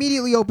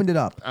 Immediately opened it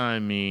up. I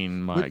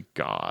mean, my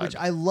God. Which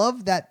I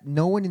love that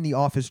no one in the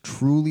office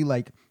truly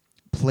like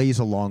plays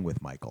along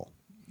with Michael.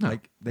 No.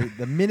 Like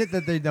the minute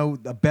that they know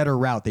a better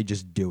route, they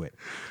just do it,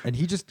 and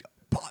he just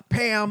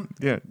Pam.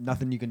 Yeah,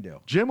 nothing you can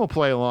do. Jim will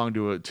play along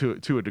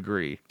to a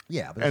degree.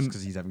 Yeah, but that's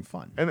because he's having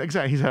fun. And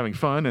exactly, he's having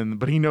fun,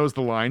 but he knows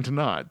the line to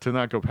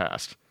not go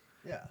past.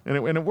 Yeah, and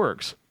it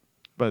works.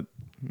 But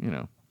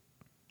yeah,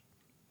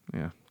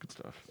 good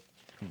stuff.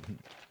 Oh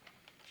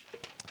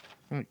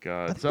my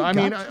God. So I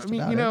mean,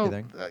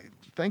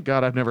 thank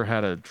God I've never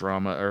had a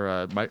drama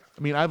or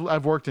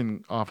I've worked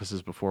in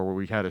offices before where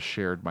we had a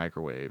shared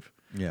microwave.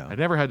 Yeah, I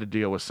never had to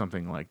deal with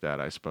something like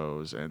that, I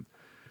suppose, and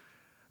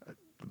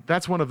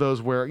that's one of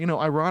those where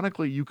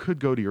ironically, you could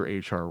go to your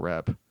HR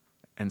rep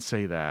and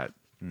say that,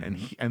 and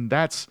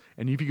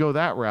if you go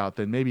that route,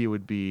 then maybe it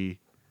would be,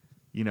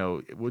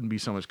 it wouldn't be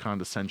so much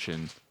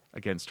condescension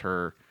against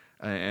her,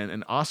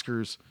 and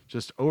Oscar's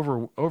just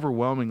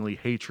overwhelmingly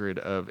hatred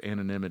of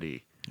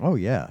anonymity. Oh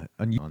yeah,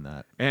 on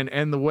that,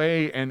 and the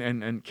way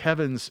and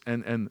Kevin's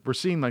and we're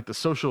seeing like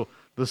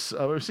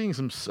we're seeing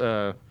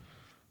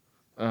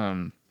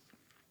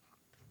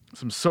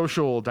some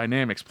social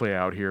dynamics play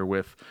out here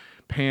with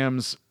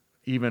Pam's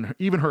even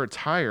her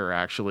attire.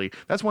 Actually,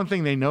 that's one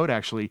thing they note.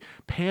 Actually,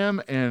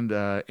 Pam and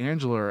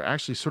Angela are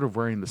actually sort of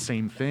wearing the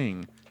same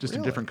thing, just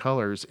in different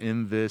colors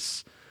in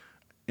this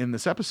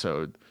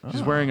episode.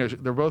 She's wearing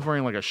they're both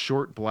wearing like a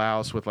short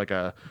blouse with like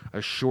a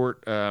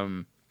short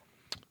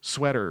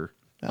sweater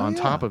on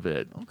top of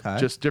it. Okay.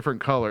 Just different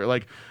color.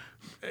 Like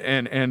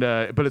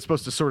but it's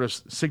supposed to sort of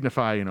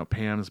signify,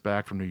 Pam's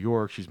back from New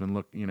York. She's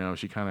been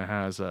she kind of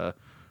has a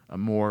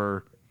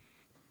more,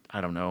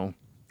 I don't know,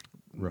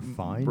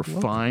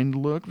 refined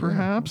look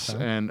perhaps. Yeah,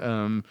 okay.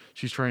 And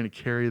she's trying to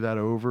carry that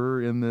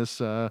over in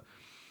this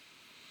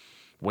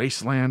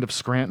wasteland of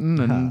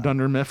Scranton and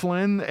Dunder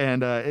Mifflin,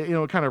 and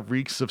it kind of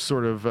reeks of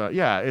sort of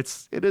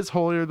it is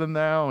holier than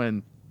thou,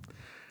 and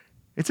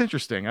it's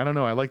interesting. I don't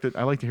know. I like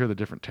to hear the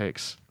different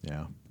takes.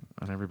 Yeah.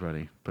 On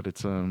everybody, but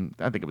it's I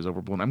think it was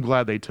overblown. I'm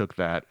glad they took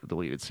that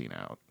deleted scene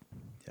out.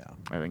 Yeah.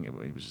 I think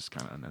it was just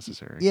kind of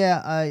unnecessary.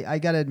 Yeah, I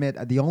gotta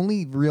admit, the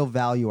only real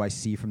value I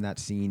see from that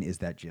scene is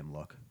that Jim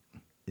look.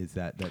 Is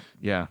that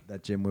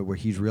Jim where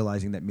he's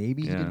realizing that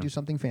maybe he didn't do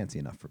something fancy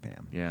enough for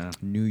Pam. Yeah.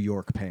 New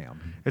York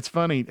Pam. It's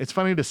funny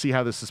to see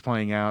how this is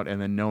playing out,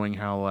 and then knowing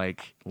how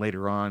like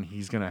later on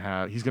he's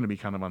gonna be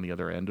kind of on the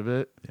other end of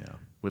it. Yeah.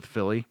 With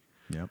Philly.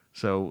 Yep.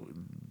 So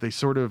they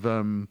sort of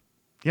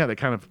they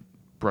kind of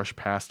brush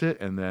past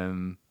it, and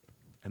then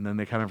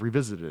they kind of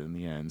revisit it in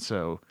the end.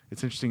 So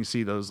it's interesting to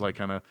see those like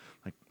kind of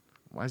like,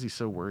 why is he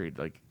so worried?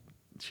 Like,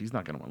 she's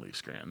not going to want to leave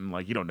Scranton.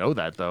 Like, you don't know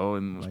that though,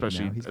 and Like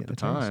especially now he's at the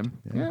getting a taste.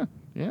 time.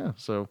 Yeah.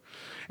 So,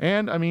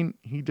 and I mean,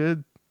 she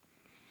did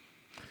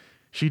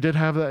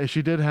have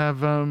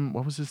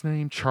what was his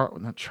name?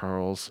 Not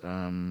Charles.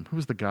 Who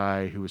was the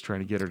guy who was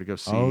trying to get her to go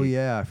see? Oh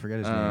yeah, I forget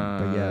his name.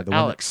 But yeah,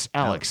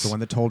 Alex, the one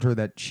that told her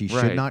that she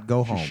should not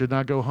go home. She should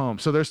not go home.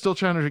 So they're still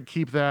trying to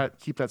keep that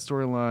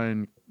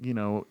storyline.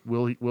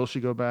 Will she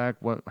go back?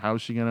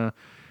 What's she gonna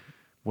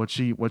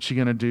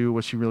do?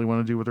 What she really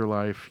want to do with her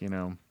life?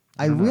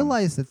 I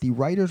realized that the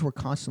writers were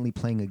constantly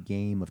playing a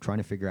game of trying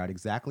to figure out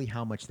exactly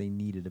how much they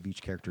needed of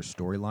each character's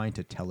storyline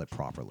to tell it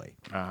properly.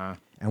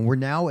 And we're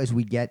now, as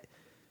we get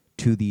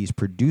to these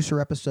producer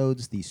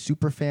episodes, these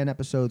super fan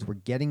episodes, we're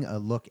getting a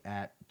look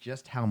at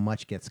just how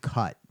much gets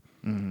cut.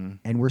 Mm-hmm.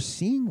 And we're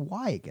seeing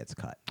why it gets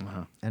cut.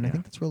 And I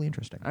think that's really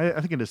interesting.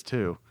 I think it is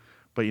too.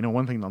 But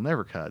one thing they'll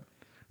never cut.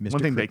 Mr.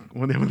 One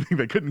thing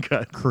they couldn't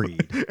cut.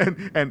 Creed.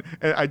 and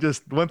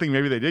one thing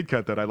maybe they did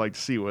cut that I'd like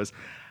to see was,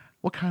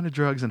 what kind of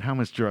drugs and how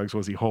much drugs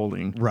was he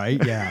holding?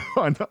 Right, yeah.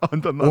 on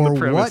the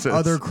premises. What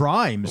other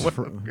crimes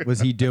was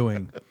he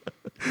doing?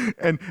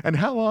 And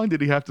how long did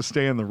he have to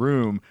stay in the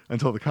room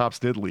until the cops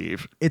did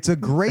leave? It's a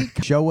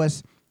great show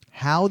us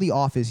how the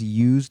Office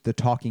used the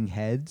talking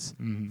heads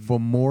for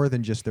more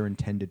than just their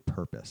intended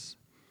purpose.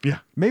 Yeah.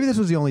 Maybe this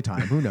was the only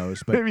time. Who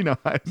knows? But maybe not.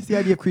 It's the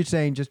idea of Creed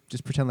saying,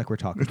 just pretend like we're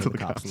talking until the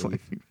cops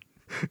leave.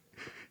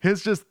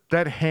 His just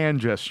that hand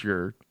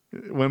gesture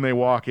when they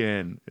walk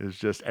in is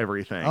just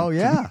everything. Oh,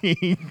 yeah.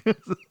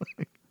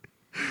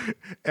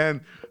 And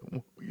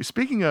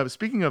speaking of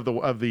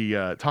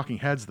the talking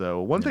heads,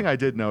 though, one thing I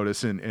did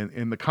notice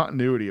in the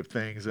continuity of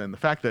things and the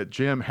fact that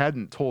Jim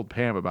hadn't told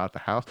Pam about the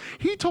house,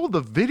 he told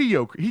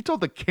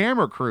the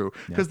camera crew,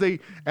 because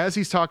as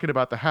he's talking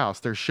about the house,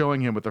 they're showing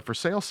him with the for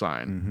sale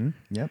sign. Mm-hmm.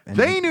 Yep. And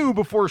They knew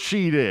before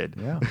she did.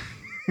 Yeah.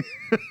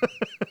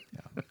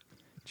 Yeah.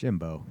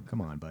 Jimbo,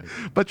 come on, buddy.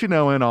 But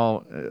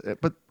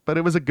but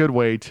it was a good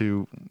way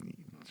to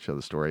show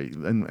the story,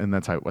 and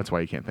that's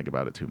why you can't think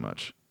about it too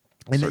much.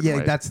 And Certain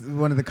ways. that's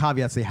one of the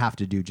caveats they have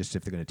to do just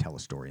if they're going to tell a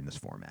story in this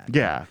format.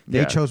 Yeah,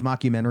 They chose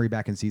mockumentary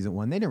back in season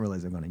 1. They didn't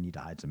realize they're going to need to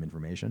hide some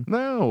information.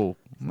 No.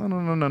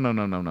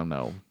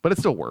 But it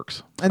still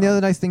works. And the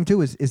other nice thing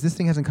too is this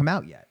thing hasn't come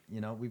out yet.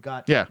 We've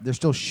got they're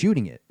still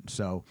shooting it.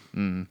 So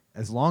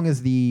as long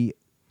as the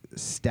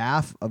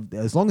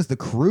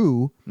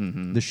crew,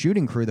 the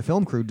shooting crew, the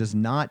film crew does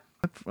not.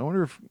 I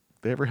wonder if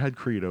they ever had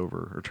Creed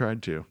over or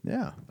tried to.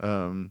 Yeah.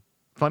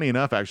 Funny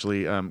enough,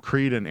 actually,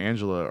 Creed and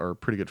Angela are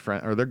pretty good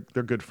friends, or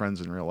they're good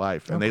friends in real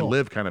life, and they cool.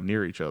 live kind of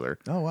near each other.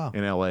 Oh wow.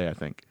 In L.A., I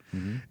think.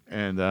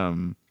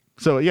 And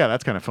so yeah,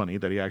 that's kind of funny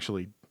that he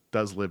actually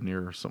does live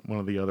near one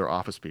of the other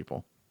office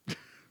people.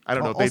 I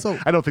don't know.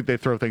 I don't think they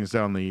throw things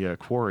down the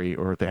quarry,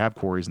 or if they have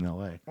quarries in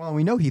L.A. Well,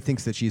 we know he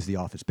thinks that she's the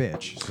office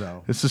bitch.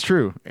 So This is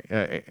true.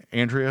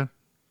 Andrea.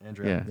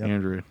 Andrea. Yeah, Yep.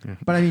 Andrea. Yeah.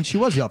 But I mean, she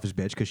was the office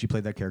bitch because she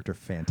played that character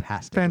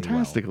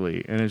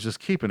fantastically. And it's just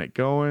keeping it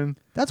going.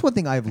 That's one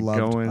thing I've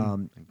loved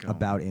going.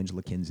 about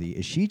Angela Kinsey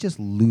is she just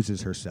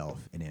loses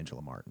herself in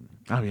Angela Martin.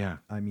 Oh yeah,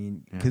 I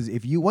mean, because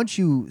once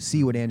you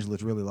see what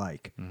Angela's really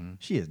like,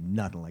 she is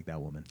nothing like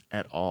that woman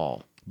at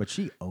all. But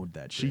she owned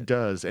that shit. She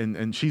does,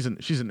 and she's an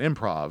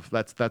improv.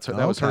 That's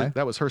her,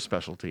 that was her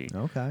specialty.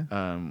 Okay.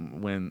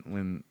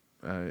 When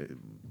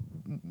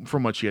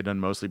from what she had done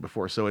mostly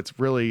before, so it's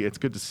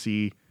good to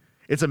see.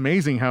 It's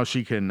amazing how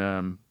she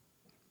can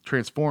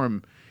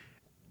transform,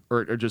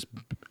 or just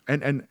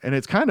and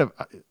it's kind of,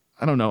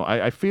 I don't know.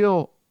 I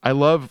feel I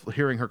love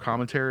hearing her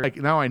commentary. Like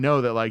now I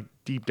know that like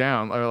deep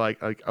down, or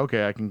like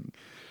okay, I can.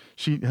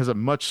 She has a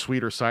much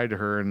sweeter side to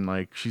her, and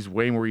like she's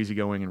way more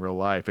easygoing in real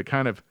life. It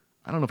kind of,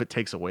 I don't know if it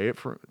takes away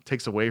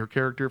her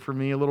character for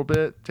me a little bit.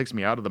 It takes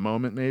me out of the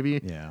moment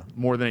maybe. Yeah.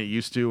 More than it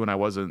used to when I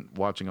wasn't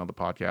watching all the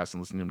podcasts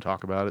and listening to him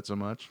talk about it so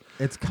much.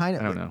 It's kind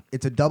of, I don't know.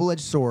 It's a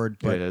double-edged sword,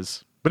 but it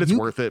is. But it's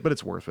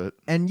worth it.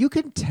 And you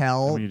can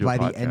tell When you do by a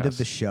the end of podcast.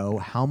 the show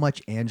how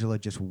much Angela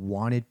just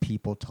wanted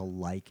people to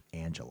like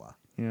Angela.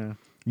 Yeah.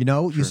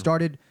 You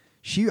started.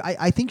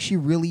 I think she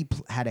really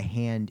had a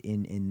hand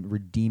in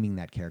redeeming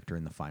that character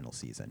in the final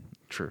season.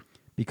 True.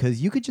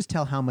 Because you could just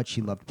tell how much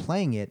she loved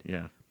playing it.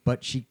 Yeah.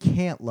 But she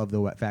can't love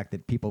the fact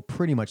that people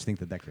pretty much think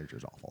that character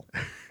is awful.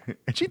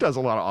 And she does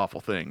a lot of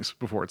awful things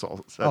before it's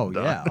all said and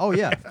done. Yeah. Oh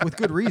yeah. With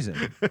good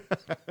reason.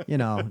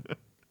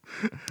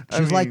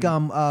 She's like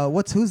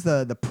who's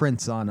the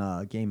prince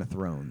on Game of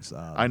Thrones?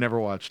 I never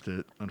watched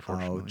it,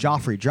 unfortunately.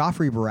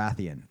 Joffrey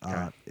Baratheon.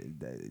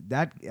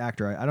 That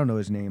actor, I don't know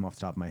his name off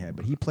the top of my head,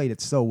 but he played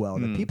it so well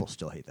that people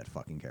still hate that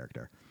fucking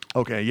character.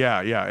 Okay,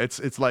 yeah.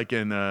 It's like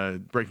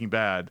in Breaking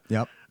Bad.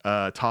 Yep.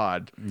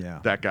 Todd. Yeah.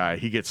 That guy.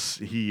 He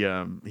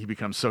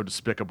becomes so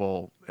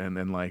despicable, and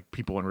then like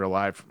people in real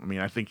life. I mean,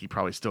 I think he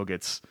probably still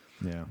gets.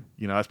 Yeah.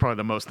 That's probably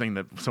the most thing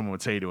that someone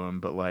would say to him.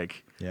 But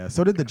like. Yeah.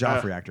 So did the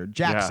Joffrey actor.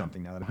 Jack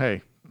something now.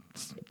 Hey,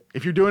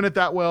 if you're doing it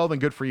that well, then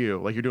good for you.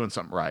 Like you're doing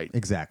something right.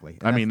 Exactly.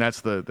 I mean,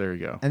 there you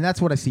go. And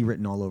that's what I see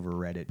written all over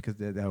Reddit, because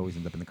that always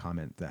ends up in the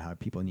comment that how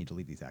people need to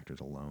leave these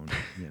actors alone.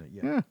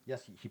 Yeah.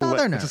 Yes.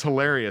 It's just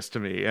hilarious to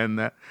me,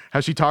 and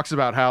how she talks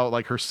about how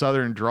like her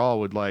southern drawl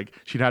would like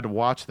she'd had to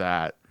watch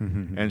that,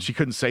 and she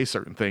couldn't say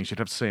certain things. She'd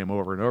have to say them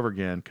over and over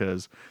again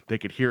because they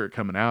could hear it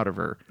coming out of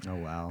her. Oh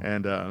wow.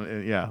 And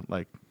yeah,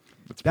 like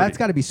that's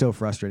got to be so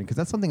frustrating, because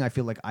that's something I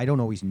feel like I don't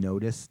always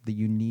notice the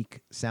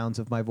unique sounds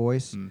of my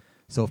voice.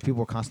 So if people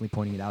were constantly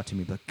pointing it out to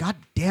me, but God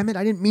damn it,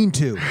 I didn't mean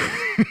to.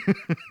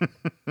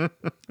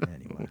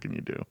 Anyway, what can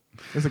you do?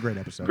 It was a great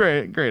episode.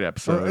 Great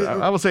episode.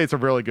 I will say it's a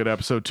really good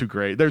episode. Too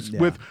great.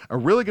 With a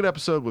really good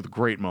episode with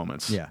great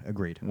moments. Yeah,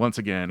 agreed. Once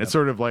again, it's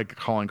sort of like a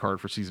calling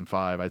card for season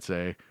 5, I'd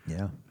say.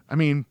 Yeah. I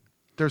mean,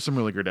 there's some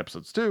really great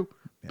episodes too,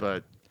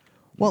 but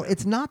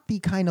it's not the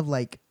kind of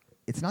like.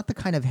 It's not the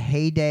kind of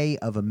heyday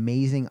of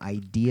amazing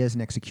ideas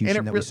and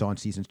execution that we saw in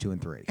seasons 2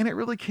 and 3. And it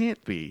really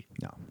can't be.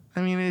 No.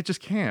 I mean, it just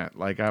can't.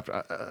 Like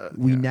after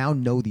we now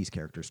know these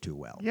characters too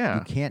well. Yeah.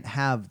 You can't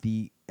have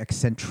the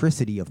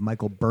eccentricity of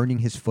Michael burning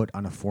his foot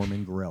on a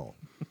Foreman grill.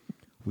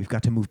 We've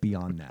got to move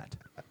beyond that.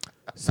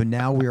 So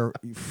now we are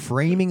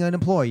framing an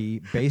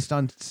employee based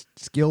on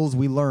skills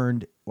we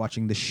learned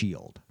watching The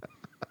Shield.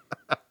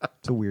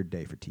 It's a weird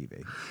day for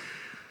TV.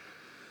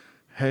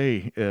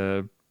 Hey,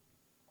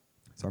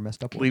 it's our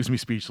messed up world. Leaves me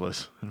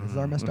speechless. This is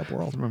our messed up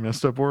world. It's our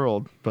messed up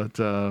world. But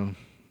what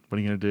are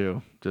you gonna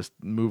do? Just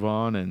move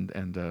on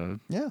and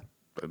yeah.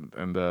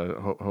 And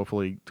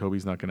hopefully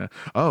Toby's not gonna.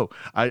 Oh,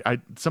 I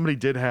somebody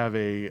did have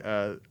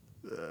the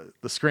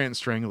Scranton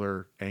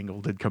Strangler angle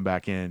did come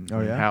back in.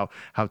 Oh yeah.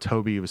 How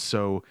Toby was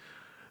so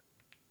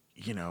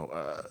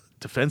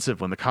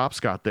defensive when the cops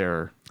got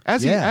there,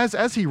 as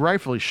he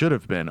rightfully should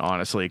have been,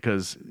 honestly,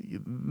 because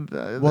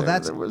there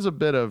was a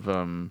bit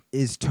of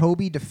Is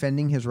Toby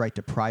defending his right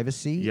to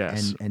privacy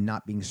Yes. and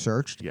not being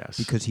searched Yes.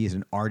 because he is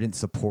an ardent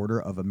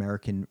supporter of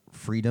American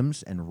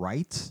freedoms and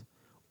rights?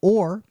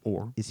 Or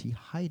is he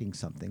hiding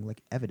something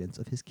like evidence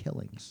of his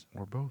killings?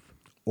 or both.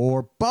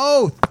 Or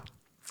both?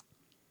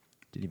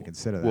 Didn't even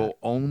consider that. We'll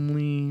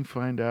only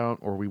find out,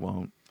 or we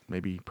won't.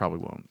 Probably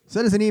won't.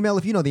 Send us an email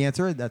if you know the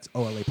answer. That's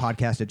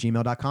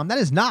olapodcast@gmail.com. That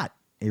is not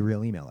a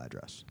real email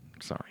address.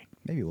 Sorry.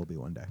 Maybe it will be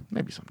one day.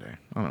 Maybe someday.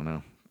 I don't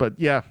know. But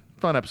yeah,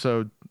 fun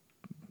episode.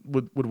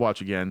 Would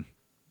watch again,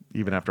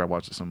 even after I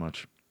watched it so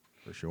much.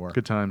 For sure.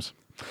 Good times.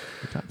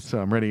 Good times. So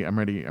I'm ready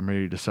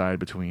to decide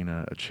between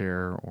a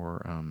chair or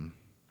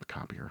a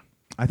copier.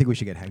 I think we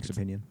should get Hank's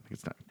opinion.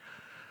 It's not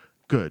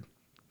good,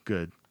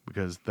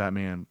 because that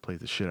man played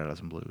the shit out of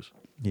some blues,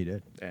 He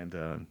did.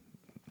 and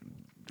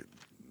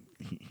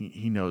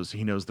he knows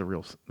the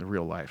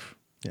real life,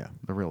 Yeah.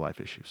 the real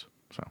life issues.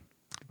 So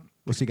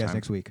We'll see you guys time.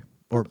 next week.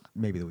 Or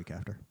maybe the week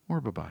after.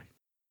 or bye-bye.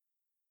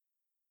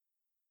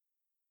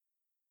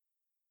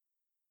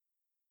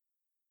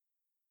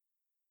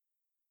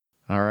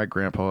 All right,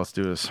 Grandpa, let's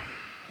do this.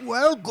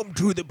 Welcome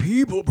to the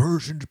People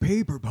Person's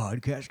Paper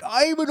Podcast.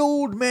 I'm an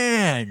old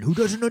man who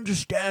doesn't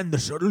understand the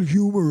subtle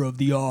humor of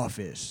The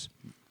Office.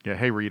 Yeah,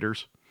 hey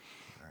readers.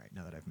 All right,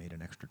 now that I've made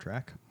an extra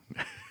track.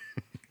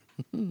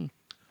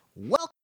 Welcome.